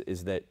it is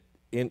that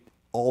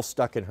all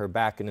stuck in her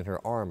back and in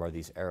her arm are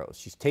these arrows.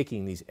 She's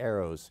taking these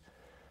arrows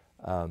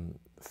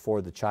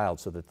for the child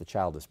so that the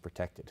child is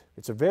protected.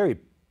 It's a very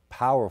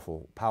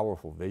powerful,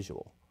 powerful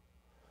visual.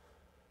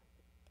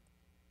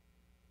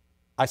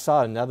 I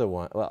saw another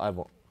one.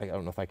 Well, I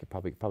don't know if I could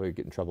probably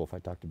get in trouble if I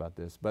talked about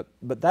this, but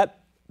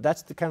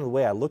that's the kind of the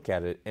way I look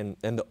at it. And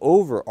the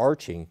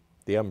overarching,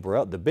 the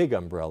umbrella, the big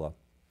umbrella,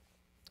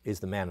 is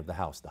the man of the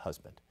house, the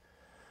husband.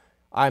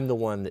 I'm the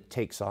one that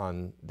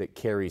that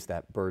carries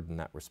that burden,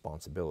 that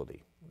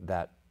responsibility,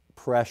 that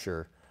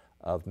pressure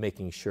of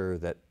making sure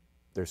that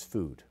there's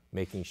food,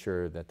 making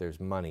sure that there's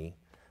money,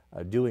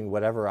 doing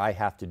whatever I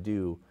have to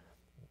do,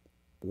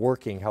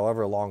 working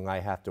however long I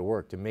have to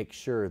work to make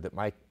sure that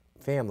my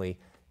family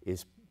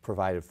is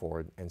provided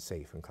for and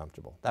safe and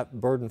comfortable.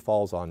 That burden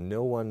falls on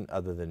no one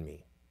other than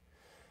me.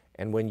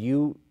 And when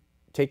you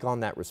take on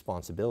that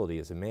responsibility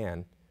as a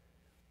man,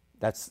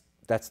 that's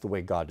the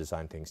way God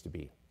designed things to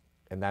be.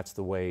 And that's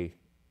the way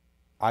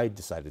I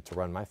decided to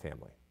run my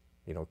family,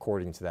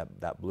 according to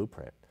that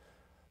blueprint.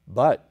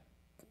 But,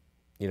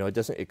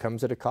 it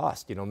comes at a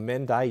cost.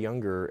 Men die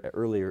younger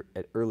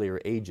at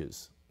earlier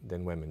ages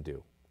than women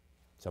do.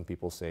 Some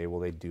people say, well,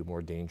 they do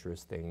more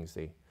dangerous things.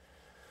 They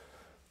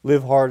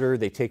live harder,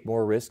 they take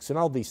more risks, and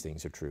all these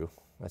things are true.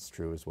 That's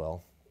true as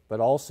well. But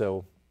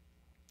also,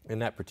 in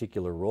that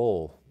particular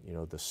role,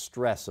 the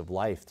stress of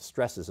life, the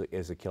stress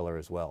is a killer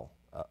as well,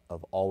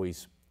 of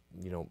always,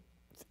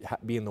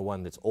 being the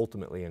one that's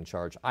ultimately in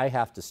charge. I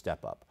have to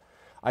step up.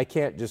 I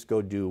can't just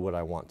go do what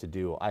I want to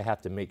do. I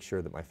have to make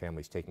sure that my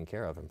family's taken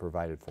care of and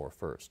provided for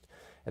first.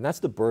 And that's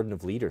the burden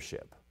of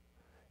leadership.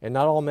 And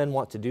not all men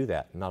want to do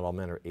that. Not all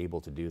men are able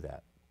to do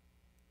that.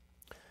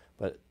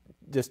 But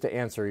just to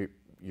answer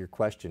your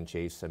question,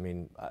 Chase,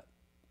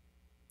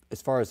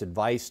 as far as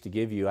advice to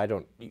give you,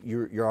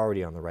 you're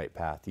already on the right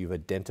path. You've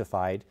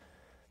identified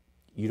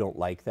you don't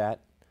like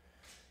that.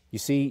 You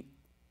see,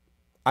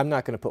 I'm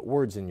not going to put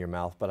words in your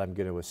mouth, but I'm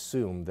going to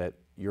assume that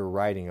you're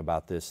writing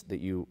about this,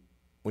 that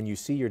when you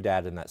see your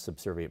dad in that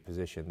subservient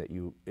position, that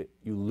you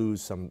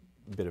lose some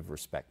bit of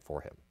respect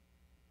for him.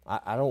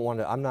 I don't want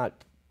to,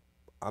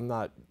 I'm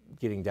not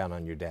getting down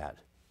on your dad,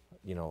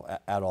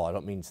 at all. I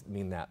don't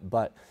mean that,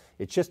 but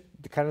it's just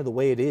kind of the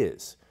way it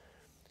is.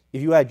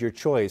 If you had your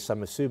choice,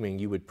 I'm assuming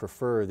you would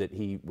prefer that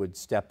he would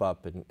step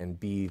up and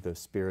be the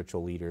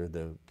spiritual leader,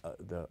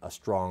 a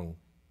strong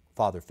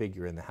father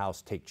figure in the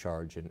house, take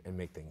charge and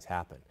make things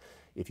happen,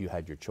 if you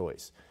had your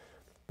choice.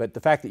 But the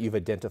fact that you've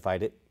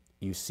identified it,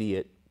 you see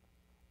it,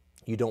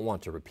 you don't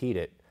want to repeat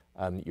it,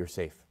 you're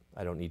safe.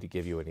 I don't need to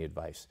give you any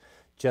advice.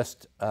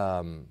 Just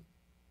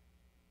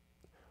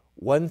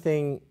one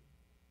thing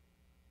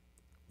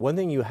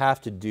you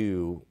have to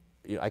do,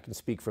 I can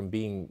speak from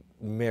being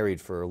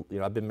married for,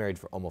 I've been married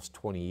for almost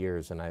 20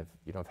 years, and I've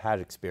had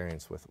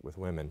experience with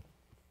women.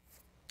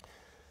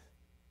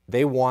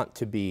 They want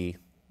to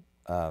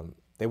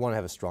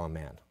have a strong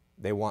man.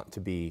 They want to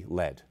be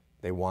led.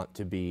 They want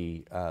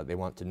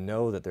to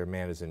know that their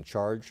man is in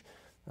charge,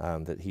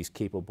 that he's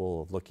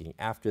capable of looking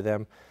after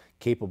them,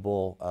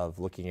 capable of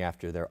looking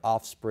after their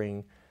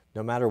offspring,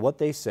 no matter what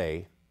they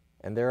say.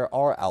 And there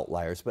are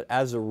outliers, but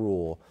as a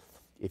rule,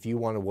 if you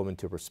want a woman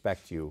to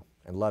respect you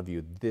and love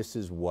you, this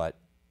is what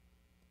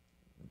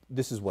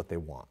they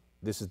want.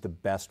 This is the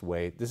best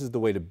way. This is the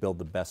way to build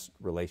the best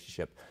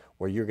relationship,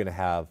 where you're going to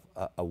have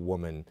a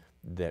woman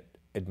that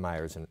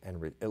admires and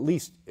at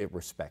least it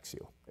respects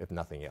you, if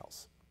nothing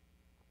else.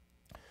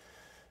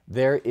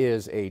 There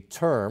is a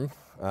term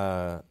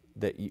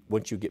that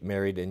once you get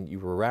married and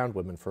you're around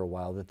women for a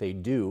while, that they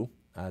do,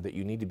 that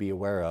you need to be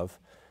aware of,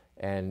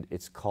 and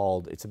it's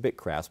a bit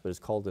crass, but it's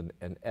called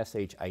an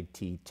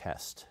SHIT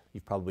test.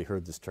 You've probably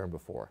heard this term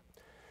before.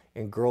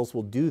 And girls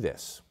will do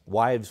this,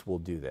 wives will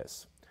do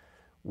this,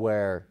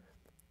 where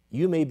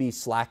you may be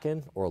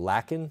slacking or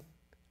lacking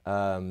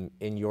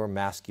in your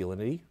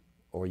masculinity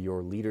or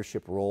your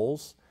leadership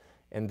roles,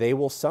 and they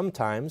will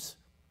sometimes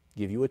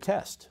give you a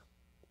test.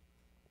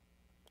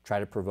 Try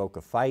to provoke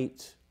a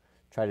fight,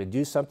 try to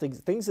do something,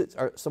 things that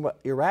are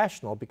somewhat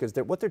irrational, because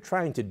what they're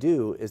trying to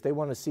do is they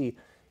want to see,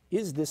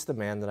 is this the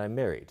man that I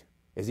married?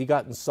 Has he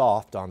gotten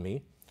soft on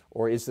me,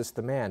 or is this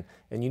the man?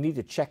 And you need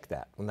to check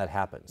that when that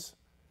happens.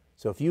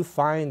 So if you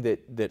find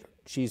that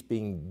she's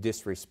being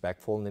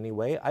disrespectful in any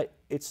way,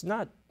 it's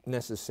not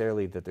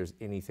necessarily that there's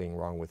anything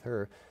wrong with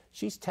her.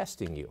 She's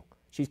testing you.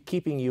 She's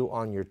keeping you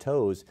on your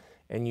toes,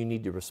 and you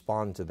need to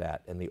respond to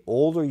that. And the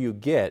older you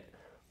get,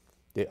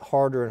 the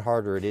harder and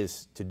harder it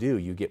is to do.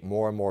 You get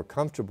more and more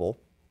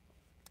comfortable,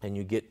 and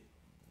you get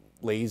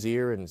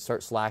lazier and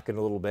start slacking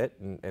a little bit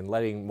and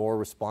letting more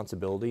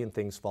responsibility and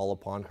things fall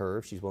upon her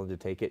if she's willing to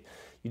take it.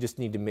 You just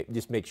need to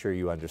just make sure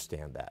you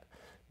understand that.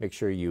 Make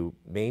sure you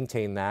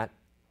maintain that,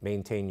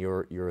 maintain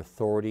your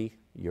authority,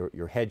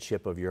 your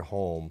headship of your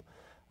home,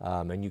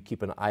 and you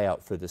keep an eye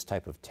out for this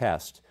type of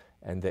test,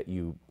 and that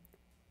you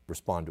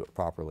respond to it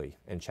properly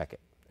and check it.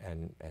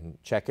 And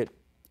check it,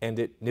 end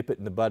it, nip it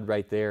in the bud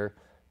right there,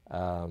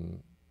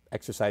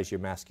 exercise your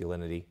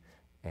masculinity,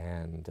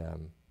 and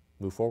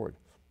move forward.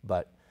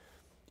 But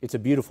it's a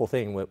beautiful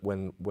thing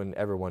when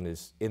everyone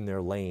is in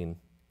their lane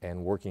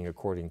and working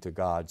according to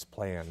God's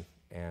plan,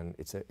 and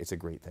it's a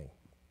great thing.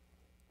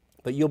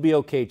 But you'll be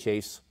okay,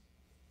 Chase.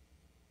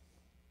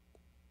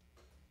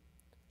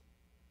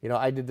 You know,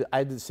 I did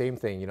the same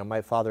thing. You know, my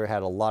father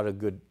had a lot of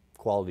good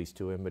qualities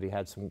to him, but he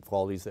had some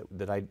qualities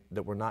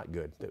that were not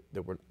good,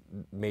 that were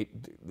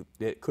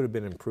that could have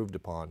been improved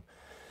upon,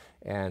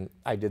 and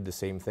I did the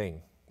same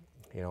thing.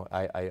 You know,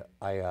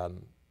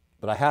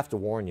 but I have to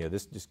warn you.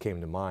 This just came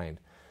to mind,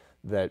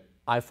 that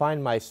I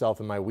find myself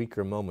in my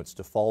weaker moments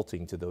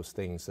defaulting to those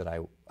things that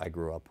I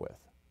grew up with.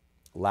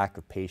 Lack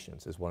of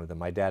patience is one of them.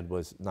 My dad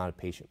was not a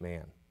patient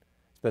man,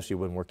 especially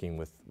when working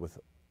with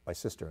my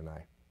sister and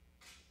I.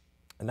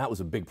 And that was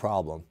a big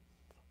problem.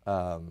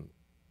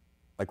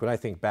 Like when I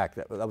think back,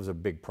 that was a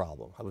big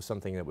problem. That was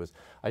something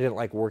I didn't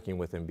like working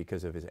with him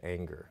because of his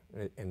anger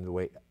and the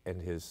way,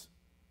 and his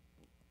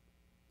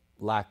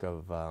lack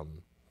of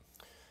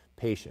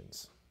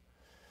patience.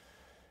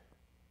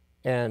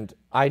 And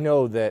I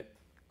know that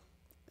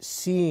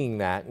seeing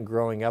that and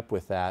growing up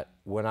with that,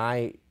 when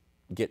I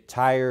get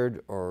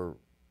tired or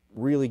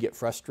really get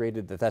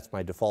frustrated, that's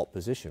my default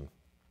position,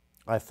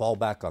 I fall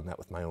back on that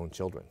with my own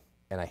children.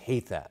 And I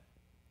hate that.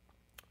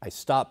 I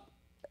stop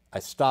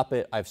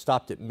it. I've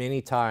stopped it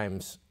many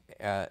times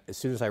as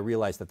soon as I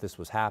realized that this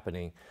was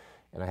happening,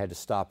 and I had to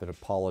stop and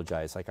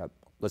apologize. Like,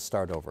 let's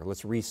start over.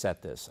 Let's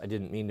reset this. I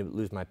didn't mean to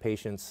lose my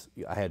patience.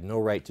 I had no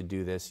right to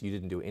do this. You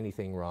didn't do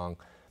anything wrong.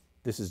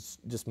 This is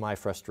just my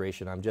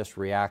frustration. I'm just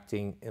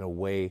reacting in a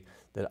way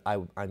that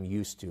I'm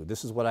used to.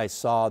 This is what I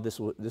saw. This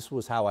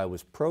was how I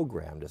was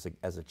programmed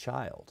as a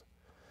child.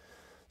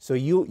 So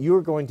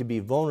you're going to be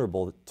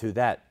vulnerable to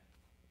that,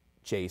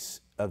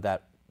 Chase, of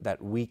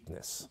that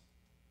weakness.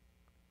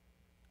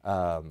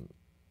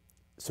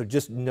 So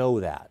just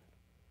know that.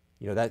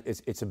 You know, that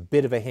it's a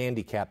bit of a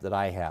handicap that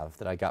I have,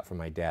 that I got from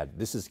my dad.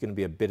 This is going to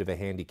be a bit of a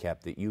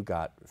handicap that you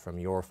got from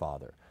your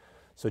father.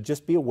 So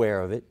just be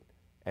aware of it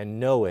and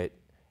know it,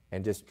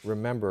 and just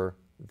remember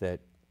that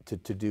to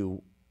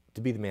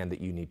be the man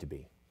that you need to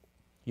be.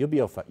 You'll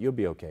be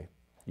okay.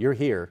 You're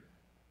here,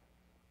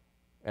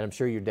 and I'm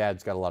sure your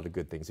dad's got a lot of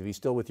good things. If he's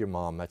still with your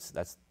mom,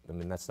 that's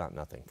not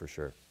nothing for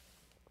sure.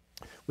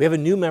 We have a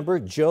new member,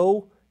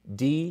 Joe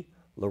D.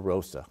 La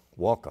Rosa.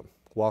 Welcome.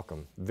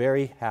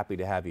 Very happy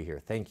to have you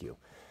here. Thank you.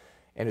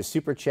 And a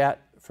super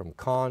chat from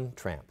Con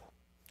Tramp.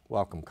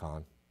 Welcome,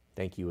 Con.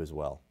 Thank you as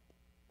well.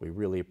 We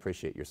really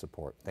appreciate your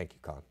support. Thank you,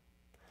 Con.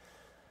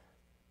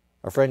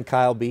 Our friend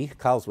Kyle B.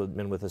 Kyle's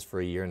been with us for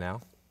a year now.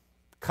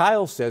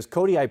 Kyle says,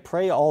 Cody, I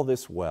pray all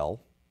is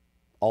well.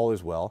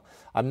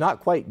 I'm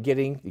not quite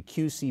getting the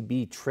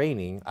QCB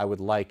training I would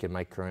like in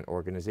my current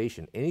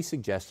organization. Any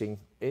suggestions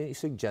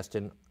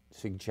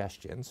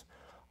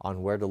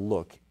on where to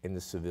look in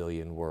the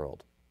civilian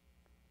world?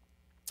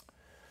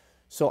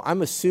 So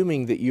I'm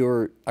assuming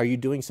that are you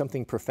doing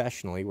something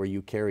professionally where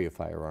you carry a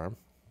firearm?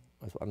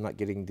 I'm not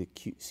getting the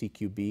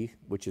CQB,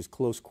 which is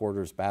close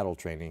quarters battle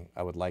training,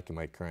 I would like in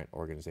my current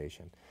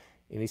organization.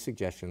 Any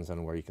suggestions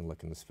on where you can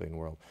look in the civilian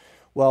world?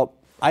 Well,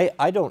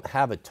 I don't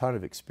have a ton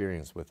of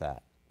experience with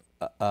that.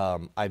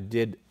 I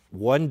did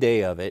one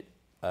day of it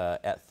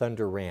at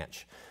Thunder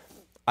Ranch.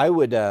 I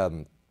would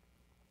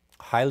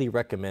highly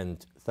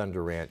recommend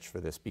Thunder Ranch for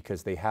this,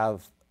 because they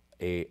have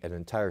an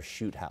entire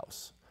shoot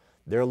house.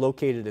 They're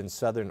located in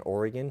Southern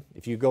Oregon.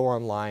 If you go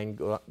online,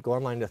 go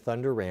online to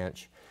Thunder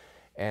Ranch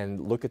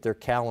and look at their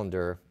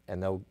calendar,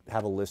 and they'll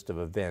have a list of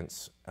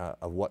events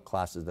of what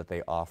classes that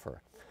they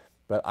offer.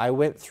 But I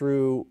went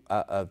through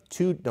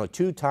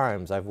two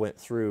times. I've went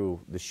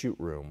through the shoot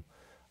room,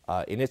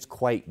 and it's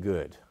quite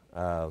good.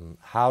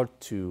 How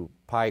to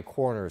pie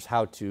corners,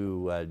 how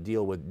to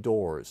deal with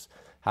doors,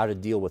 how to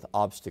deal with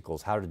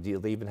obstacles, how to deal.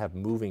 They even have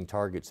moving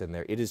targets in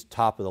there. It is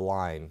top of the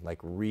line, like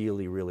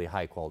really, really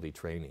high quality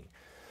training.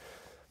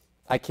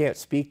 I can't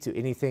speak to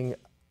anything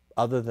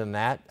other than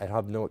that. I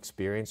have no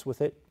experience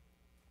with it.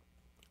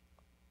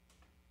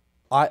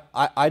 I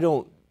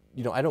don't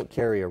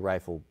carry a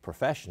rifle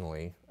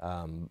professionally,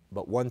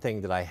 but one thing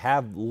that I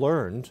have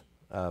learned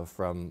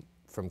from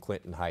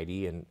Clint and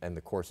Heidi and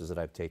the courses that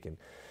I've taken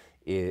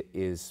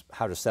is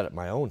how to set up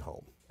my own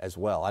home as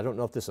well. I don't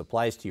know if this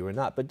applies to you or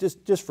not, but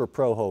just for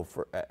Proho,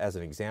 as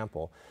an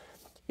example,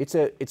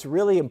 it's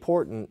really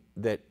important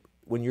that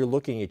when you're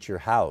looking at your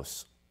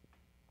house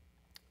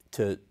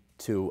to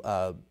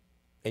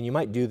and you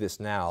might do this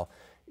now,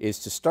 is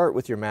to start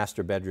with your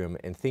master bedroom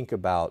and think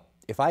about,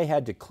 if I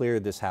had to clear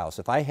this house,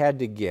 if I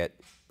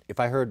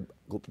heard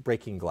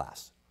breaking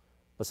glass,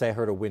 let's say I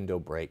heard a window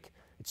break,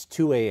 it's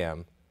 2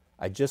 a.m.,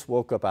 I just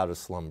woke up out of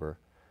slumber,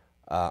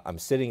 I'm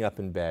sitting up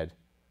in bed,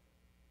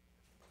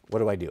 what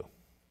do I do?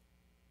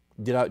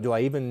 Do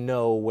I even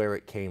know where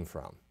it came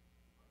from?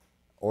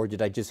 Or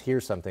did I just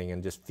hear something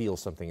and just feel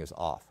something is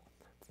off?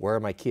 Where are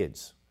my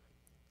kids?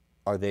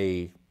 Are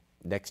they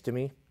next to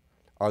me?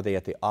 Are they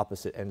at the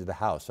opposite end of the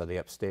house? Are they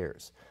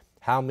upstairs?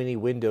 How many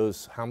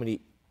windows, how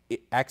many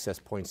access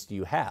points do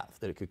you have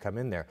that it could come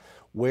in there?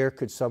 Where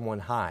could someone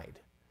hide?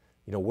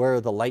 Where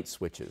are the light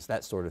switches?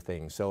 That sort of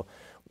thing. So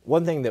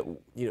one thing that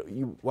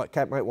you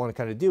might want to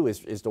kind of do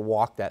is to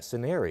walk that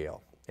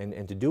scenario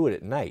and to do it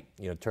at night.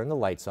 Turn the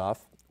lights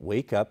off,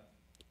 wake up.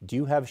 Do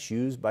you have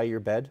shoes by your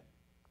bed?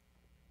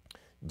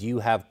 Do you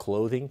have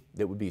clothing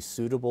that would be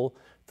suitable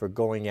for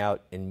going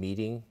out and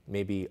meeting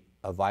maybe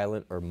a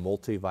violent or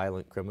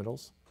multi-violent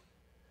criminals?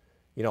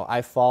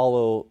 I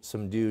follow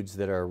some dudes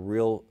that are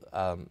real,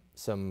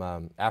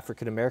 some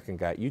African-American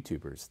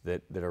YouTubers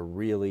that are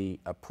really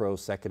a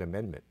pro-Second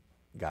Amendment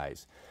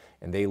guys.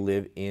 And they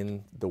live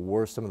in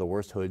some of the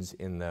worst hoods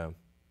in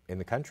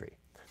the country.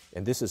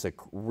 And this is a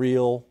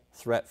real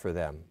threat for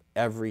them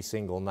every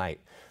single night.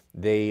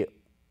 They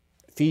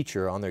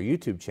feature on their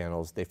YouTube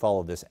channels, they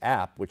follow this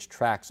app which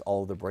tracks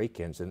all of the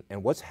break-ins.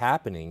 And what's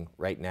happening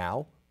right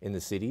now in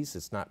the cities,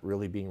 it's not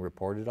really being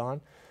reported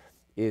on,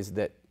 is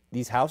that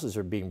these houses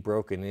are being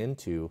broken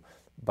into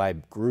by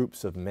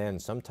groups of men,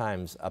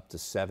 sometimes up to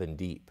 7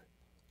 deep.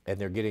 And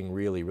they're getting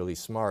really, really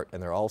smart,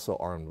 and they're also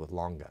armed with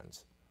long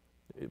guns.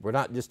 We're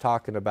not just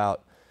talking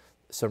about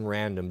some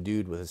random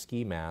dude with a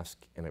ski mask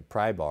and a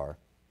pry bar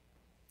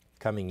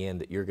coming in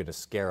that you're going to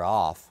scare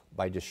off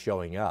by just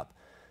showing up.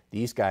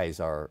 These guys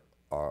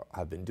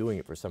have been doing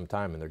it for some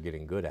time, and they're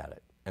getting good at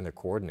it, and they're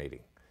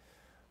coordinating.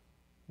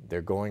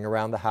 They're going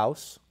around the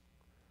house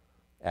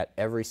at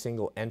every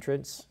single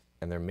entrance,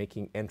 and they're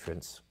making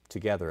entrance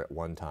together at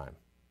one time.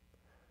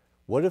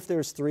 What if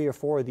there's 3 or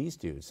 4 of these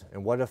dudes?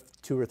 And what if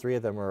 2 or 3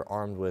 of them are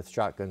armed with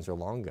shotguns or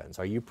long guns?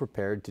 Are you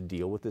prepared to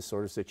deal with this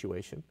sort of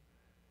situation?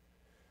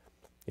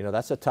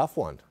 That's a tough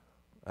one.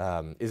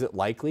 Is it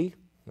likely?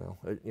 Well,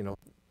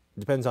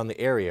 depends on the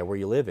area where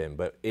you live in,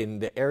 but in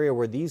the area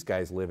where these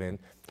guys live in,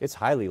 it's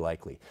highly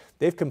likely.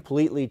 They've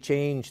completely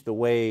changed the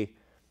way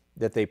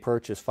that they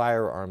purchase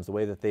firearms, the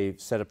way that they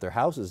set up their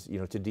houses,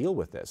 to deal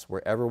with this,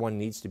 where everyone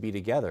needs to be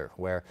together,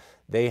 where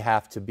they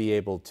have to be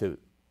able to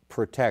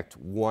protect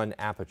one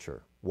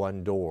aperture,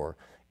 one door,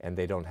 and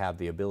they don't have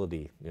the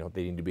ability,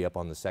 they need to be up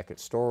on the 2nd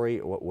story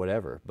or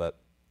whatever. But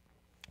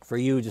for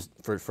you, just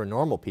for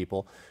normal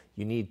people,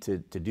 you need to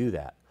do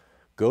that.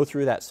 Go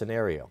through that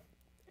scenario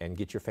and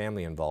get your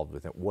family involved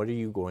with it. What are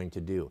you going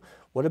to do?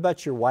 What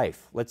about your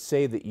wife? Let's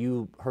say that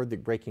you heard the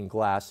breaking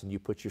glass and you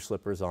put your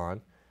slippers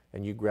on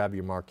and you grab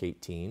your Mark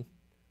 18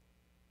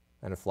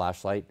 and a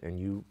flashlight and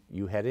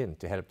you head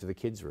up to the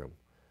kids' room.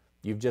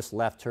 You've just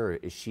left her.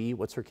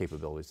 What's her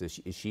capabilities?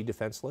 Is she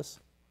defenseless?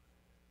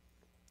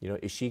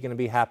 Is she going to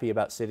be happy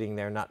about sitting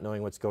there not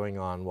knowing what's going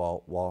on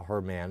while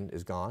her man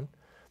is gone?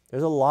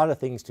 There's a lot of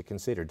things to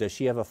consider. Does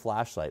she have a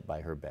flashlight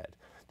by her bed?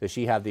 Does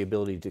she have the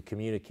ability to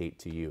communicate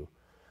to you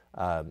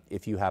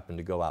if you happen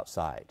to go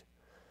outside?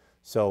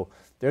 So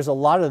there's a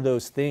lot of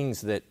those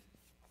things that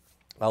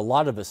a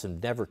lot of us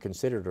have never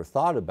considered or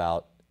thought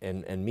about,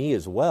 and me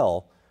as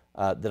well,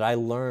 that I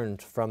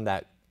learned from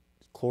that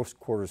close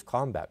quarters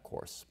combat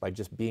course by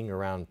just being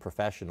around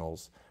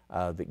professionals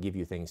that give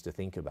you things to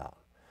think about.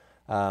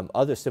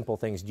 Other simple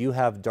things, do you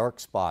have dark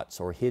spots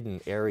or hidden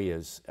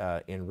areas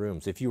in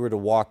rooms? If you were to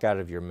walk out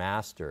of your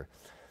master,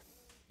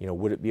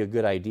 would it be a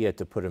good idea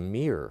to put a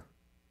mirror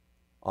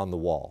on the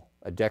wall,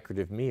 a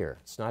decorative mirror?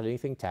 It's not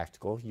anything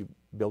tactical. You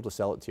be able to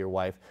sell it to your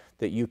wife,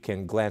 that you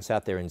can glance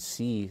out there and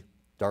see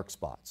dark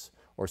spots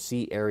or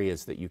see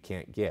areas that you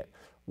can't get.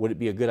 Would it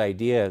be a good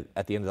idea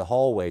at the end of the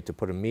hallway to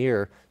put a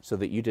mirror so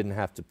that you didn't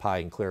have to pie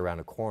and clear around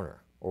a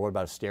corner? Or what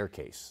about a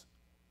staircase?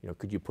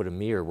 Could you put a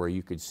mirror where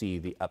you could see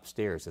the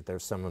upstairs, that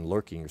there's someone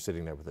lurking or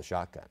sitting there with a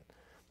shotgun?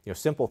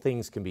 Simple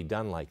things can be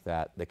done like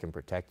that can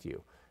protect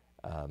you.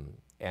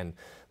 And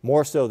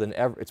more so than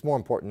ever, it's more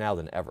important now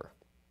than ever.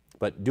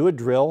 But do a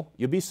drill.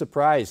 You'll be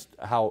surprised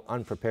how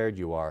unprepared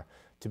you are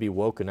to be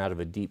woken out of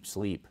a deep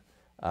sleep.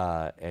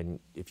 And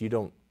if you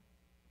don't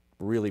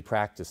really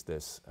practice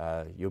this,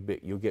 you'll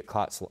get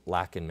caught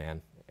lacking,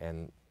 man,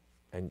 and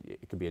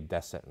it could be a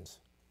death sentence.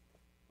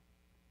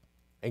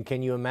 And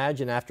can you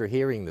imagine, after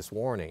hearing this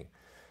warning,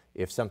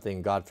 if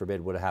something, God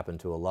forbid, would have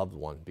happened to a loved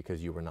one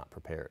because you were not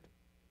prepared?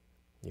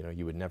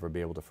 You would never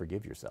be able to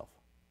forgive yourself.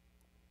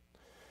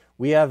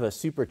 We have a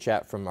super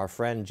chat from our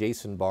friend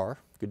Jason Barr.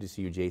 Good to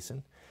see you,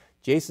 Jason.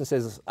 Jason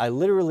says, I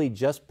literally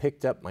just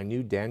picked up my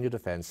new Daniel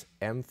Defense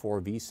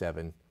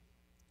M4V7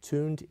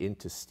 tuned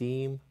into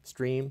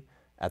stream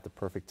at the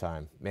perfect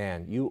time.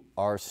 Man, you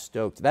are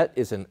stoked. That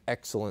is an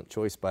excellent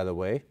choice, by the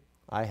way.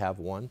 I have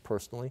one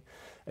personally.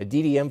 A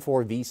DD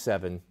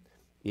M4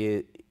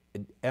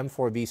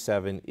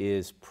 V7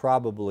 is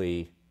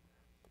probably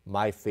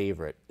my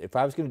favorite. If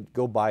I was going to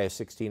go buy a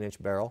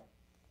 16-inch barrel,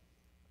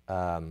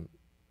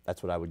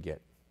 that's what I would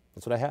get.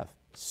 That's what I have.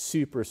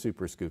 Super,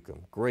 super skookum.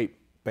 Great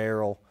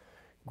barrel,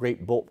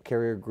 great bolt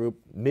carrier group,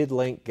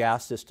 mid-length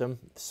gas system,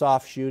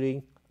 soft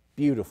shooting,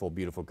 beautiful,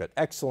 beautiful gun.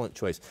 Excellent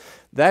choice.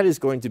 That is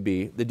going to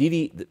be, the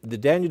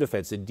Daniel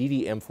Defense, the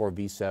DD M4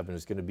 V7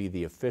 is going to be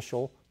the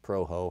official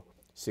Proho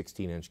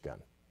 16-inch gun.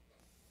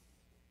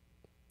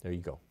 There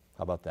you go.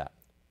 How about that?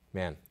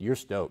 Man, you're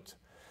stoked.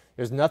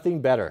 There's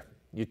nothing better.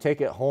 You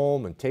take it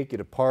home and take it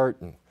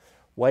apart and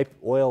wipe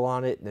oil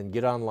on it and then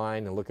get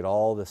online and look at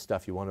all the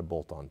stuff you want to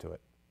bolt onto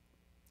it.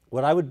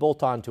 What I would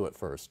bolt onto it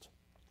first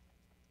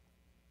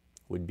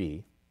would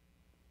be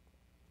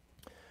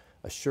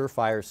a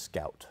Surefire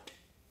Scout.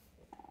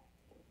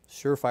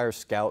 Surefire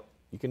Scout,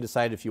 you can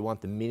decide if you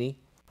want the mini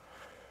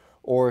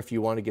or if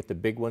you want to get the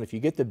big one. If you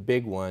get the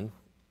big one,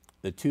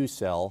 the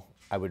 2-cell,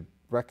 I would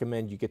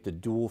recommend you get the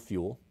dual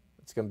fuel.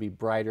 It's going to be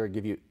brighter,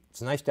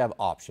 it's nice to have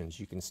options.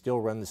 You can still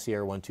run the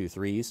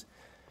CR123s,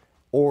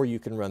 or you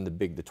can run the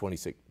big, the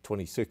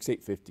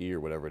 26850 or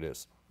whatever it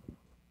is.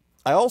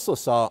 I also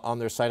saw on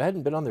their site, I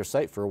hadn't been on their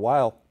site for a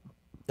while,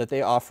 that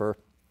they offer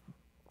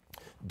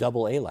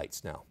AA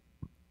lights now.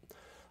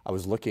 I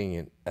was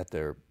looking at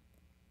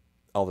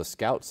all the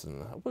Scouts,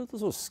 and what are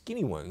those little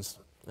skinny ones?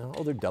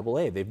 Oh, they're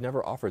AA. They've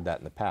never offered that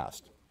in the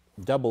past.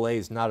 AA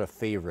is not a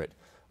favorite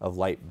of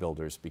light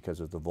builders because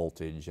of the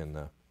voltage and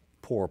the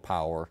poor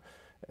power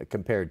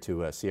compared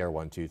to a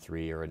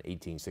CR123 or an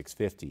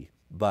 18650.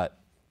 But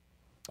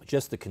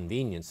just the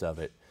convenience of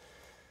it,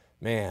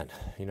 man,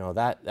 you know,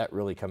 that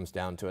really comes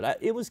down to it.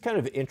 It was kind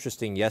of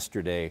interesting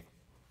yesterday.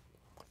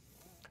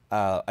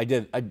 I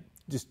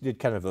just did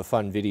kind of a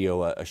fun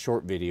video, a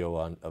short video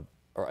on,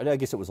 or I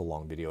guess it was a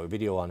long video, a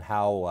video on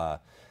how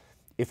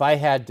if I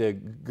had to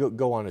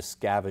go on a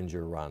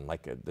scavenger run,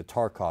 like the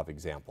Tarkov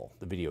example,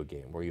 the video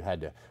game, where you had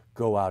to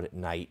go out at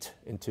night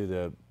into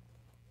the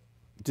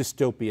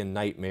dystopian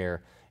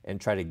nightmare and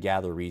try to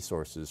gather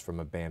resources from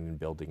abandoned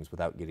buildings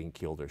without getting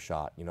killed or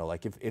shot. You know,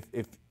 like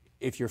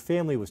if your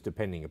family was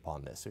depending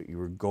upon this, or you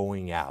were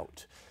going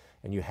out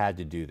and you had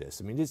to do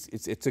this. I mean,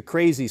 it's a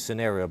crazy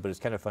scenario, but it's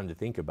kind of fun to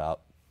think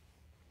about.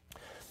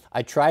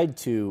 I tried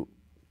to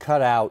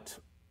cut out,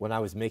 when I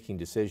was making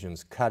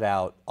decisions, cut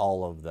out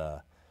all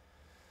the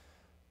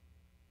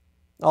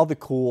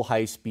cool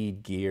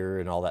high-speed gear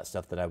and all that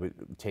stuff that I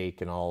would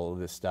take and all of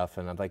this stuff.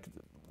 And I'm like,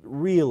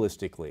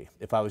 realistically,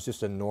 if I was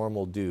just a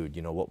normal dude,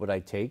 you know, what would I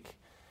take?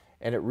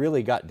 And it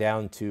really got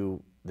down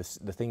to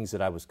the things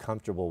that I was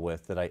comfortable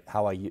with,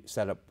 how I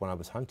set up when I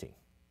was hunting.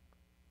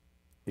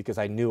 Because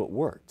I knew it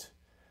worked.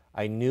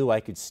 I knew I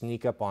could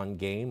sneak up on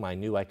game. I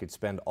knew I could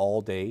spend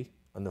all day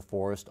in the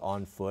forest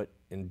on foot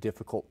in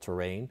difficult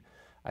terrain.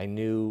 I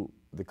knew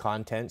the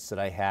contents that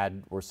I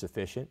had were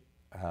sufficient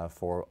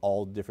for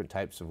all different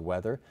types of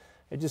weather.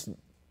 I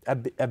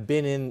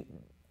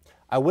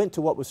went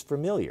to what was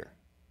familiar.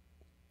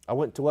 I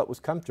went to what was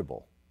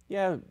comfortable.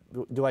 Yeah,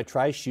 do I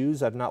try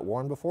shoes I've not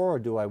worn before, or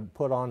do I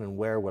put on and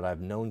wear what I've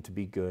known to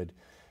be good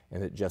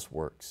and it just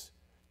works?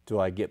 Do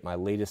I get my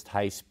latest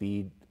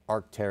high-speed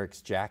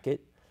Arc'teryx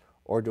jacket,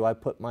 or do I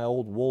put my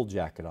old wool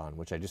jacket on,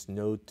 which I just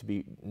know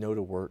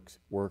to work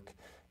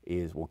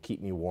will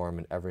keep me warm,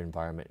 and every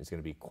environment is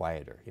going to be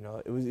quieter. You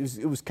know,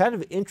 it was kind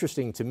of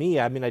interesting to me.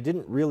 I mean, I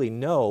didn't really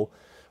know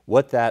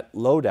what that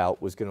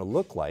loadout was going to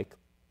look like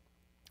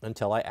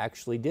until I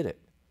actually did it.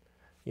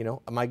 You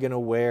know, am I going to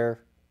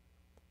wear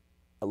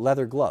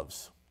leather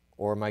gloves,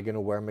 or am I going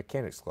to wear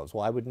mechanics gloves?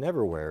 Well, I would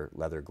never wear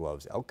leather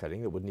gloves elk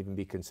cutting. It wouldn't even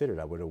be considered.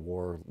 I would have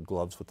wore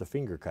gloves with the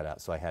finger cut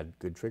out, so I had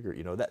good trigger,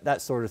 you know,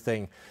 that sort of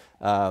thing.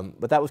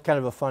 But that was kind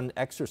of a fun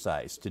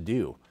exercise to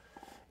do.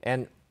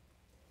 And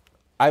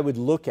I would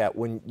look at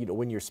when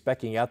you're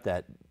speccing out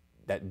that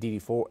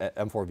DD4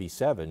 M4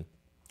 V7,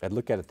 I'd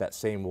look at it that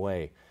same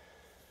way.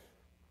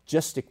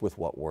 Just stick with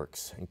what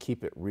works and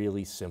keep it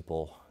really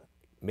simple.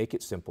 Make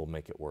it simple,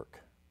 make it work.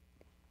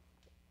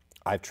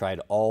 I've tried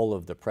all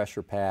of the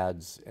pressure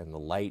pads and the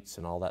lights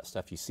and all that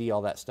stuff. You see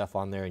all that stuff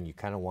on there and you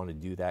kind of want to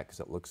do that because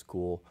it looks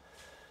cool.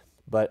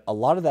 But a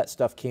lot of that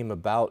stuff came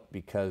about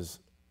because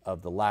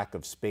of the lack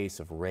of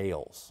space of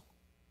rails,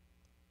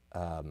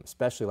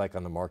 especially like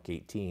on the Mark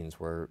 18s,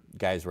 where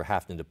guys were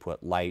having to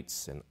put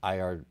lights and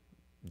IR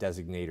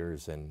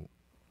designators and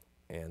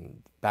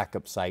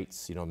backup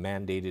sights, you know,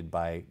 mandated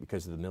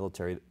because of the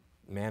military,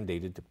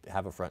 mandated to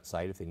have a front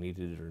sight if they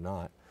needed it or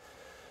not.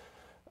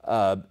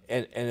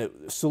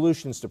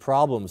 Solutions to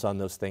problems on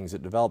those things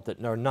that developed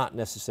that are not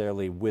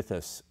necessarily with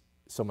us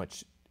so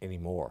much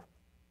anymore.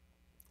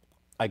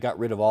 I got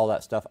rid of all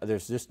that stuff.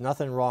 There's just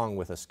nothing wrong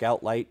with a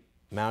scout light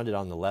mounted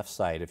on the left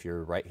side if you're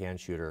a right-hand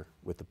shooter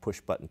with the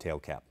push-button tail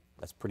cap.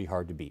 That's pretty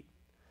hard to beat.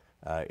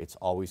 It's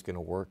always going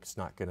to work.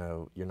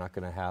 You're not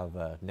going to have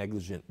a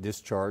negligent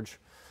discharge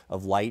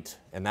of light,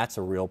 and that's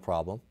a real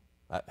problem.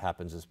 That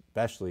happens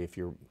especially if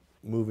you're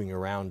moving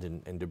around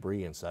in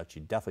debris and such.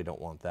 You definitely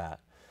don't want that.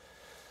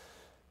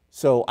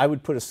 So I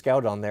would put a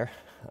Scout on there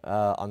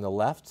on the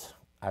left.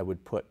 I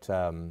would put,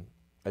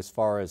 as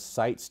far as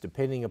sights,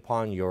 depending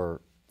upon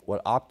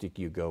what optic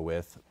you go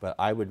with, but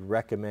I would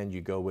recommend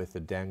you go with the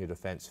Daniel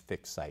Defense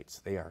fixed sights.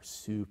 They are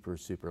super,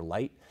 super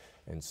light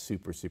and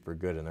super, super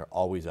good, and they're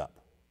always up.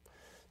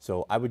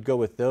 So I would go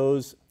with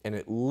those, and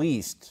at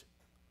least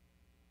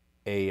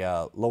a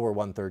lower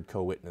 1/3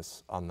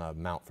 co-witness on the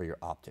mount for your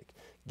optic.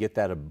 Get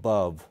that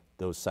above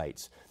those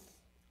sights.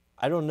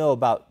 I don't know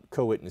about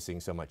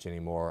co-witnessing so much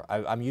anymore.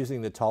 I'm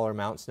using the taller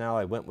mounts now.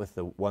 I went with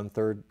the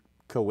 1/3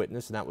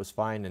 co-witness, and that was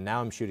fine. And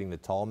now I'm shooting the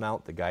tall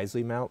mount, the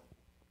Geisley mount.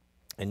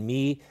 And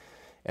me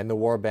and the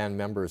Warband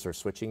members are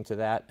switching to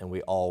that, and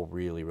we all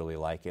really, really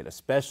like it,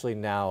 especially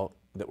now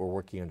that we're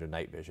working under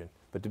night vision.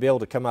 But to be able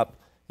to come up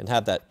and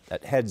have that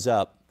heads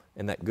up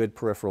and that good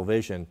peripheral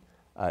vision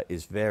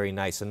is very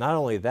nice. And not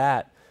only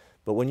that,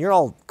 but when you're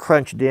all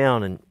crunched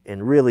down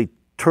and really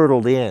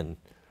turtled in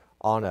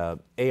on a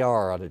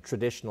AR, on a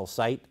traditional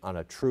sight, on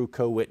a true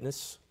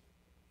co-witness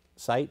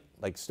sight,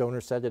 like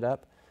Stoner set it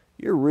up,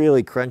 you're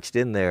really crunched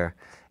in there.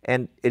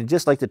 And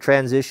just like the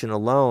transition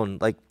alone,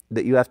 like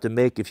that you have to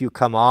make if you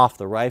come off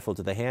the rifle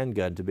to the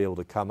handgun to be able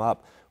to come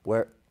up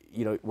where,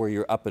 you know, where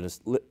you're up in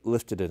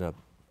lifted in a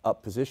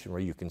up position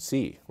where you can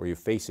see, where you're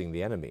facing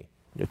the enemy.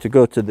 You know, to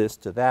go to this,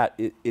 to that,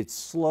 it's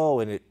slow,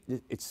 and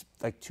it's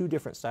like two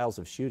different styles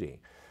of shooting.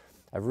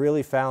 I've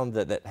really found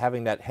that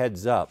having that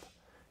heads up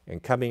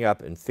and coming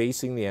up and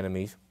facing the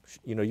enemy,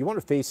 you know, you want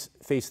to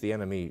face the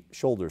enemy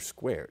shoulders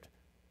squared.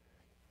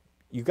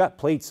 You've got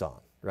plates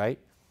on, right?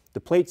 The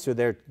plates are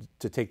there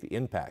to take the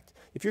impact.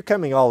 If you're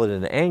coming all at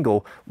an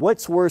angle,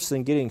 what's worse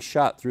than getting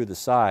shot through the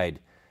side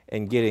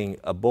and getting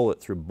a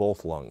bullet through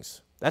both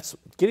lungs?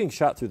 Getting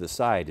shot through the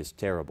side is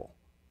terrible.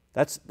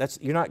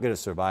 You're not going to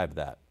survive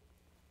that.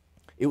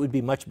 It would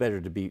be much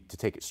better to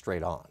take it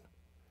straight on.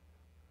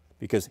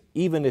 Because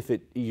even if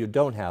you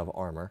don't have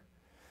armor,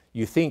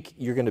 you think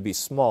you're going to be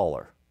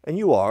smaller. And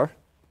you are,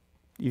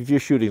 if you're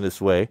shooting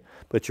this way,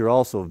 but you're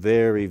also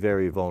very,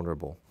 very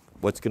vulnerable.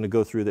 What's going to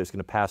go through there is going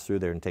to pass through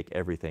there and take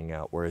everything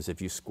out. Whereas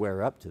if you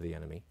square up to the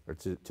enemy, or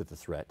to the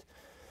threat,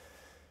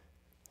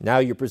 now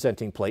you're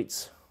presenting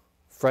plates,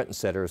 front and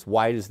center, as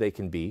wide as they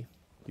can be.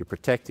 You're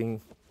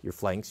protecting your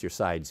flanks, your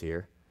sides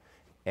here,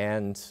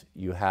 and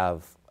you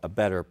have a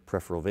better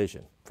peripheral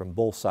vision from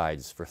both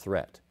sides for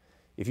threat.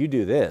 If you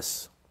do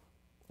this,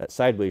 that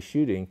sideways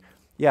shooting,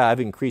 yeah, I've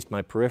increased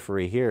my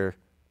periphery here,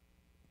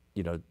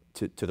 you know,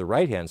 to the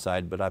right-hand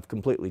side, but I've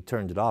completely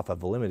turned it off.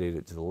 I've eliminated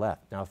it to the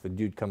left. Now, if a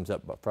dude comes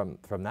up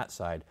from that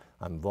side,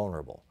 I'm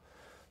vulnerable.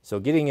 So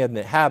getting in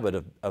the habit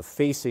of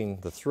facing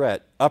the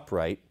threat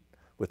upright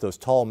with those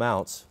tall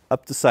mounts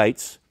up the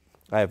sights,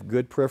 I have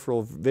good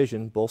peripheral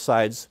vision, both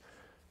sides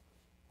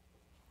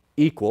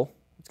equal.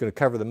 It's going to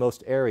cover the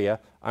most area.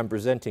 I'm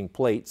presenting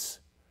plates,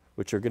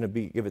 which are going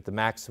to give it the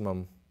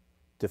maximum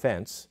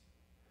defense,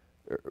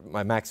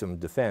 my maximum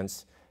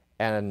defense,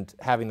 and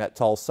having that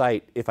tall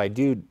sight, if I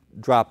do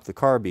drop the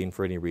carbine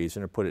for any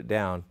reason or put it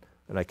down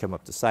and I come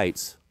up to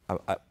sights,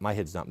 my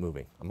head's not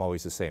moving. I'm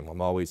always the same. I'm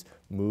always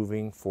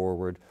moving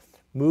forward.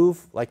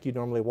 Move like you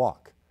normally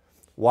walk.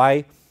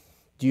 Why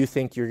do you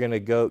think you're going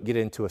to get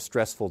into a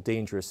stressful,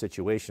 dangerous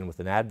situation with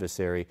an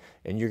adversary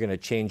and you're going to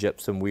change up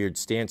some weird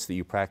stance that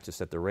you practice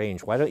at the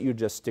range? Why don't you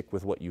just stick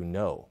with what you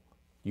know?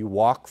 You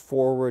walk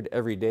forward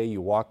every day. You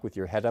walk with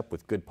your head up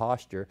with good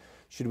posture.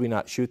 Should we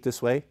not shoot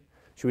this way?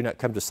 Should we not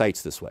come to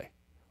sights this way?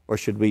 Or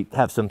should we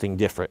have something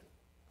different?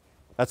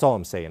 That's all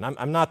I'm saying.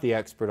 I'm not the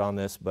expert on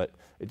this, but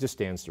it just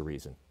stands to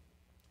reason.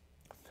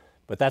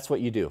 But that's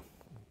what you do.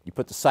 You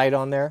put the sight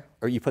on there,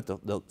 or you put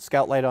the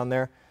scout light on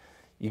there.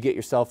 You get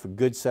yourself a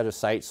good set of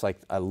sights. Like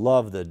I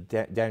love the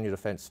Daniel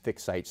Defense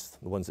fixed sights,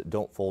 the ones that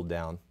don't fold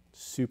down.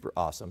 Super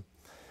awesome.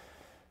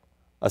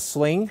 A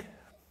sling.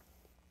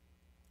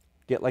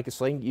 Get like a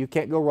sling. You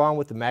can't go wrong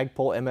with the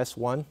Magpul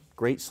MS1.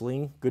 Great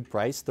sling, good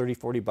price, $30,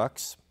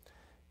 $40.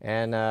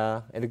 And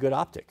a good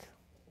optic.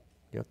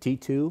 You know,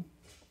 T2,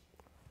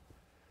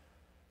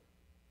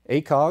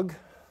 ACOG,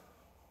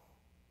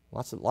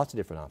 lots of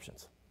different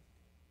options.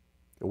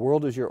 The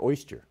world is your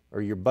oyster,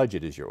 or your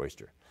budget is your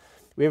oyster.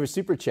 We have a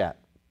super chat.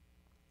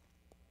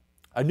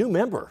 A new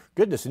member,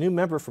 goodness, a new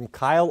member from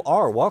Kyle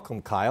R.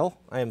 Welcome, Kyle.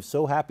 I am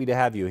so happy to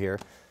have you here.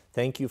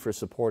 Thank you for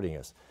supporting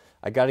us.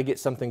 I got to get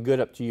something good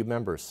up to you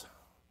members.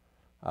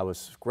 I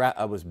was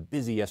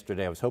busy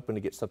yesterday. I was hoping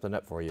to get something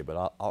up for you,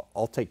 but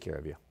I'll take care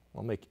of you.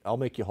 I'll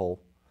make you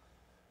whole.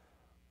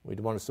 We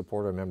want to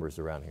support our members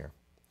around here.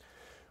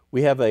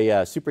 We have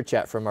a super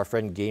chat from our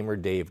friend Gamer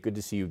Dave. Good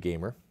to see you,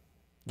 Gamer.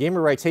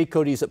 Gamer writes, hey,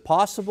 Cody, is it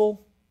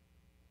possible,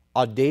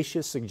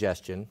 audacious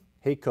suggestion,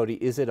 hey, Cody,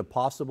 is it a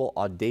possible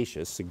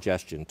audacious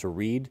suggestion to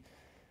read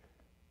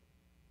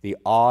the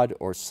odd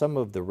or some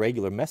of the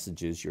regular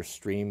messages, your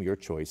stream, your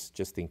choice,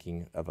 just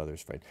thinking of others,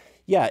 friend?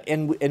 Yeah,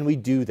 and we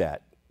do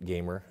that,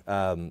 Gamer.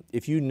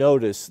 If you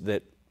notice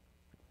that,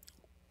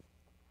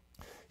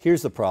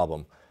 here's the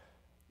problem.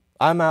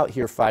 I'm out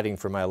here fighting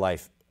for my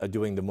life,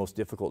 doing the most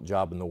difficult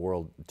job in the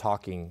world,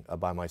 talking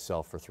by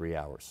myself for 3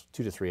 hours,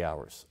 2 to 3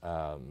 hours.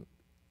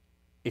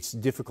 it's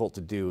difficult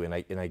to do, and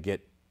I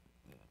get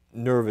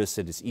nervous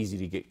and it's easy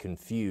to get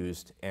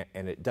confused,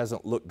 and it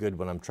doesn't look good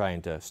when I'm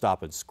trying to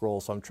stop and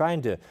scroll. So I'm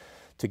trying to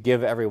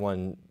give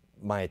everyone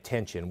my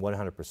attention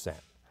 100%.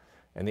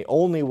 And the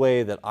only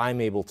way that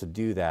I'm able to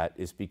do that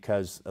is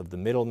because of the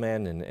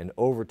middlemen and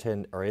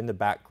Overton are in the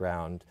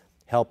background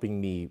helping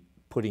me,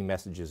 putting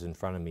messages in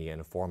front of me in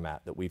a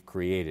format that we've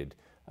created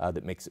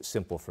that makes it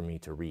simple for me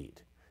to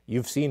read.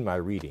 You've seen my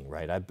reading,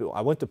 right?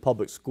 I went to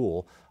public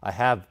school. I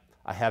have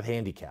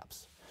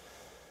handicaps.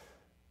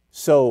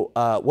 So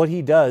what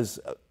he does,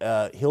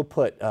 he'll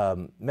put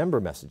member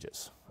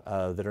messages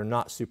that are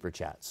not super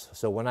chats.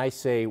 So when I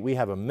say we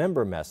have a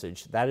member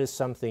message, that is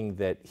something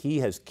that he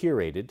has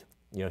curated.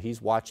 You know,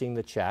 he's watching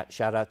the chat,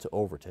 shout out to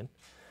Overton,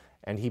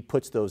 and he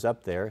puts those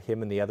up there.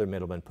 Him and the other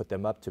middlemen put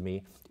them up to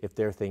me if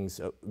their things,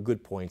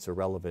 good points are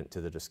relevant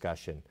to the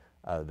discussion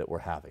that we're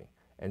having.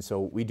 And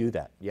so we do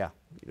that, yeah.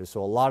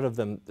 So a lot of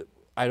them,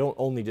 I don't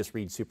only just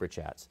read super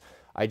chats.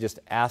 I just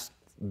ask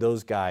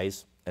those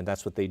guys, and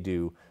that's what they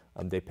do.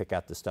 They pick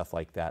out the stuff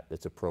like that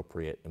that's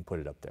appropriate and put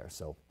it up there.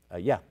 So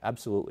yeah,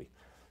 absolutely.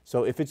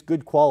 So if it's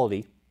good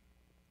quality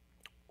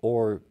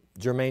or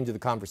germane to the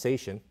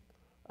conversation,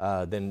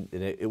 then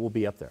it will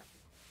be up there.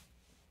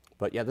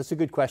 But yeah, that's a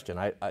good question.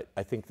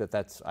 I think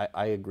that's,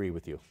 I agree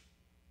with you.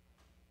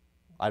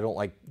 I don't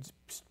like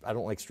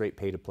straight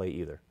pay to play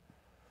either.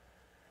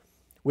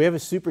 We have a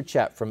super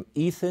chat from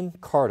Ethan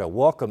Carta.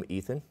 Welcome,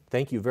 Ethan.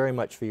 Thank you very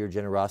much for your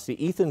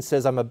generosity. Ethan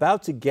says, I'm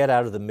about to get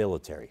out of the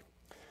military.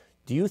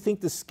 Do you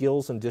think the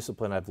skills and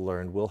discipline I've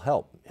learned will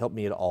help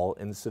me at all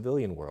in the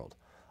civilian world?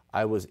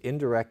 I was an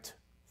indirect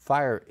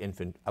fire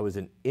infantry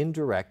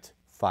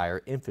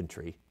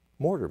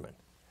mortarman.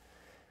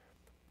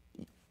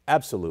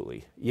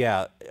 Absolutely,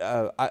 yeah.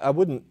 I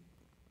wouldn't.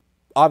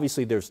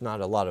 Obviously, there's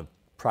not a lot of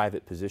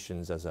private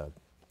positions as a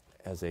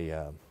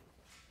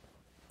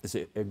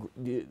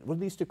what do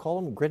they used to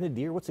call them?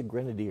 Grenadier? What's a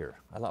grenadier?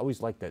 I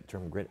always liked that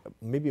term.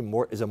 Maybe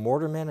is a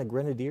mortarman a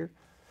grenadier?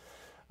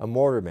 A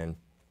mortarman.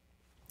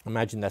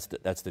 Imagine that's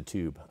the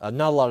tube. Not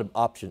a lot of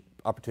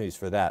opportunities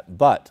for that.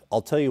 But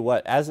I'll tell you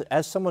what,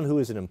 as someone who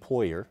is an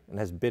employer and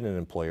has been an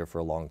employer for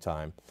a long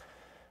time,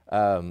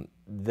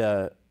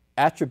 the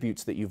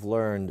attributes that you've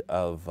learned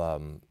of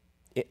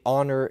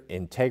honor,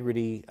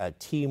 integrity,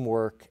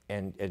 teamwork,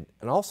 and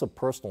also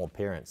personal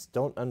appearance,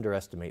 don't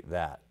underestimate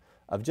that.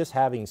 Of just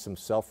having some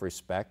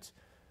self-respect.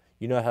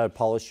 You know how to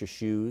polish your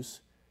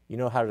shoes. You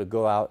know how to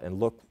go out and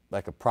look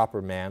like a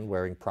proper man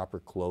wearing proper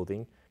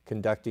clothing,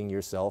 conducting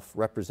yourself,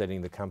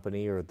 representing the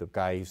company or the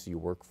guys you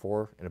work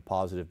for in a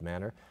positive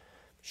manner,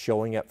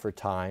 showing up for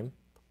time,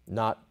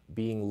 not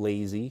being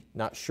lazy,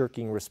 not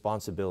shirking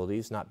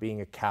responsibilities, not being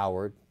a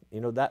coward.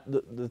 You know,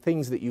 the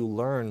things that you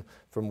learn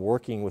from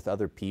working with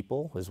other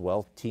people as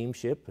well,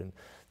 teamship and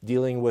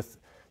dealing with,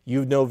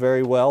 you know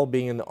very well,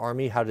 being in the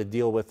Army, how to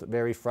deal with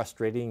very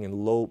frustrating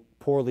and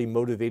poorly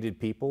motivated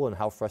people and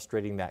how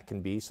frustrating that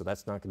can be. So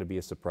that's not going to be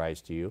a surprise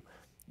to you.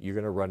 You're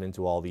going to run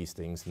into all these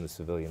things in the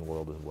civilian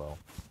world as well.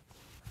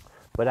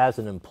 But as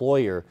an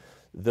employer,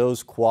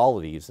 those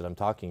qualities that I'm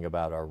talking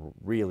about are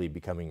really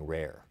becoming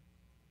rare.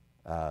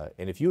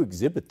 And if you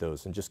exhibit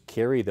those and just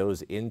carry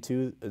those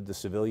into the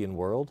civilian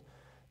world,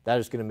 that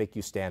is going to make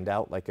you stand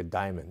out like a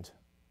diamond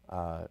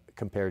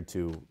compared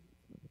to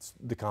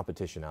the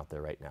competition out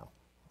there right now.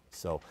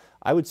 So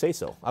I would say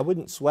so. I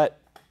wouldn't sweat.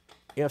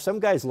 You know,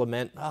 some guys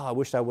lament, oh, I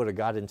wish I would have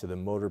got into the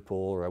motor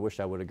pool, or I wish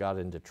I would have got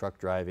into truck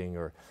driving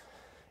or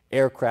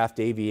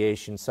aircraft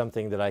aviation,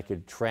 something that I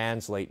could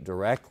translate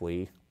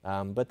directly.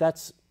 But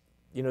that's,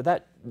 you know,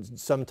 that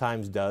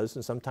sometimes does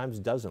and sometimes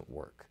doesn't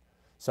work.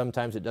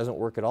 Sometimes it doesn't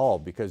work at all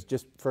because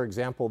just, for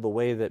example, the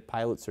way that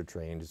pilots are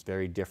trained is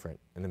very different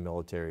in the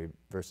military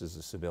versus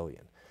a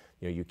civilian.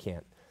 You know, you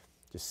can't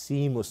just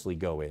seamlessly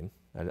go in.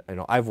 I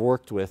know I've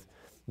worked with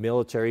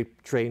military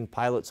trained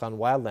pilots on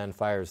wildland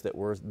fires that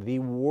were the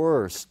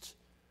worst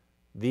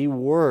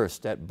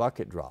at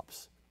bucket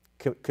drops,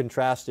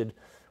 contrasted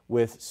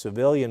with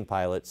civilian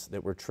pilots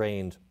that were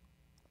trained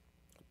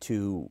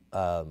to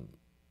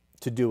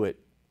do it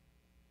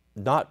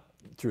not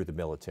through the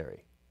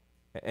military.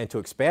 And to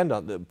expand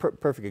on the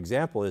perfect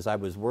example is I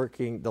was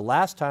working, the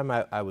last time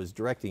I was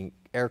directing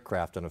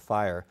aircraft on a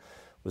fire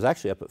was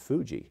actually up at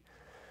Fuji.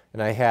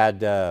 And I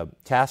had,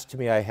 tasked to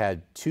me, I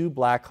had 2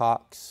 Black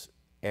Hawks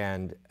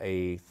and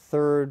a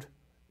third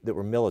that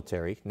were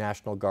military,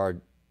 National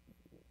Guard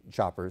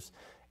choppers.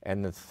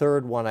 And the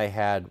third one I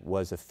had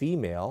was a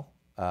female,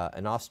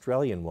 an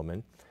Australian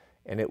woman,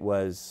 and it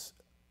was,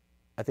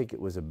 I think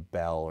it was a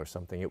Bell or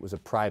something. It was a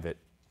private,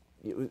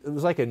 it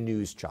was like a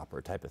news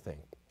chopper type of thing.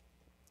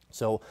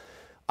 So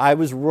I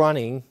was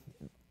running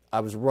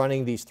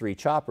these 3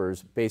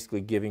 choppers,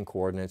 basically giving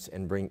coordinates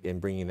and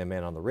bringing them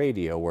in on the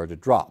radio where to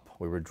drop.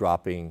 We were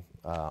dropping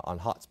on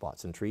hot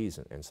spots and trees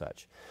and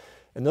such.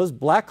 And those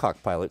Black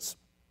Hawk pilots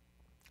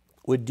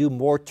would do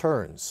more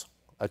turns.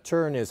 A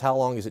turn is how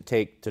long does it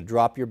take to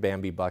drop your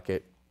Bambi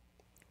bucket,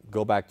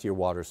 go back to your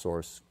water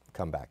source,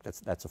 come back.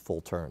 That's a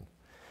full turn.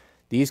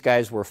 These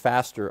guys were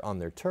faster on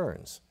their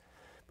turns.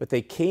 but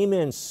they came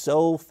in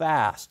so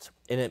fast.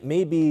 And it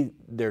may be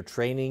their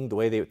training, the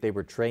way they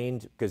were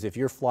trained, because if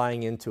you're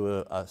flying into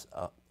a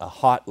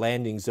hot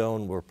landing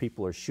zone where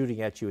people are shooting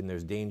at you and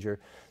there's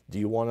danger, do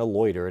you want to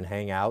loiter and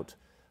hang out?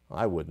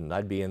 I wouldn't.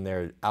 I'd be in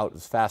there out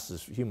as fast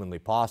as humanly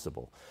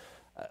possible.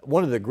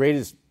 One of the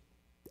greatest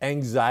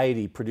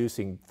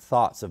anxiety-producing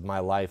thoughts of my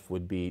life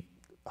would be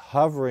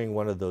hovering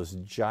one of those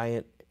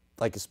giant,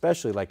 like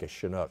especially like a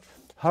Chinook,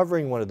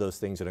 hovering one of those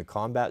things in a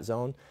combat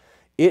zone,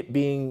 it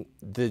being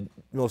the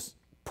most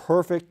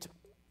perfect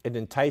and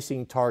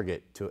enticing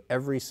target to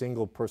every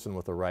single person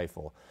with a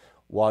rifle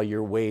while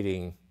you're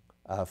waiting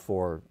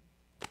for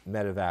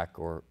medevac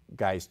or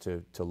guys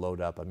to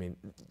load up. I mean,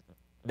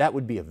 that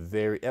would be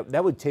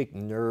that would take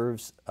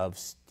nerves of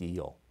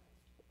steel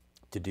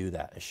to do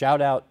that. A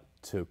shout out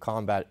to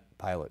combat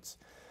pilots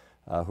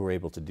who are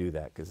able to do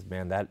that, because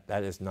man, that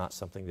is not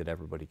something that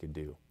everybody could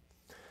do.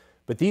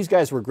 But these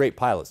guys were great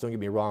pilots, don't get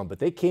me wrong, but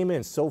they came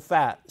in so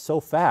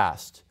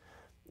fast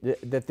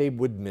that they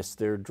would miss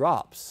their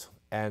drops,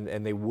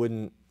 and they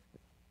wouldn't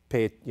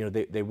pay,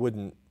 they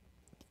wouldn't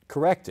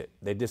correct it.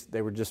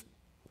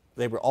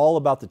 They were all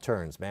about the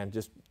turns, man,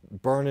 just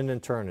burning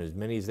and turning as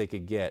many as they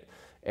could get,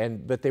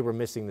 but they were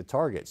missing the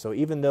target. So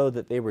even though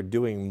that they were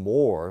doing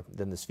more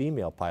than this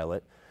female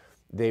pilot,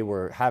 they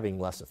were having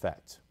less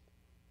effect.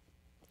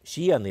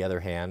 She, on the other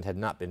hand, had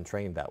not been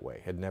trained that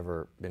way, had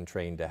never been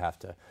trained to have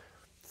to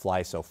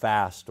fly so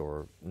fast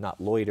or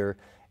not loiter,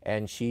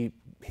 and she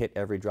hit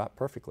every drop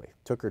perfectly.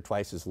 Took her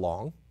twice as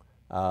long,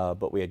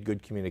 but we had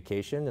good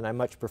communication, and I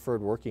much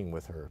preferred working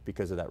with her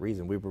because of that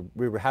reason. We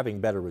were having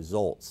better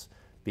results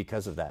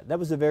because of that. That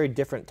was a very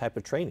different type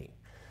of training.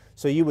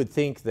 So you would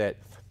think that,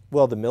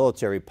 well, the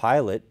military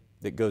pilot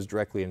that goes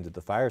directly into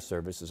the fire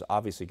service is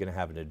obviously going to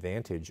have an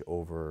advantage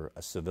over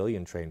a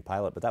civilian trained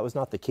pilot, but that was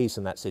not the case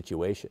in that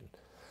situation.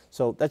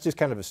 So that's just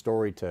kind of a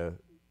story to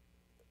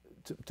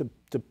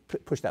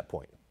push that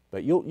point.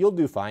 But you'll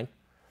do fine.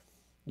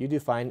 You do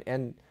fine.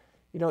 And,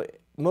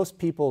 most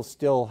people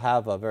still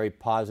have a very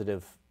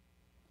positive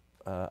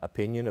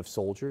opinion of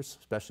soldiers,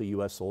 especially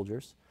U.S.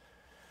 soldiers.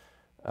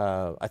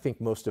 I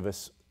think most of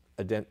us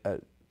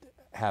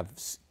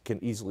can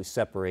easily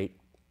separate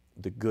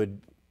the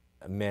good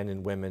men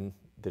and women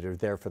that are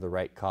there for the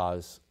right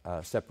cause,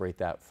 separate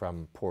that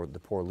from the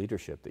poor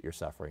leadership that you're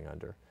suffering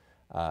under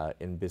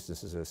in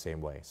businesses in the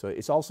same way. So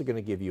it's also going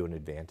to give you an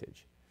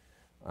advantage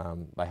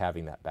by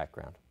having that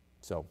background.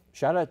 So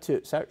shout out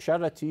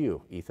to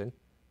you, Ethan.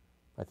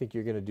 I think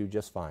you're going to do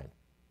just fine.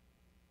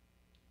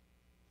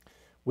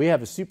 We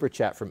have a super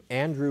chat from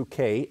Andrew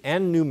K.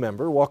 and new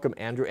member. Welcome,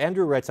 Andrew.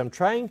 Andrew writes, I'm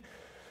trying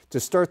to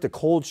start the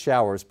cold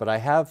showers, but I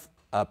have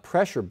a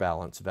pressure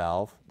balance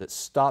valve that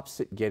stops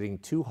it getting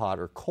too hot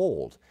or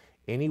cold.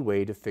 Any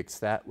way to fix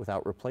that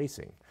without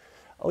replacing?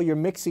 Oh, your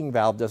mixing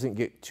valve doesn't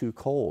get too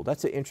cold.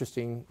 That's an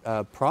interesting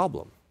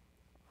problem.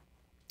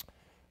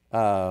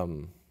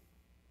 Man,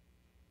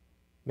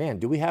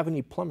 do we have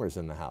any plumbers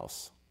in the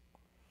house?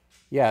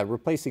 Yeah,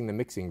 replacing the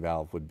mixing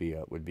valve would be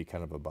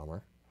kind of a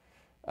bummer.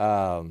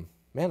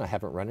 Man, I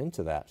haven't run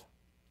into that.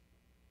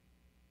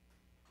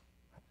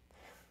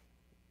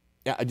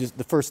 Yeah,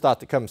 the first thought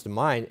that comes to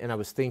mind, and I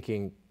was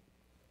thinking,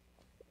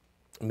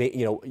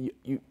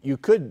 you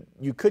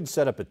could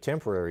set up a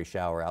temporary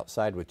shower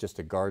outside with just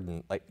a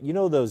garden, like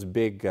those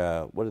big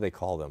what do they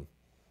call them?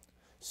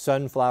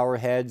 Sunflower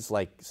heads,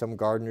 like some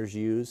gardeners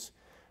use,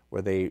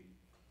 where they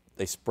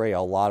spray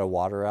a lot of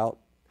water out.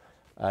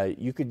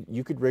 You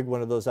could rig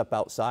one of those up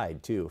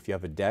outside too, if you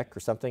have a deck or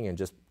something, and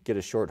just get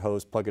a short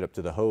hose, plug it up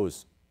to the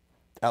hose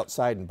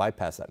outside, and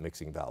bypass that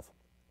mixing valve.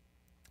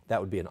 That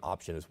would be an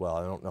option as well.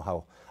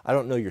 I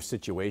don't know your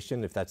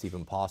situation, if that's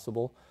even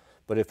possible,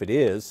 but if it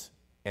is,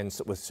 and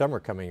so with summer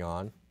coming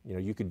on,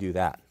 you could do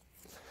that.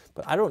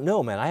 But I don't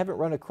know, man. I haven't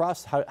run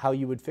across how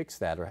you would fix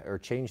that or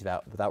change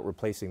that without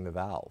replacing the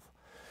valve.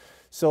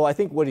 So I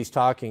think what he's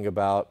talking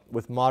about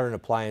with modern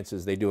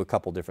appliances, they do a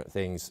couple different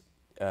things.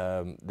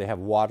 They have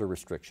water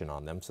restriction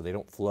on them, so they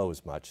don't flow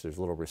as much. There's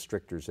little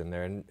restrictors in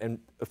there. And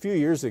a few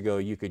years ago,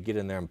 you could get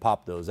in there and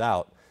pop those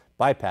out,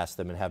 bypass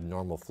them, and have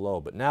normal flow.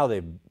 But now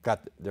they're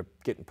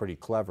getting pretty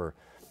clever,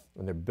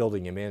 and they're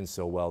building them in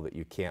so well that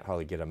you can't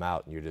hardly get them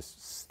out, and you're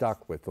just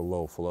stuck with the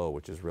low flow,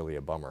 which is really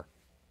a bummer.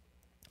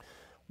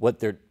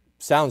 What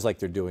sounds like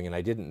they're doing, and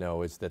I didn't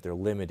know, is that they're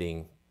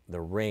limiting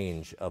the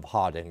range of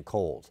hot and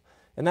cold.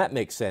 And that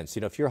makes sense.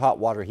 If your hot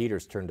water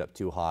heater's turned up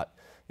too hot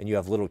and you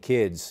have little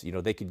kids,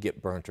 they could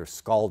get burnt or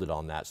scalded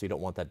on that, so you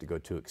don't want that to go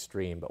too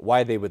extreme. But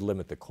why they would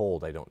limit the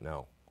cold, I don't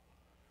know.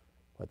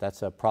 But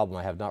that's a problem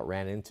I have not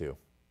ran into.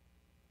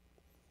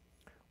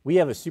 We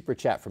have a super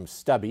chat from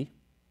Stubby.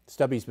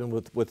 Stubby's been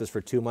with us for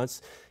 2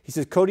 months. He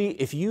says, Cody,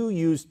 if you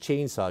use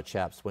chainsaw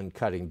chaps when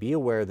cutting, be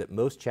aware that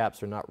most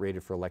chaps are not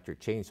rated for electric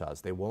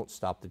chainsaws. They won't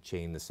stop the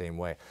chain the same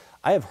way.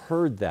 I have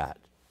heard that.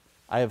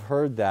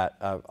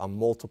 On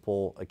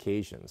multiple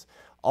occasions.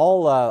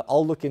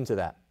 I'll look into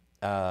that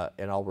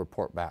and I'll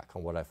report back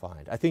on what I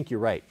find. I think you're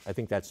right. I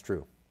think that's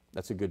true.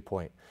 That's a good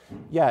point.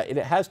 Yeah, it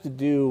has to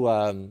do,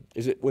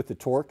 is it with the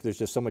torque? There's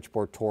just so much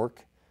more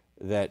torque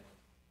that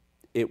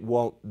it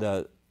won't,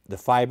 the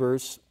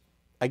fibers,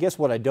 I guess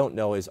what I don't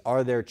know is,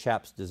 are there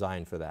chaps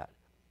designed for that?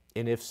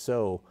 And if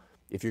so,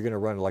 if you're going to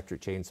run an electric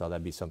chainsaw,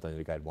 that'd be something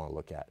that I'd want to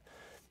look at.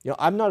 You know,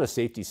 I'm not a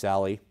safety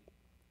Sally.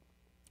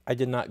 I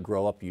did not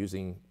grow up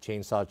using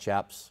chainsaw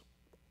chaps.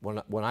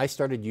 When I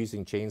started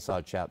using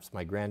chainsaw chaps,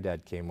 my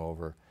granddad came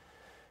over,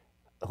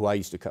 who I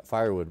used to cut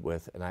firewood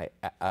with, and I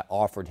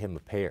offered him a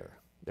pair.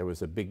 There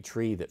was a big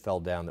tree that fell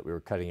down that we were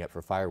cutting up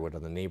for firewood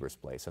on the neighbor's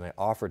place, and I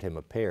offered him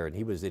a pair, and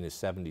he was in his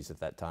 70s at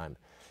that time,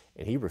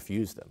 and he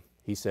refused them.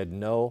 He said,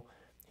 no.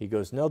 He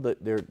goes, no,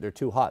 they're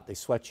too hot. They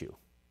sweat you.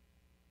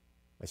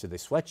 I said, they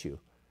sweat you?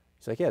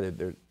 He's like, yeah,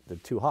 they're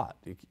too hot.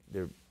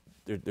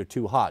 They're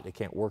too hot. They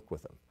can't work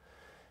with them.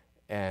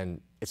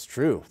 And it's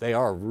true. They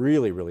are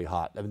really, really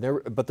hot. I mean,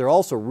 but they're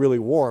also really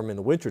warm in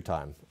the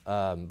wintertime.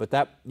 But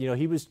that, you know,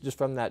 he was just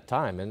from that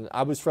time. And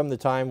I was from the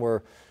time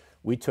where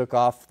we took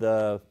off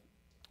the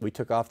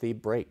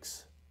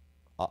brakes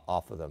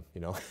off of them,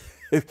 you know,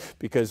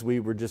 because we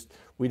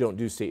don't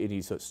do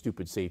any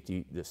stupid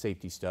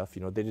safety stuff.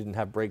 You know, they didn't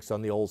have brakes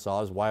on the old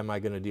saws. Why am I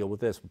going to deal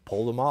with this?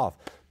 Pull them off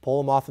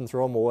and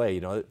throw them away.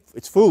 You know,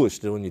 it's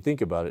foolish when you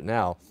think about it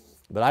now,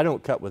 but I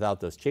don't cut without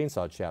those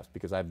chainsaw chaps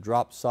because I've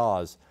dropped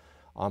saws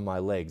on my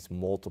legs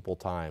multiple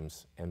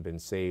times and been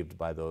saved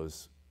by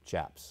those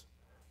chaps.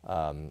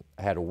 I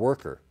had a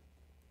worker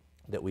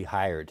that we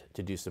hired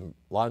to do some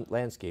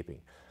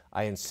landscaping.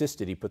 I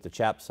insisted he put the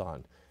chaps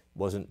on.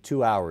 Wasn't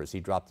 2 hours,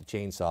 he dropped the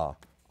chainsaw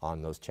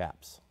on those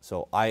chaps.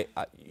 So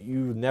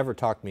you never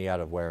talked me out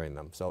of wearing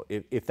them. So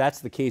if that's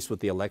the case with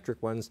the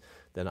electric ones,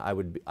 then I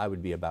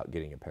would be about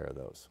getting a pair of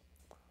those.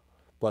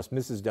 Plus,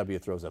 Mrs. W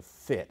throws a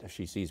fit if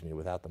she sees me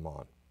without them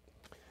on.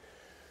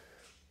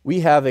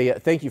 We have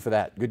thank you for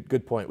that,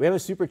 good point. We have a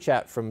super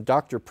chat from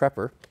Dr.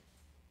 Prepper.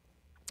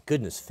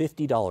 Goodness,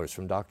 $50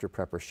 from Dr.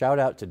 Prepper. Shout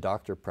out to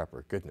Dr.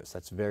 Prepper. Goodness,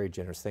 that's very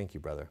generous. Thank you,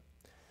 brother.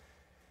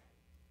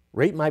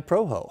 Rate my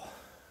Proho.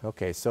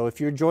 Okay, so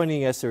if you're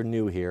joining us or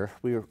new here,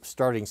 we are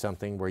starting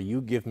something where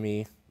you give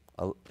me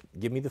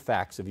the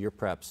facts of your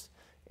preps,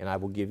 and I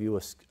will give you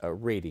a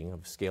rating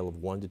of a scale of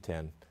 1 to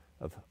 10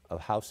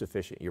 of how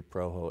sufficient your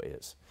Proho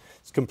is.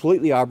 It's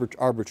completely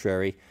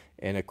arbitrary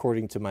and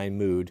according to my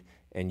mood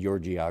and your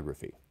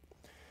geography.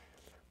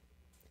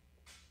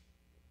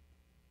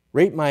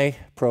 Rate my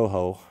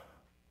Proho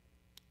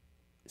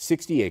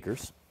 60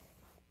 acres.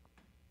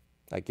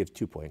 That gives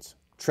 2 points.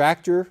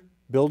 Tractor,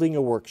 building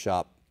a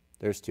workshop,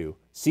 there's 2.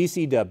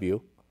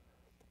 CCW,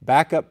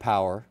 backup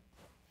power,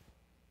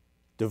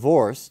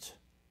 divorced,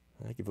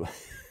 I give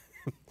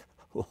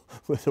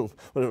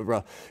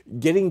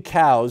getting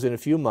cows in a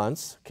few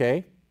months,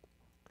 okay?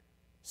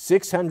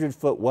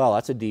 600-foot well,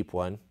 that's a deep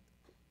one.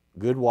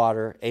 Good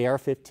water,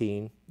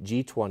 AR-15,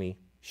 G20,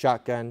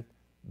 shotgun,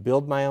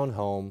 build my own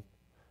home,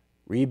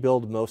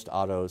 rebuild most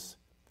autos,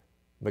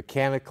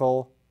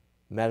 mechanical,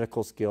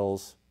 medical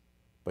skills,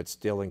 but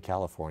still in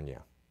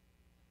California.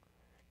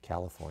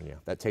 California,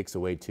 that takes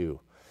away 2.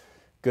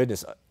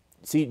 Goodness,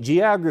 see,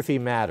 geography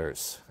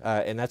matters,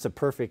 and that's a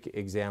perfect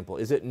example.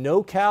 Is it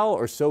no-cal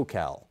or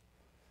SoCal?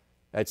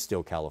 That's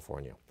still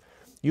California.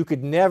 You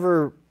could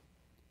never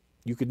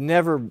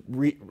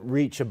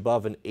reach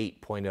above an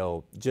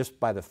 8.0 just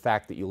by the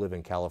fact that you live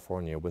in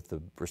California with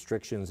the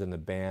restrictions and the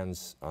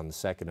bans on the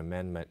Second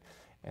Amendment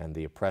and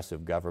the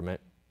oppressive government.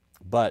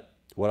 But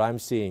what I'm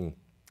seeing,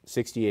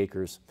 60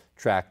 acres,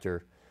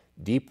 tractor,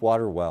 deep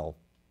water well,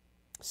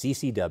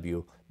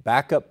 CCW,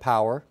 backup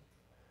power,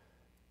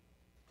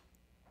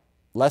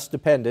 less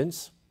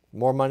dependence,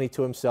 more money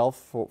to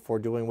himself for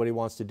doing what he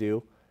wants to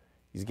do.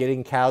 He's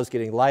getting cows,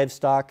 getting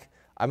livestock.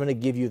 I'm going to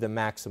give you the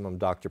maximum,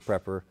 Dr.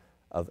 Prepper,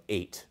 of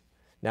 8.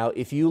 Now,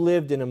 if you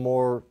lived in a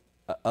more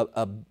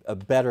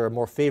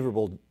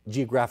favorable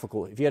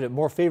geographical, if you had a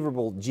more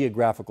favorable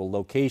geographical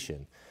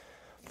location,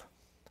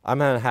 I'm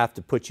going to have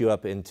to put you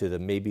up into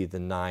maybe the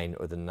 9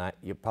 or the 9.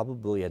 You're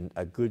probably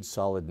a good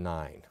solid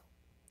 9.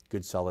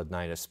 Good solid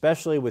 9,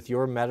 especially with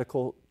your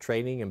medical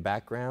training and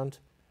background.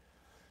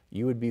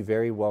 You would be a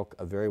very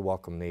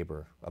welcome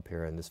neighbor up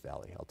here in this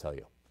valley, I'll tell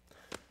you.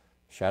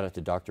 Shout out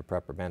to Dr.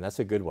 Prepper. Man, that's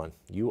a good one.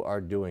 You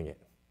are doing it.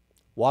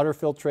 Water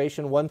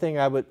filtration, one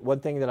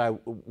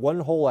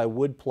hole I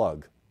would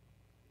plug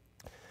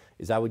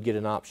is I would get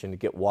an option to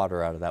get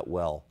water out of that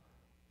well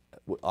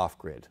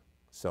off-grid.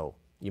 So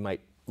you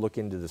might look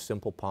into the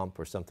simple pump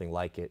or something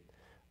like it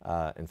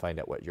and find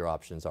out what your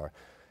options are.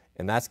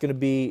 And that's going to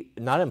be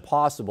not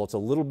impossible. It's a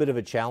little bit of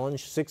a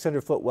challenge.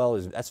 600-foot well,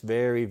 that's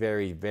very,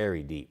 very,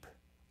 very deep.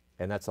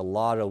 And that's a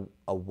lot of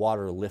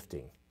water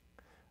lifting.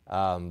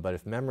 But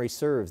if memory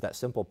serves, that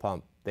simple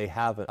pump, they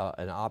have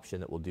an option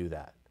that will do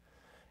that.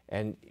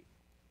 And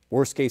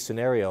worst case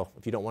scenario,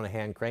 if you don't want to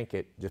hand crank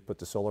it, just put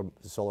the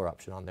solar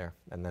option on there,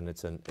 and then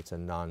it's a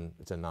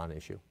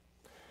non-issue.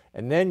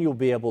 And then you'll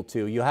be able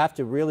to. You have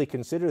to really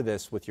consider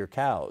this with your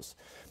cows,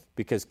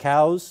 because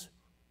cows,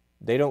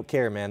 they don't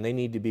care, man. They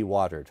need to be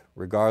watered,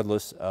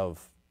 regardless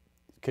of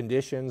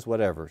conditions,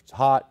 whatever. It's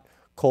hot,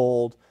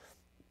 cold,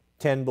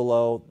 10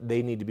 below,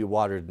 they need to be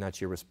watered, and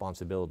that's your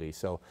responsibility.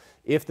 So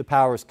if the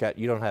power is cut,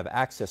 you don't have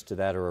access to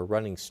that or a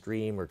running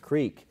stream or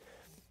creek,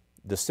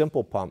 the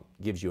simple pump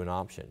gives you an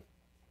option.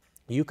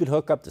 You could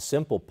hook up the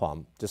simple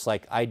pump, just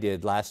like I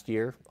did last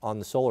year on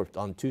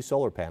the 2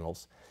 solar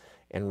panels,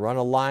 and run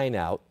a line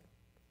out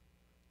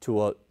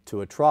to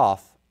a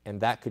trough,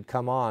 and that could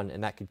come on,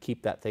 and that could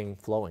keep that thing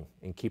flowing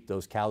and keep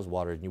those cows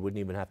watered, and you wouldn't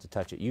even have to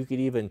touch it. You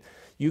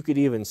could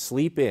even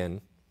sleep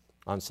in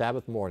on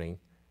Sabbath morning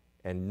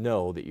and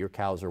know that your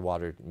cows are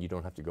watered and you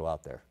don't have to go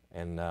out there.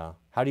 And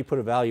how do you put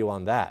a value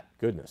on that?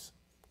 Goodness.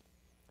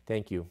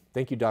 Thank you.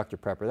 Thank you, Dr.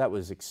 Prepper. That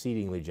was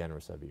exceedingly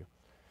generous of you.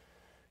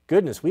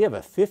 Goodness, we have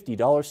a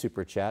 $50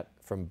 super chat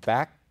from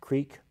Back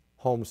Creek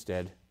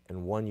Homestead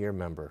and 1-year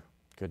member.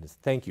 Goodness,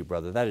 thank you,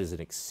 brother. That is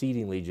an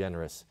exceedingly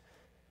generous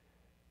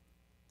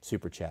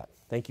super chat.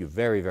 Thank you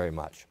very, very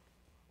much.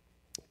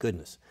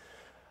 Goodness.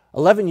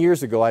 11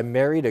 years ago, I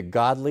married a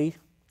godly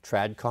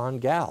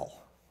TradCon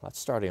gal. That's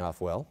starting off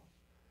well.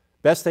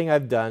 Best thing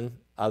I've done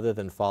other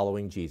than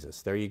following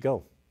Jesus. There you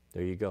go.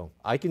 There you go.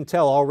 I can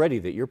tell already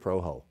that you're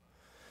pro-ho.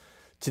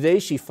 Today,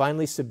 she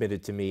finally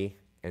submitted to me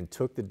and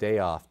took the day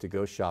off to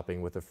go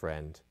shopping with a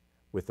friend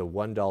with the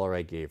 $1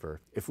 I gave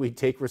her. If we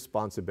take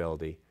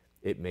responsibility,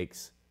 it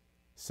makes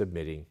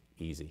submitting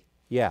easy.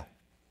 Yeah,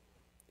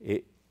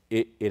 it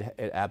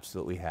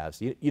absolutely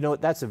has. You know,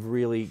 that's a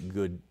really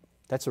good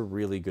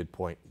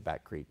point,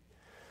 Back Creek.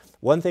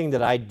 One thing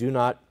that I do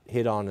not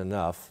hit on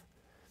enough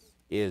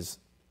is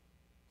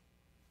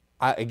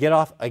I get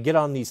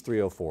on these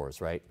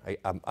 304s, right?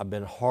 I've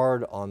been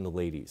hard on the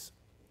ladies,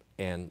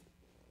 and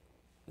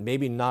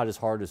maybe not as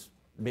hard as,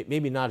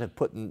 maybe not have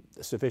put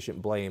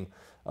sufficient blame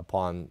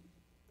upon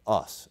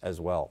us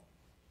as well.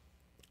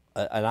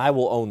 And I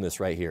will own this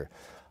right here.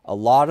 A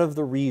lot of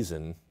the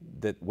reason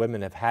that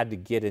women have had to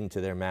get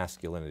into their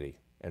masculinity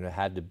and have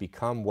had to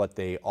become what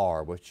they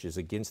are, which is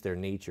against their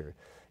nature,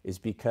 is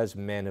because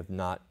men have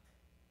not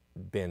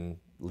been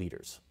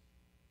leaders.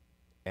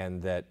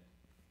 And that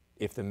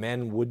if the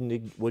men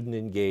wouldn't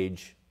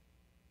engage,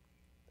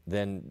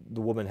 then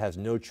the woman has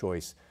no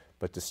choice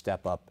but to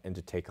step up and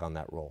to take on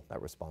that role,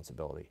 that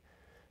responsibility.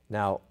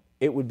 Now,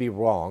 it would be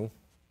wrong,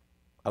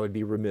 I would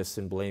be remiss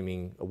in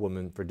blaming a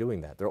woman for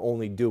doing that. They're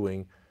only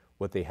doing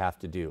what they have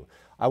to do.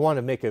 I want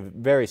to make a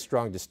very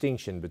strong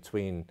distinction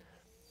between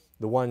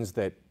the ones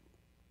that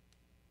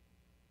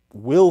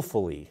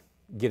willfully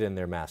get in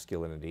their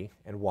masculinity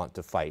and want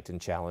to fight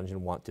and challenge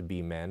and want to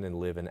be men and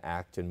live and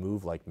act and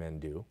move like men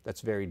do.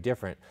 That's very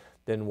different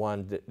than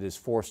one that is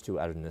forced to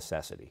out of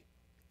necessity.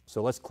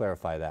 So let's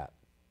clarify that.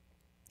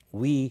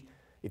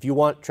 If you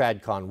want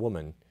TradCon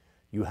woman,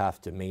 you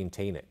have to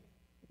maintain it.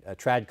 A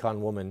TradCon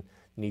woman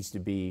needs to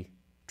be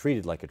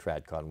treated like a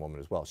TradCon woman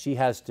as well. She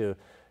has to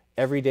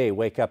every day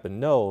wake up and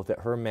know that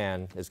her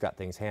man has got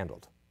things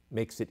handled.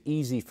 Makes it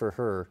easy for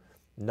her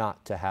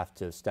not to have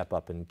to step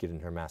up and get in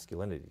her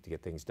masculinity to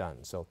get things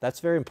done. So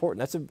that's very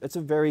important. That's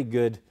a very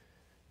good,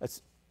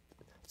 it's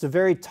a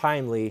very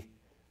timely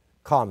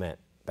comment,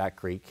 Back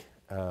Creek,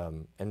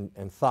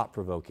 and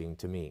thought-provoking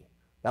to me.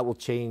 That will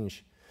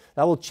change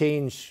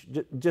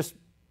just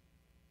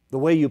the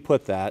way you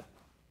put that.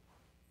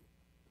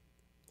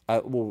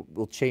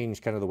 Will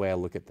change kind of the way I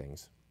look at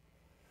things.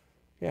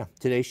 Yeah,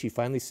 today she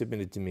finally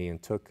submitted to me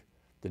and took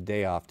the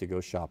day off to go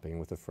shopping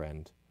with a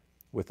friend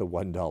with the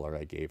 $1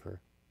 I gave her.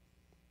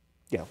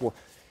 Yeah, well,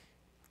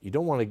 you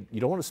don't want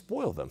to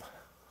spoil them,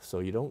 so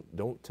you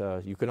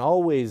you can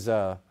always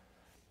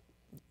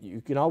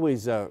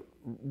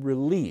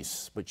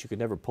release, but you can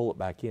never pull it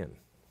back in.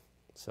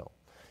 So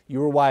you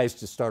were wise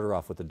to start her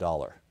off with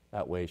 $1.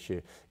 That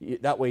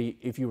way,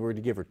 if you were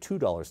to give her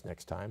 $2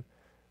 next time,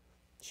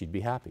 she'd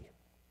be happy.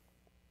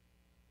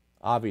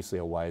 Obviously,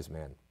 a wise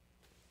man.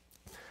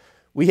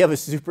 We have a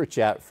super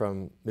chat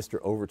from Mr.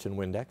 Overton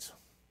Windex.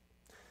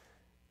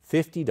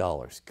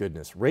 $50.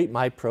 Goodness, rate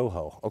my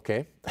pro-ho.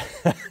 Okay.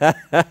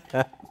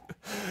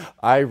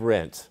 I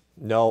rent.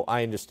 No,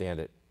 I understand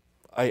it.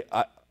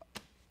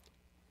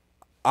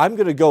 I'm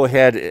going to go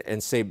ahead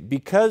and say,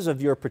 because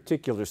of your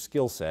particular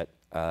skill set,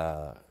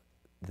 that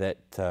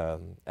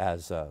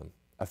as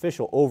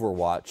official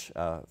Overwatch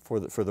for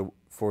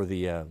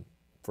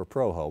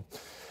pro-ho,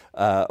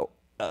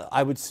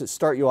 I would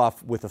start you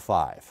off with a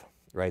 5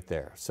 right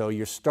there. So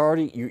you're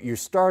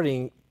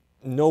starting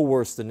no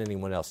worse than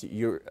anyone else.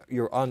 You're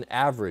on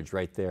average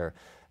right there,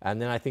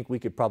 and then I think we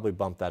could probably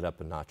bump that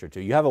up a notch or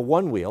two. You have a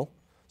 1 wheel,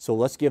 so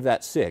let's give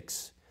that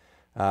 6.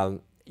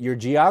 Your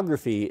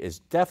geography is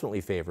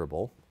definitely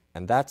favorable,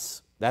 and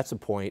that's a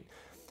point,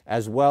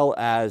 as well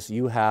as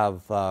you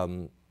have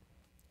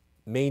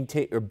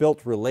maintained or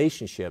built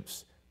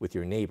relationships with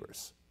your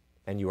neighbors,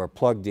 and you are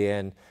plugged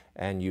in,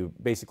 and you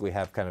basically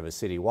have kind of a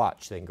city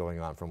watch thing going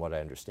on, from what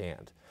I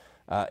understand.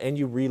 And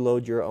you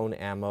reload your own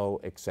ammo,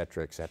 et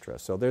cetera, et cetera.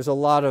 So there's a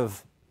lot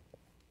of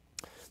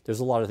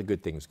the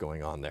good things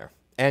going on there,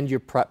 and your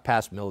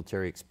past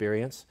military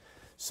experience.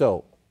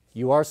 So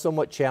you are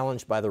somewhat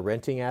challenged by the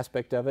renting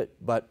aspect of it,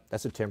 but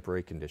that's a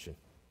temporary condition,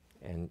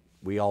 and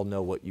we all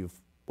know what you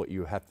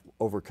have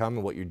overcome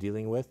and what you're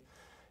dealing with,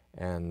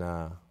 And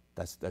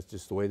that's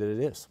just the way that it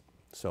is.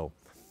 So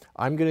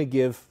I'm going to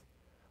give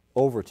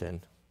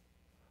Overton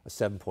a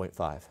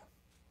 7.5.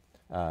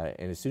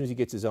 And as soon as he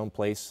gets his own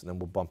place, then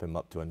we'll bump him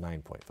up to a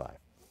 9.5.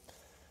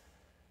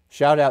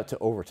 Shout out to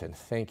Overton.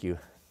 Thank you.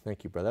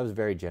 Thank you, brother. That was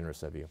very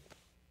generous of you.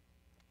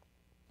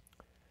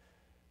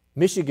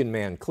 Michigan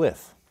man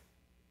Cliff.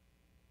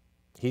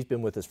 He's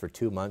been with us for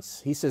 2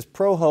 months. He says,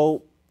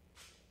 Pro-Ho.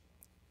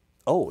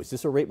 Oh, is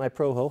this a Rate My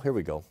Pro-Ho? Here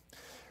we go.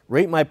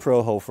 Rate My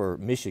Pro-Ho for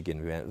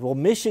Michigan man. Well,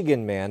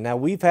 Michigan man, now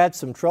we've had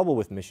some trouble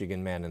with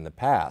Michigan man in the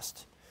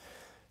past.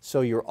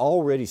 So you're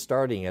already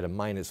starting at a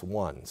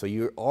 -1. So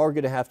you are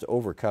going to have to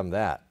overcome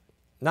that.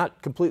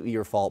 Not completely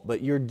your fault,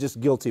 but you're just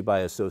guilty by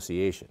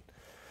association.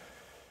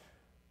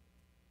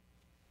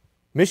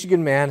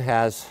 Michigan man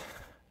has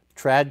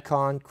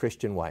TradCon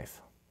Christian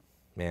wife.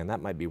 Man,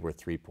 that might be worth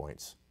 3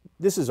 points.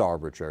 This is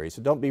arbitrary,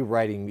 so don't be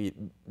writing me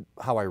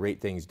how I rate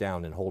things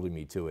down and holding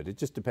me to it. It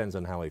just depends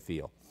on how I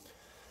feel.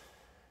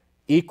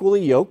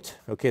 Equally yoked,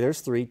 okay,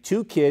 there's 3.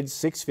 2 kids,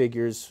 6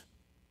 figures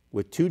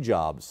with 2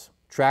 jobs.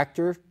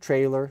 Tractor,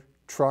 trailer,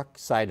 truck,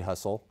 side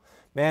hustle.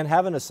 Man,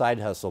 having a side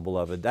hustle,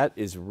 beloved, that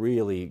is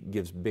really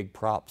gives big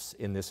props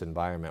in this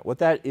environment. What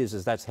that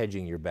is that's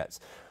hedging your bets.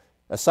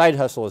 A side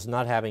hustle is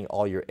not having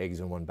all your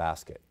eggs in one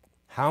basket.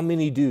 How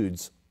many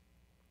dudes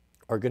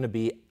are going to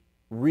be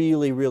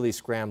really, really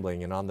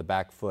scrambling and on the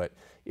back foot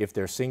if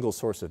their single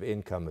source of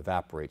income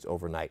evaporates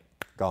overnight?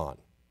 Gone.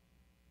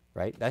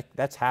 Right?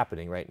 That's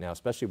happening right now,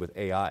 especially with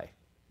AI.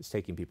 It's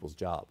taking people's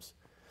jobs.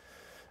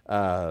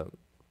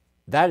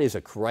 That is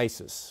a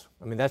crisis.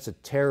 I mean, that's a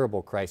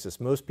terrible crisis.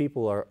 Most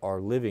people are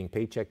living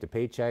paycheck to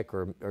paycheck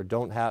or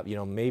don't have,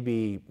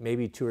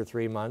 maybe 2 or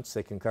 3 months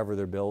they can cover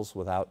their bills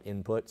without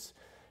inputs.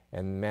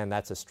 And man,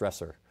 that's a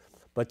stressor.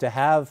 But to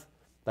have,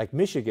 like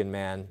Michigan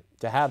man,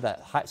 to have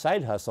that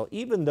side hustle,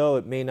 even though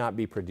it may not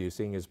be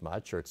producing as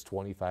much, or it's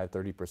 25,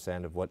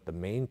 30% of what the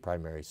main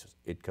primary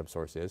income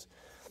source is,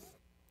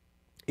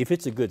 if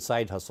it's a good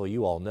side hustle,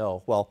 you all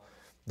know, well,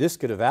 this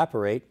could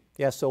evaporate.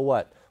 Yeah, so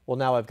what? Well,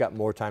 now I've got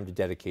more time to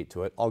dedicate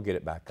to it. I'll get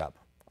it back up.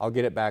 I'll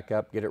get it back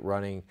up, get it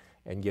running,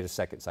 and get a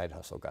second side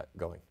hustle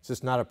going. It's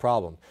just not a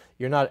problem.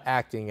 You're not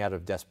acting out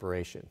of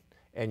desperation,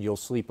 and you'll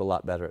sleep a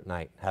lot better at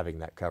night having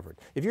that covered.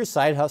 If your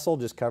side hustle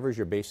just covers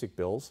your basic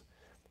bills,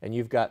 and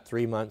you've got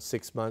 3 months,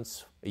 6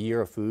 months, a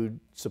year of food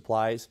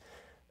supplies,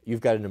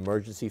 you've got an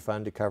emergency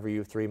fund to cover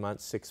you 3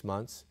 months, 6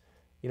 months,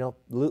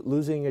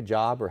 losing a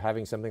job or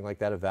having something like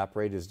that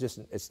evaporate is just,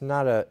 it's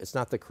not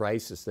the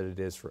crisis that it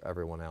is for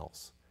everyone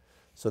else.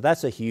 So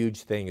that's a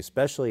huge thing,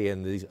 especially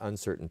in these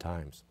uncertain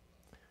times.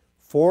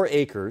 4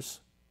 acres,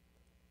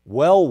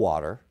 well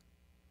water,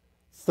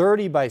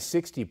 30 by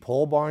 60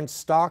 pole barn,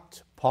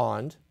 stocked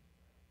pond,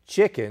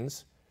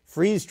 chickens,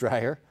 freeze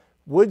dryer,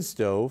 wood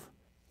stove,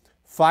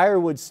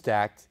 firewood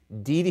stacked,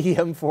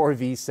 DDM4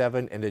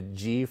 V7, and a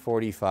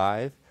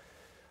G45.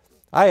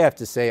 I have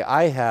to say,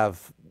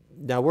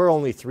 now we're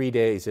only 3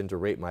 days into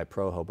Rate My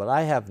Pro-Ho, but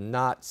I have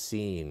not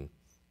seen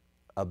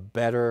a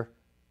better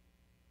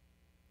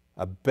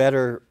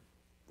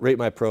Rate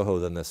My Pro-Ho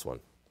than this one.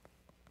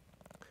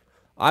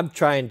 I'm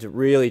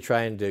really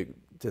trying to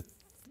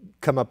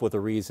come up with a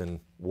reason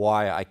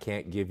why I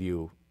can't give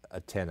you a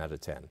 10 out of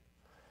 10.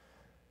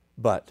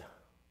 But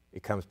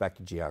it comes back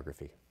to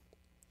geography.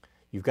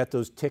 You've got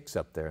those ticks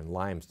up there and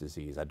Lyme's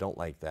disease. I don't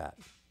like that.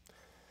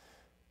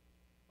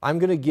 I'm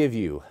going to give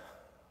you,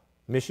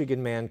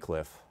 Michigan man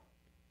Cliff,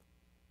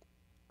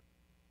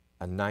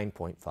 a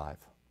 9.5.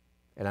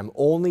 And I'm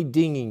only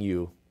dinging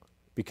you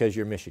because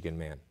you're Michigan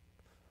man.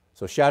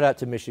 So shout out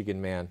to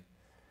Michigan man.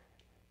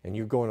 And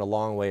you're going a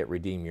long way at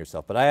redeeming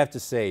yourself. But I have to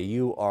say,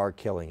 you are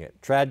killing it.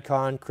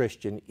 TradCon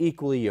Christian,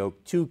 equally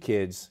yoked, 2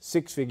 kids,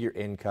 6-figure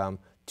income,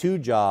 2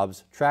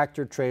 jobs,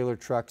 tractor, trailer,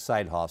 truck,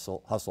 side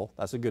hustle.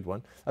 That's a good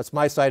one. That's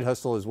my side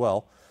hustle as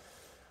well.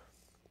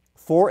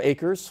 4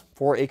 acres.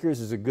 4 acres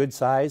is a good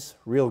size,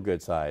 real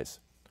good size.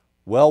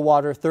 Well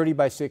water, 30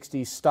 by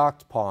 60,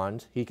 stocked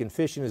pond. He can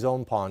fish in his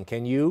own pond.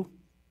 Can you?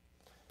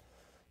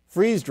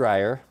 Freeze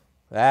dryer.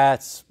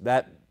 That's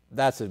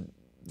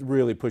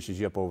really pushes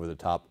you up over the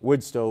top.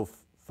 Wood stove,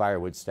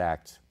 firewood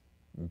stacked.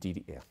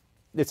 Yeah,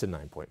 it's a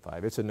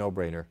 9.5. It's a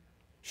no-brainer.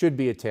 Should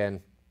be a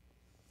 10.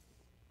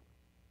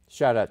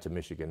 Shout out to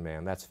Michigan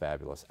man. That's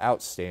fabulous.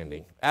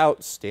 Outstanding.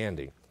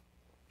 Outstanding.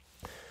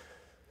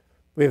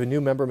 We have a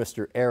new member,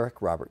 Mr.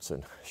 Eric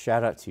Robertson.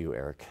 Shout out to you,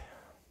 Eric.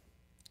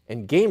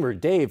 And Gamer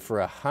Dave for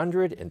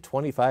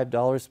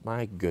 $125.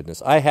 My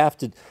goodness.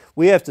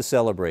 We have to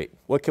celebrate.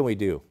 What can we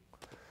do?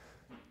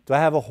 Do I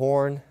have a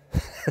horn?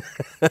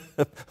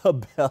 A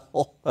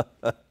bell?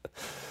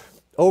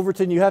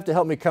 Overton, you have to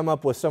help me come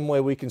up with some way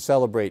we can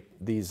celebrate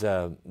these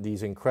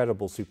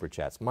incredible super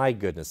chats. My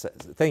goodness.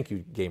 Thank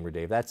you, Gamer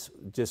Dave. That's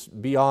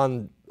just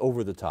beyond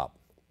over the top.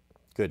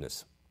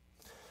 Goodness.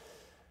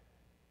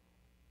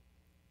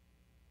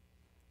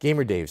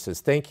 Gamer Dave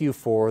says, thank you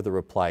for the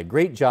reply.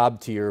 Great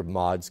job to your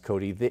mods,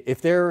 Cody. If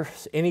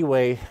there's any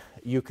way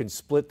you can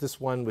split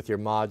this one with your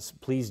mods,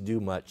 please do.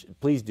 Much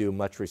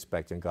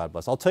respect and God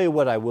bless. I'll tell you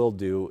what I will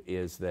do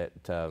is that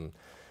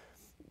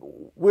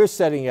we're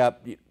setting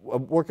up,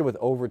 working with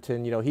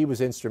Overton. You know, he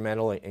was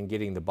instrumental in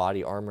getting the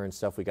body armor and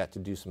stuff. We got to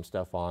do some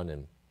stuff on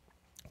and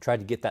try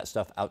to get that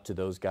stuff out to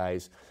those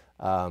guys.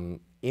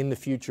 In the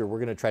future, we're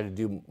going to try to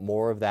do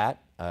more of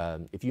that.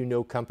 If you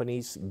know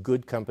companies,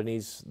 good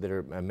companies that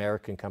are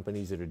American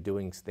companies that are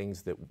doing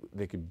things that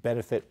could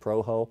benefit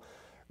Proho,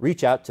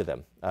 reach out to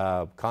them.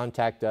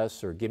 Contact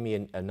us or give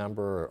me a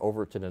number or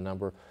Overton a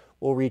number.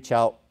 We'll reach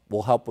out.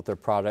 We'll help with their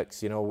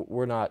products. You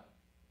know,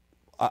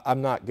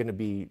 I'm not going to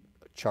be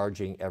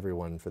charging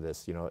everyone for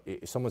this. You know,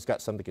 if someone's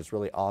got something that's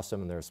really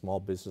awesome and they're a small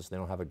business and they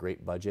don't have a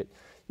great budget,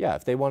 yeah,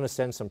 if they want to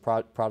send some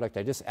product,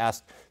 I just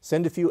ask,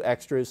 send a few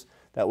extras.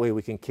 That way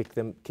we can kick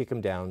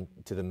them down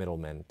to the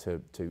middlemen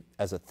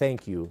as a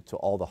thank you to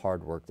all the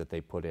hard work that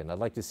they put in. I'd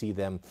like to see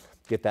them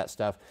get that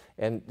stuff.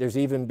 And there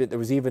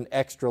was even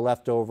extra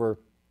left over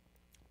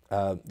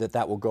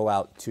that will go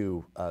out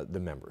to the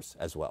members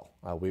as well.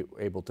 We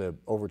were able to,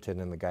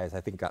 Overton and the guys,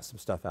 I think, got some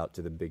stuff out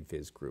to the Big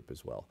Fizz group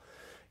as well.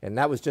 And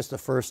that was just the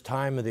first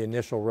time of the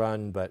initial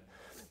run, but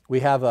we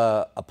have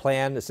a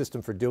plan, a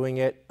system for doing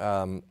it.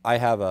 I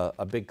have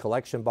a big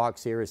collection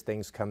box here as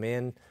things come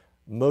in.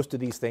 Most of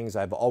these things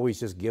I've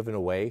always just given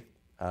away.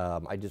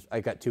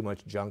 I got too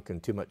much junk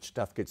and too much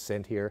stuff gets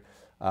sent here.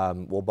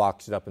 We'll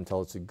box it up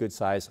until it's a good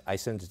size. I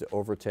send it to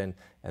Overton,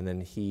 and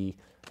then he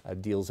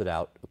deals it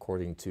out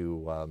according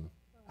to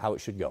how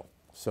it should go.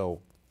 So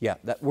yeah,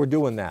 we're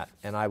doing that,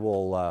 and I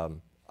will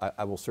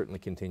certainly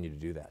continue to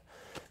do that.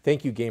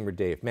 Thank you, Gamer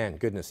Dave. Man,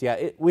 goodness,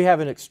 yeah, we have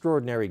an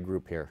extraordinary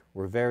group here.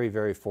 We're very,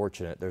 very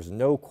fortunate. There's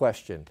no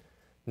question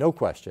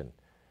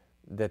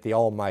that the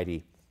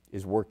Almighty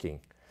is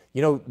working.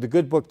 You know, the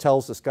good book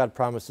tells us, God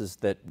promises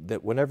that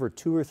whenever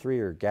 2 or 3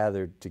 are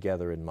gathered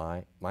together in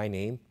my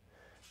name,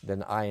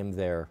 then I am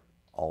there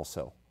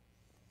also.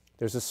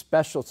 It's a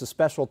special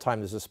time.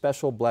 There's a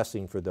special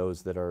blessing for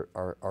those that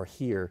are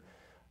here.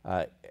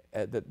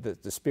 The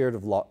Spirit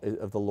of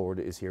the Lord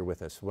is here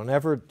with us.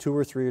 Whenever 2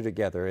 or 3 are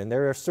together, and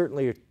there are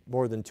certainly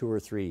more than 2 or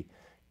 3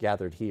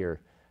 gathered here,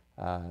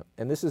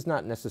 and this is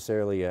not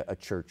necessarily a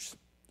church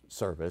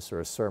service or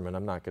a sermon.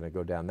 I'm not going to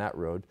go down that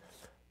road,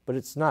 but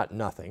it's not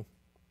nothing.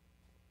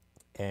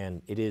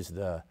 And it is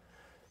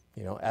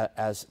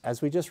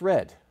as we just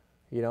read,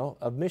 you know,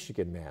 of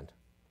Michigan Man,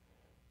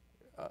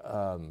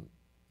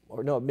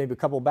 or no, maybe a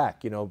couple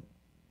back, you know,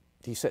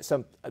 he said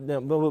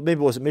maybe it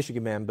wasn't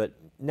Michigan Man, but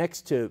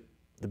next to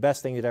the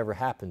best thing that ever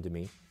happened to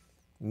me,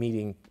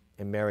 meeting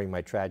and marrying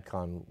my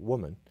TradCon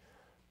woman,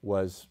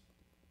 was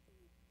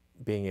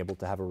being able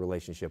to have a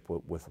relationship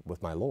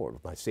with my Lord,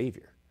 with my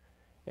Savior.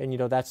 And, you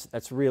know, that's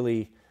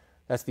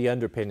the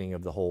underpinning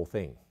of the whole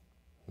thing.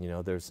 You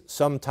know, there's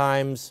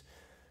sometimes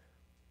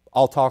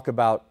I'll talk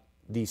about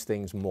these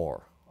things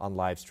more on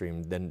live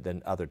stream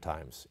than other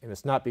times. And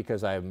it's not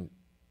because I'm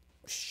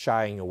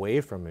shying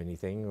away from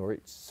anything,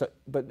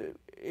 but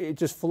it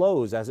just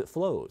flows as it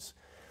flows.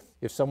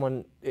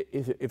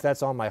 If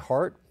that's on my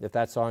heart, if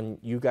that's on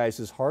you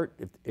guys' heart,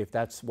 if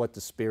that's what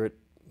the Spirit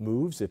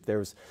moves, if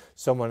there's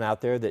someone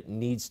out there that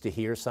needs to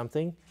hear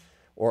something,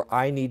 or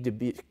I need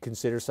to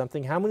consider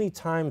something, how many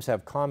times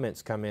have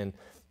comments come in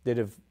that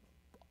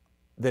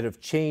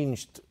have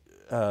changed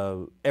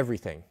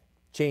everything,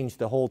 changed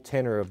the whole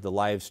tenor of the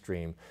live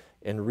stream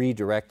and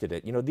redirected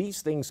it? You know,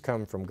 these things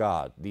come from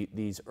God,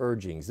 these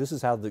urgings. This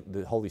is how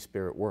the Holy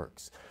Spirit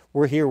works.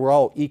 We're here, we're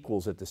all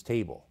equals at this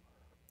table.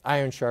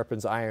 Iron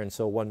sharpens iron,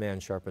 so one man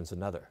sharpens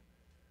another.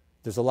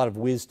 There's a lot of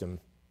wisdom.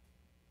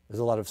 There's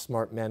a lot of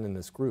smart men in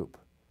this group.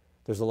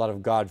 There's a lot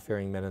of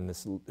God-fearing men in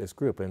this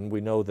group, and we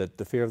know that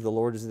the fear of the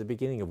Lord is the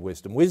beginning of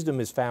wisdom. Wisdom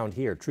is found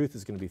here. Truth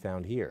is going to be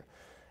found here,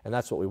 and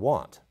that's what we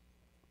want.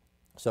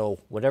 So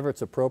whenever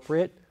it's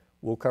appropriate,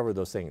 we'll cover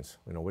those things.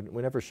 You know,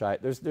 we're never shy.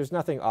 There's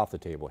nothing off the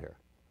table here.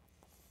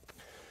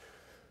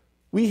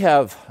 We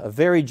have a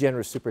very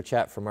generous super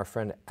chat from our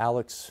friend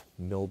Alex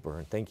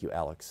Milburn. Thank you,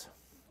 Alex.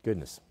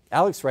 Goodness.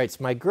 Alex writes,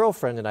 my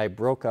girlfriend and I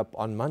broke up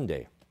on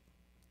Monday.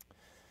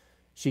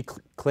 She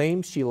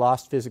claims she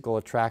lost physical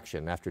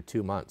attraction after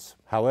 2 months.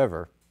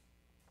 However,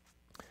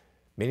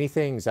 many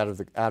things out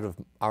of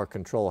our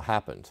control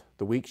happened.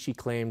 The week she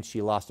claimed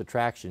she lost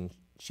attraction,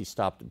 she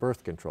stopped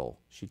birth control.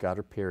 She got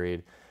her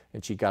period,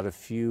 and she got a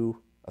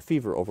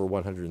fever over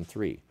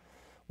 103.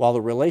 While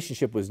the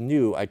relationship was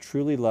new, I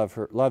truly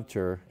loved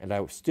her, and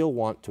I still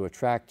want to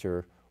attract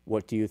her.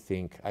 What do you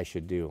think I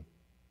should do?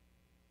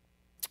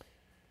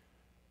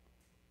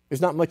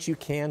 There's not much you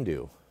can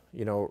do,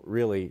 you know,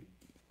 really.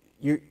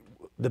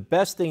 The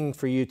best thing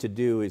for you to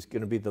do is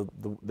going to be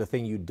the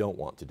thing you don't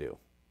want to do,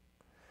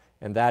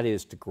 and that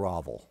is to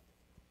grovel.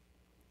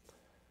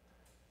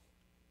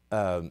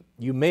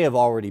 You may have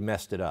already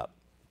messed it up.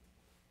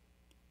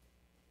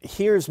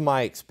 Here's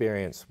my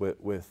experience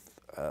with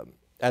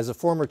as a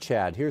former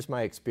Chad, here's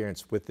my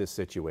experience with this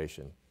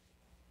situation.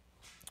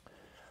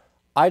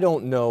 I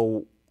don't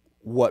know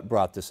what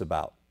brought this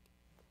about.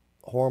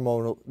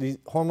 These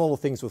hormonal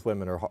things with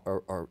women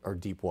are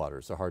deep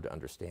waters. They're hard to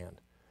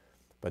understand.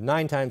 But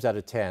 9 times out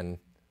of 10,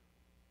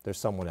 there's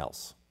someone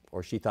else.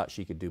 or she thought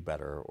she could do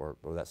better, or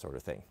that sort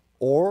of thing.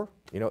 Or,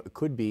 it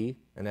could be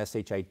an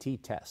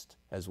SHIT test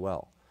as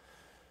well.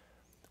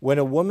 When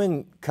a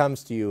woman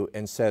comes to you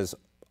and says,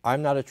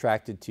 I'm not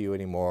attracted to you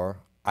anymore,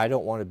 I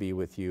don't want to be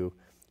with you,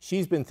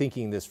 she's been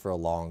thinking this for a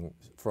long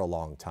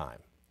time.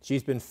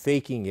 She's been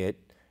faking it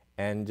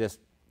and just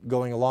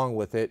going along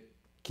with it,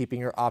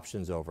 keeping her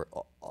options open.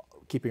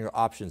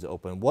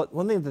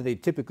 One thing that they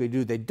typically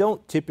do, they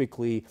don't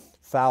typically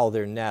foul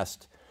their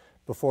nest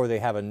before they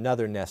have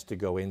another nest to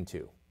go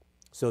into.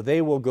 So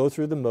they will go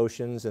through the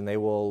motions and they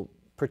will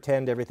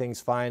pretend everything's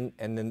fine,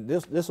 and then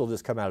this will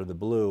just come out of the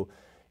blue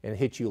and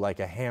hit you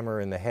like a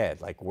hammer in the head.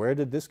 Like, where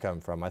did this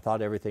come from? I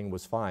thought everything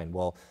was fine.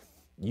 Well,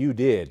 you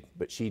did,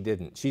 but she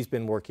didn't. She's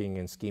been working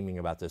and scheming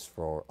about this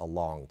for a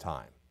long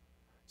time.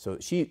 So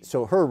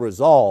her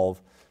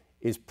resolve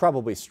is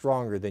probably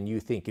stronger than you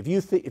think. If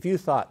you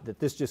thought that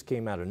this just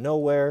came out of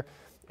nowhere,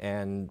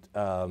 and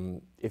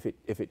if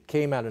it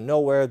came out of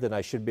nowhere, then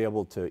I should be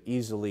able to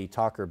easily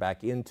talk her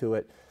back into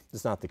it.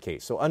 It's not the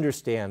case. So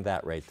understand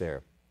that right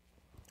there.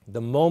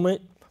 The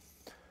moment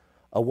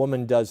a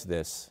woman does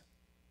this,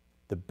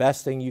 the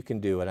best thing you can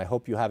do, and I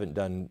hope you haven't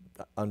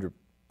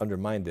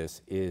undermined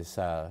this, is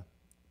to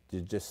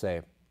just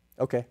say,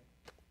 okay,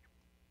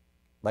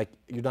 like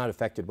you're not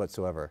affected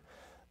whatsoever.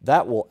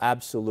 That will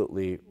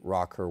absolutely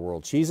rock her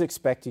world. She's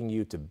expecting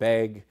you to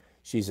beg.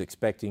 She's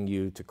expecting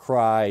you to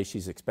cry.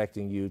 She's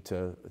expecting you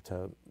to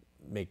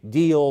make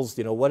deals,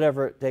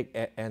 whatever.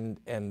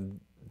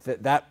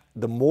 That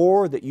the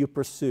more that you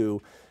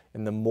pursue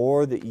and the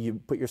more that you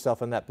put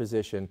yourself in that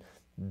position,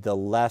 the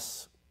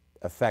less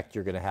effect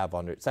you're going to have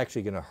on her. It's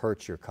actually going to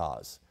hurt your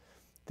cause.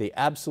 The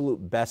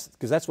absolute best,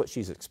 because that's what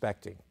she's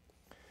expecting.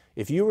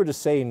 If you were to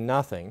say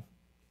nothing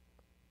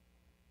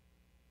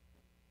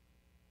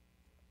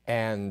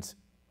and,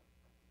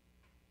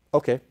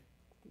 okay,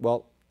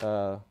 well,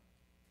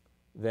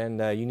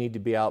 then you need to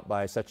be out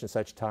by such and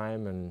such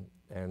time,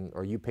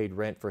 or you paid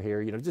rent for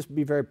here. Just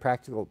be very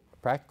practical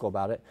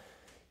about it.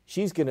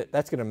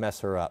 That's gonna mess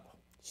her up.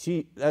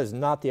 That is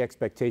not the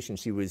expectation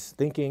she was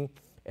thinking,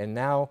 and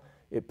now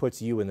it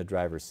puts you in the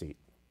driver's seat.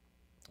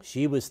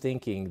 She was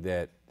thinking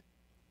that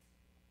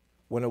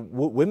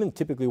women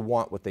typically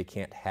want what they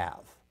can't have.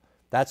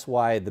 That's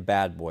why the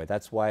bad boy.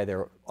 That's why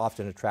they're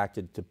often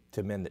attracted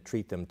to men that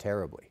treat them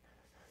terribly.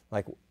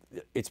 Like,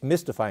 it's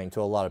mystifying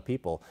to a lot of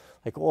people.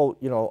 Like,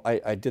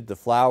 I did the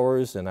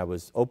flowers and I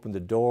opened the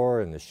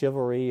door and the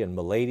chivalry and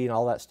milady and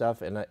all that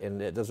stuff, and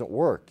it doesn't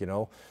work.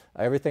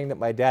 Everything that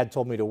my dad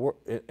told me to work,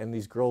 and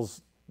these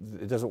girls,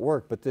 it doesn't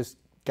work. But this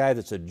guy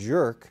that's a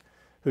jerk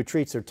who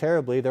treats her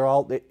terribly,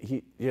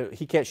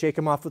 he can't shake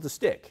him off with a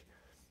stick.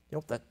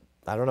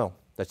 I don't know.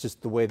 That's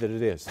just the way that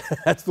it is.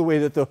 That's the way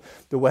that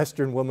the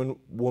Western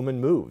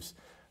woman moves.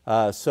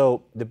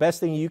 So the best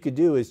thing you could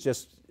do is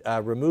just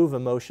remove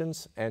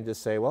emotions and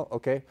just say, well,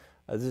 okay,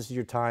 this is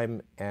your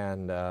time,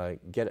 and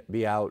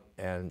be out,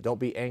 and don't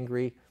be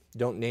angry,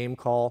 don't name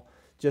call,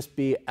 just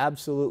be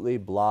absolutely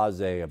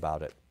blasé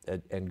about it,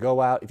 and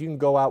go out. If you can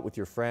go out with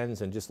your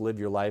friends and just live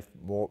your life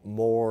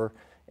more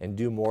and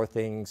do more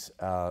things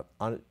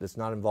that's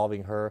not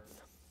involving her,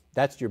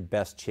 that's your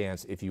best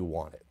chance if you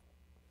want it.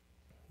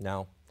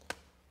 Now,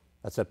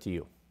 that's up to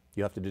you.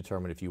 You have to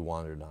determine if you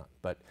want it or not.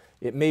 But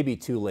it may be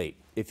too late.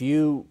 If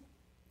you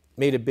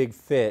made a big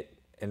fit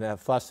and a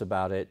fuss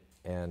about it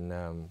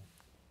and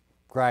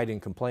cried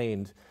and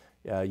complained,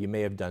 you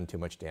may have done too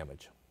much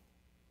damage.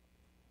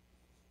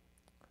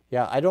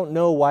 Yeah, I don't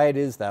know why it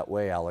is that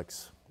way,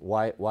 Alex.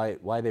 Why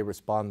they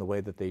respond the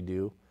way that they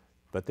do,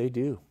 but they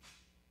do.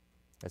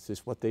 That's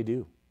just what they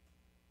do.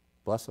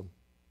 Bless them.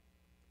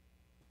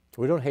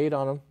 We don't hate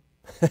on them.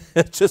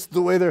 It's just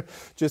the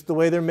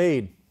way they're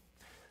made.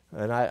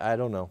 And I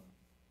don't know.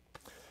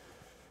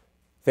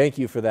 Thank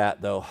you for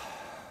that, though.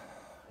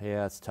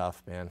 Yeah, it's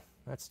tough, man.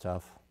 That's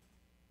tough.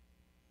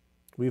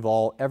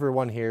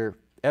 Everyone here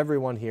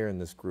in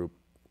this group,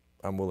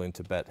 I'm willing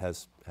to bet,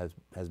 has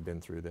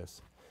been through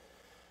this.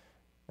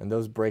 And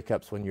those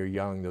breakups when you're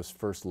young, those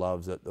first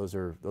loves, those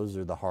are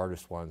the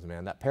hardest ones,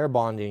 man. That pair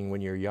bonding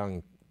when you're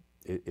young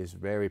is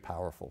very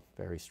powerful,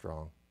 very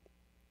strong.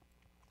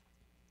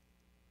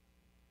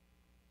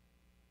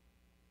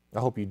 I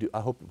hope you do.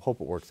 I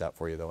hope it works out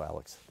for you, though,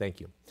 Alex. Thank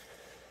you.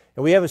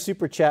 And we have a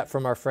super chat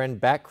from our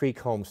friend Back Creek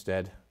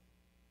Homestead.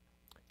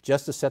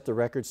 Just to set the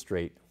record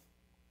straight,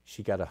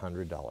 she got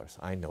 $100.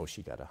 I know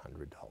she got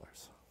 $100.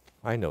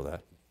 I know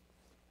that.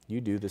 You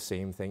do the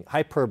same thing.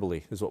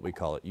 Hyperbole is what we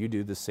call it. You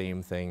do the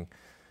same thing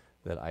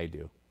that I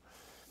do.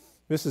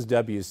 Mrs.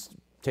 W's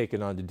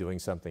taken on to doing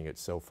something.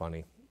 It's so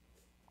funny.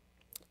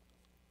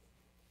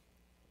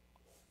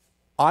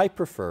 I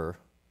prefer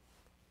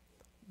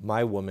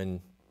my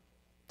woman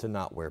to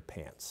not wear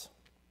pants.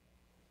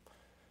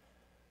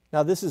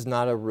 Now, this is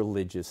not a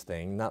religious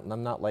thing.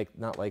 I'm not like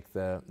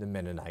the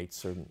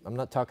Mennonites, or I'm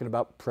not talking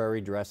about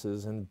prairie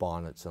dresses and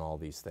bonnets and all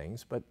these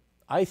things. But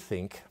I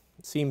think,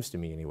 it seems to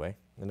me anyway,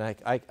 and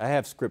I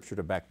have scripture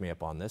to back me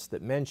up on this,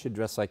 that men should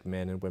dress like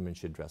men and women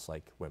should dress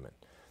like women.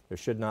 There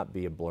should not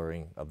be a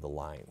blurring of the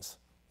lines.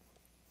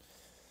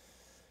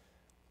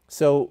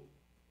 So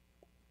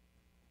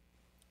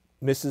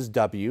Mrs.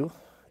 W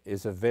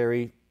is a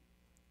very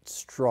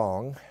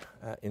strong,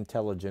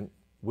 intelligent,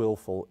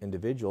 willful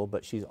individual,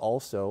 but she's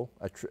also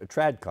a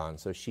tradcon,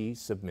 so she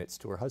submits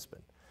to her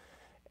husband.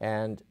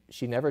 And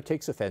she never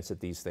takes offense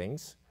at these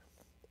things.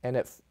 And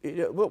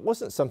it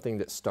wasn't something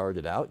that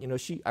started out. You know,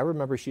 I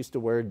remember she used to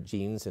wear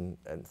jeans and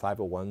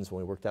 501s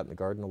when we worked out in the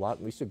garden a lot,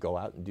 and we used to go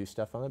out and do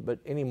stuff on it. But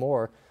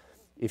anymore,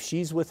 if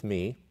she's with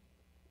me,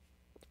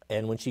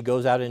 and when she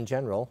goes out in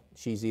general,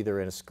 she's either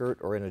in a skirt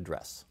or in a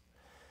dress.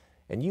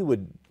 And you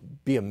would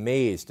be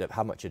amazed at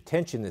how much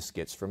attention this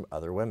gets from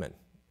other women.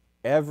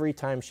 Every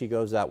time she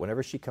goes out,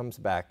 whenever she comes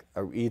back,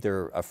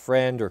 either a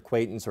friend or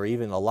acquaintance or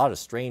even a lot of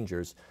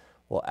strangers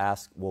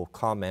will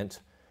comment.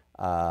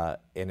 And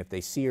if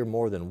they see her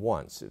more than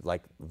once,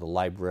 like the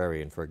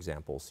librarian, for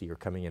example, see her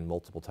coming in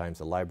multiple times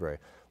to the library,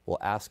 will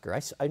ask her,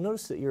 I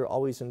noticed that you're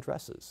always in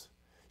dresses.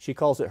 She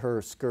calls it her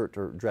skirt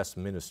or dress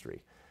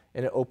ministry.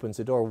 And it opens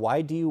the door. Why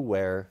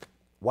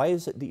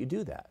is it that you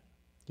do that?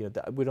 You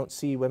know, we don't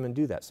see women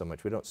do that so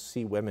much. We don't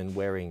see women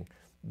wearing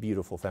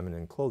beautiful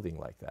feminine clothing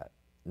like that,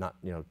 not,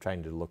 you know,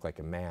 trying to look like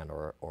a man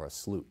or a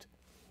sleut.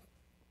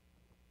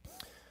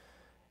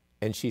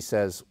 And she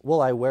says,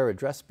 well, I wear a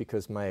dress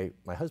because my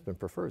husband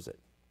prefers it.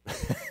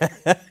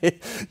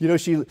 You know,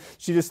 she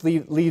just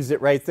leaves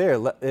it right there,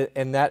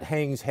 and that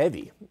hangs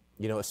heavy,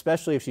 you know,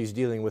 especially if she's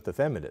dealing with a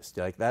feminist.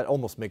 Like, that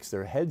almost makes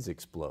their heads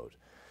explode.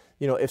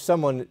 You know,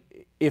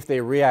 if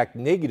they react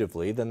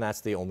negatively, then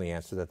that's the only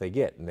answer that they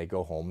get, and they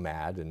go home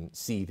mad and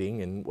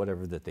seething and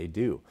whatever that they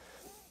do.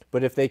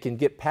 But if they can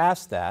get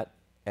past that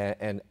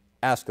and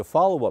ask a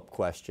follow-up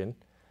question,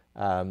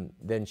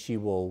 then she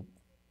will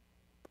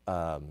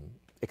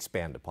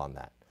expand upon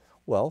that.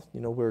 Well,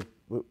 you know,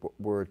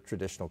 we're a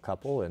traditional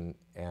couple,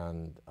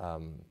 and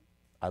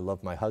I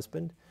love my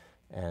husband,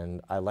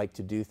 and I like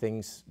to do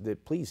things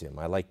that please him.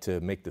 I like to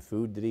make the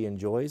food that he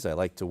enjoys. I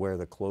like to wear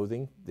the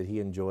clothing that he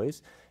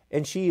enjoys,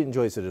 and she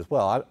enjoys it as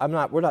well.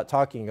 We're not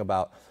talking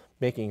about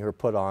making her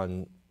put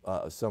on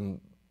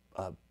some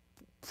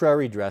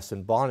prairie dress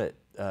and bonnet,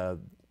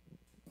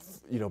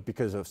 you know,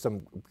 because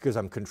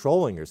I'm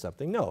controlling or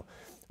something. No,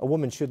 a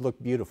woman should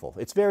look beautiful.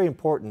 It's very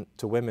important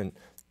to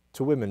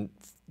women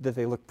that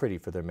they look pretty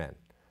for their men.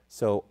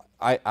 So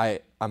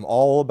I'm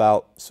all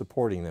about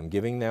supporting them,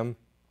 giving them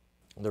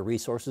the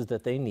resources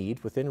that they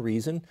need within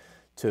reason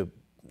to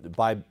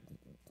buy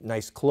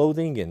nice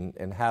clothing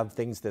and have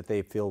things that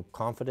they feel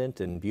confident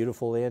and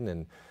beautiful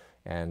in.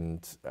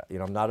 And you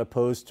know, I'm not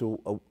opposed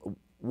to a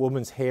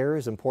woman's hair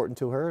is important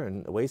to her,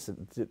 and ways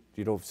that,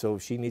 you know, so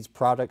if she needs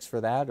products for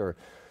that or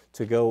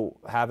to go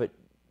have it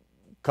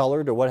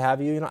colored or what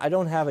have you. You know, I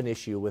don't have an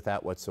issue with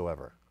that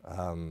whatsoever.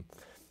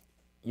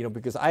 You know,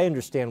 because I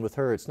understand with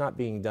her, it's not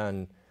being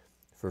done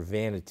for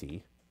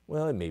vanity.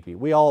 Well, it may be.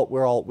 We're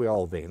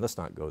all vain. Let's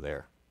not go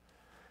there.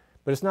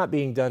 But it's not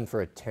being done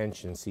for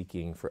attention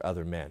seeking for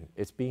other men.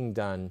 It's being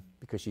done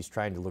because she's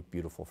trying to look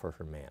beautiful for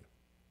her man.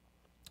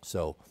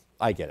 So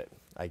I get it.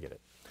 I get it.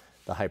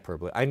 The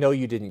hyperbole. I know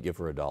you didn't give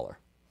her $1.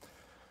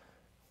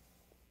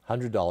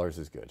 $100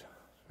 is good.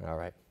 All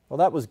right. Well,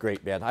 that was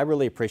great, man. I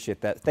really appreciate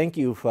that. Thank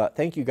you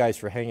guys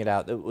for hanging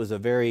out. It was a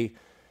very.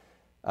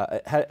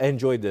 I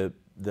enjoyed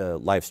the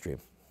live stream.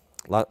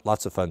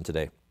 Lots of fun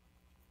today.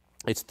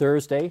 It's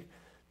Thursday.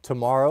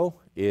 Tomorrow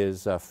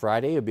is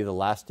Friday. It'll be the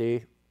last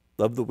day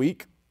of the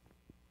week.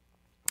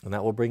 And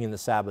that will bring in the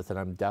Sabbath, and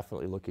I'm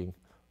definitely looking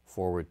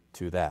forward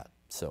to that.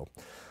 So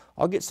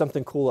I'll get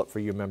something cool up for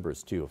you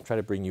members too. I'll try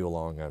to bring you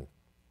along on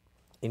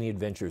any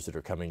adventures that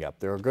are coming up.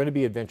 There are going to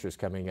be adventures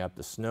coming up.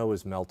 The snow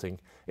is melting.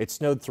 It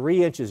snowed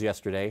 3 inches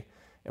yesterday,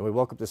 and we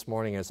woke up this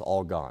morning and it's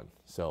all gone.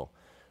 So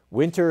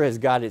winter has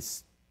got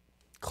its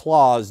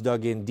claws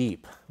dug in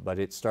deep, but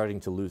it's starting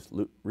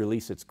to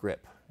release its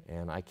grip.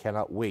 And I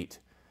cannot wait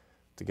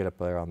to get up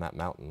there on that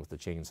mountain with the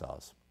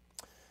chainsaws.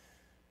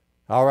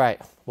 All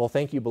right. Well,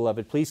 thank you,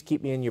 beloved. Please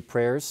keep me in your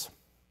prayers.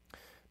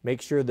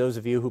 Make sure those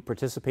of you who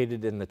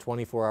participated in the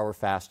 24-hour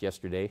fast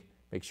yesterday,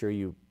 make sure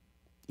you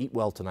eat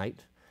well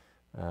tonight.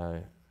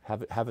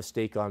 Have a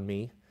steak on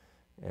me,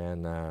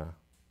 and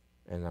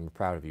I'm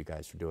proud of you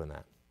guys for doing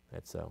that.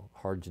 It's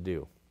hard to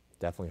do.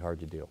 Definitely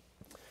hard to do.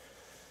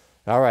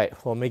 All right.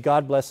 Well, may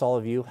God bless all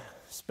of you,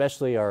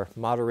 especially our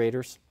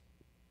moderators.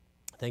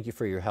 Thank you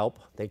for your help.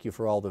 Thank you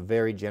for all the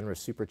very generous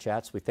super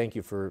chats. We thank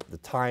you for the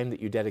time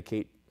that you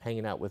dedicate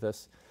hanging out with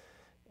us,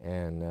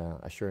 and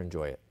I sure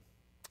enjoy it.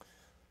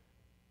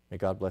 May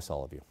God bless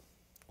all of you.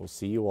 We'll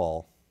see you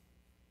all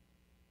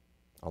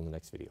on the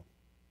next video.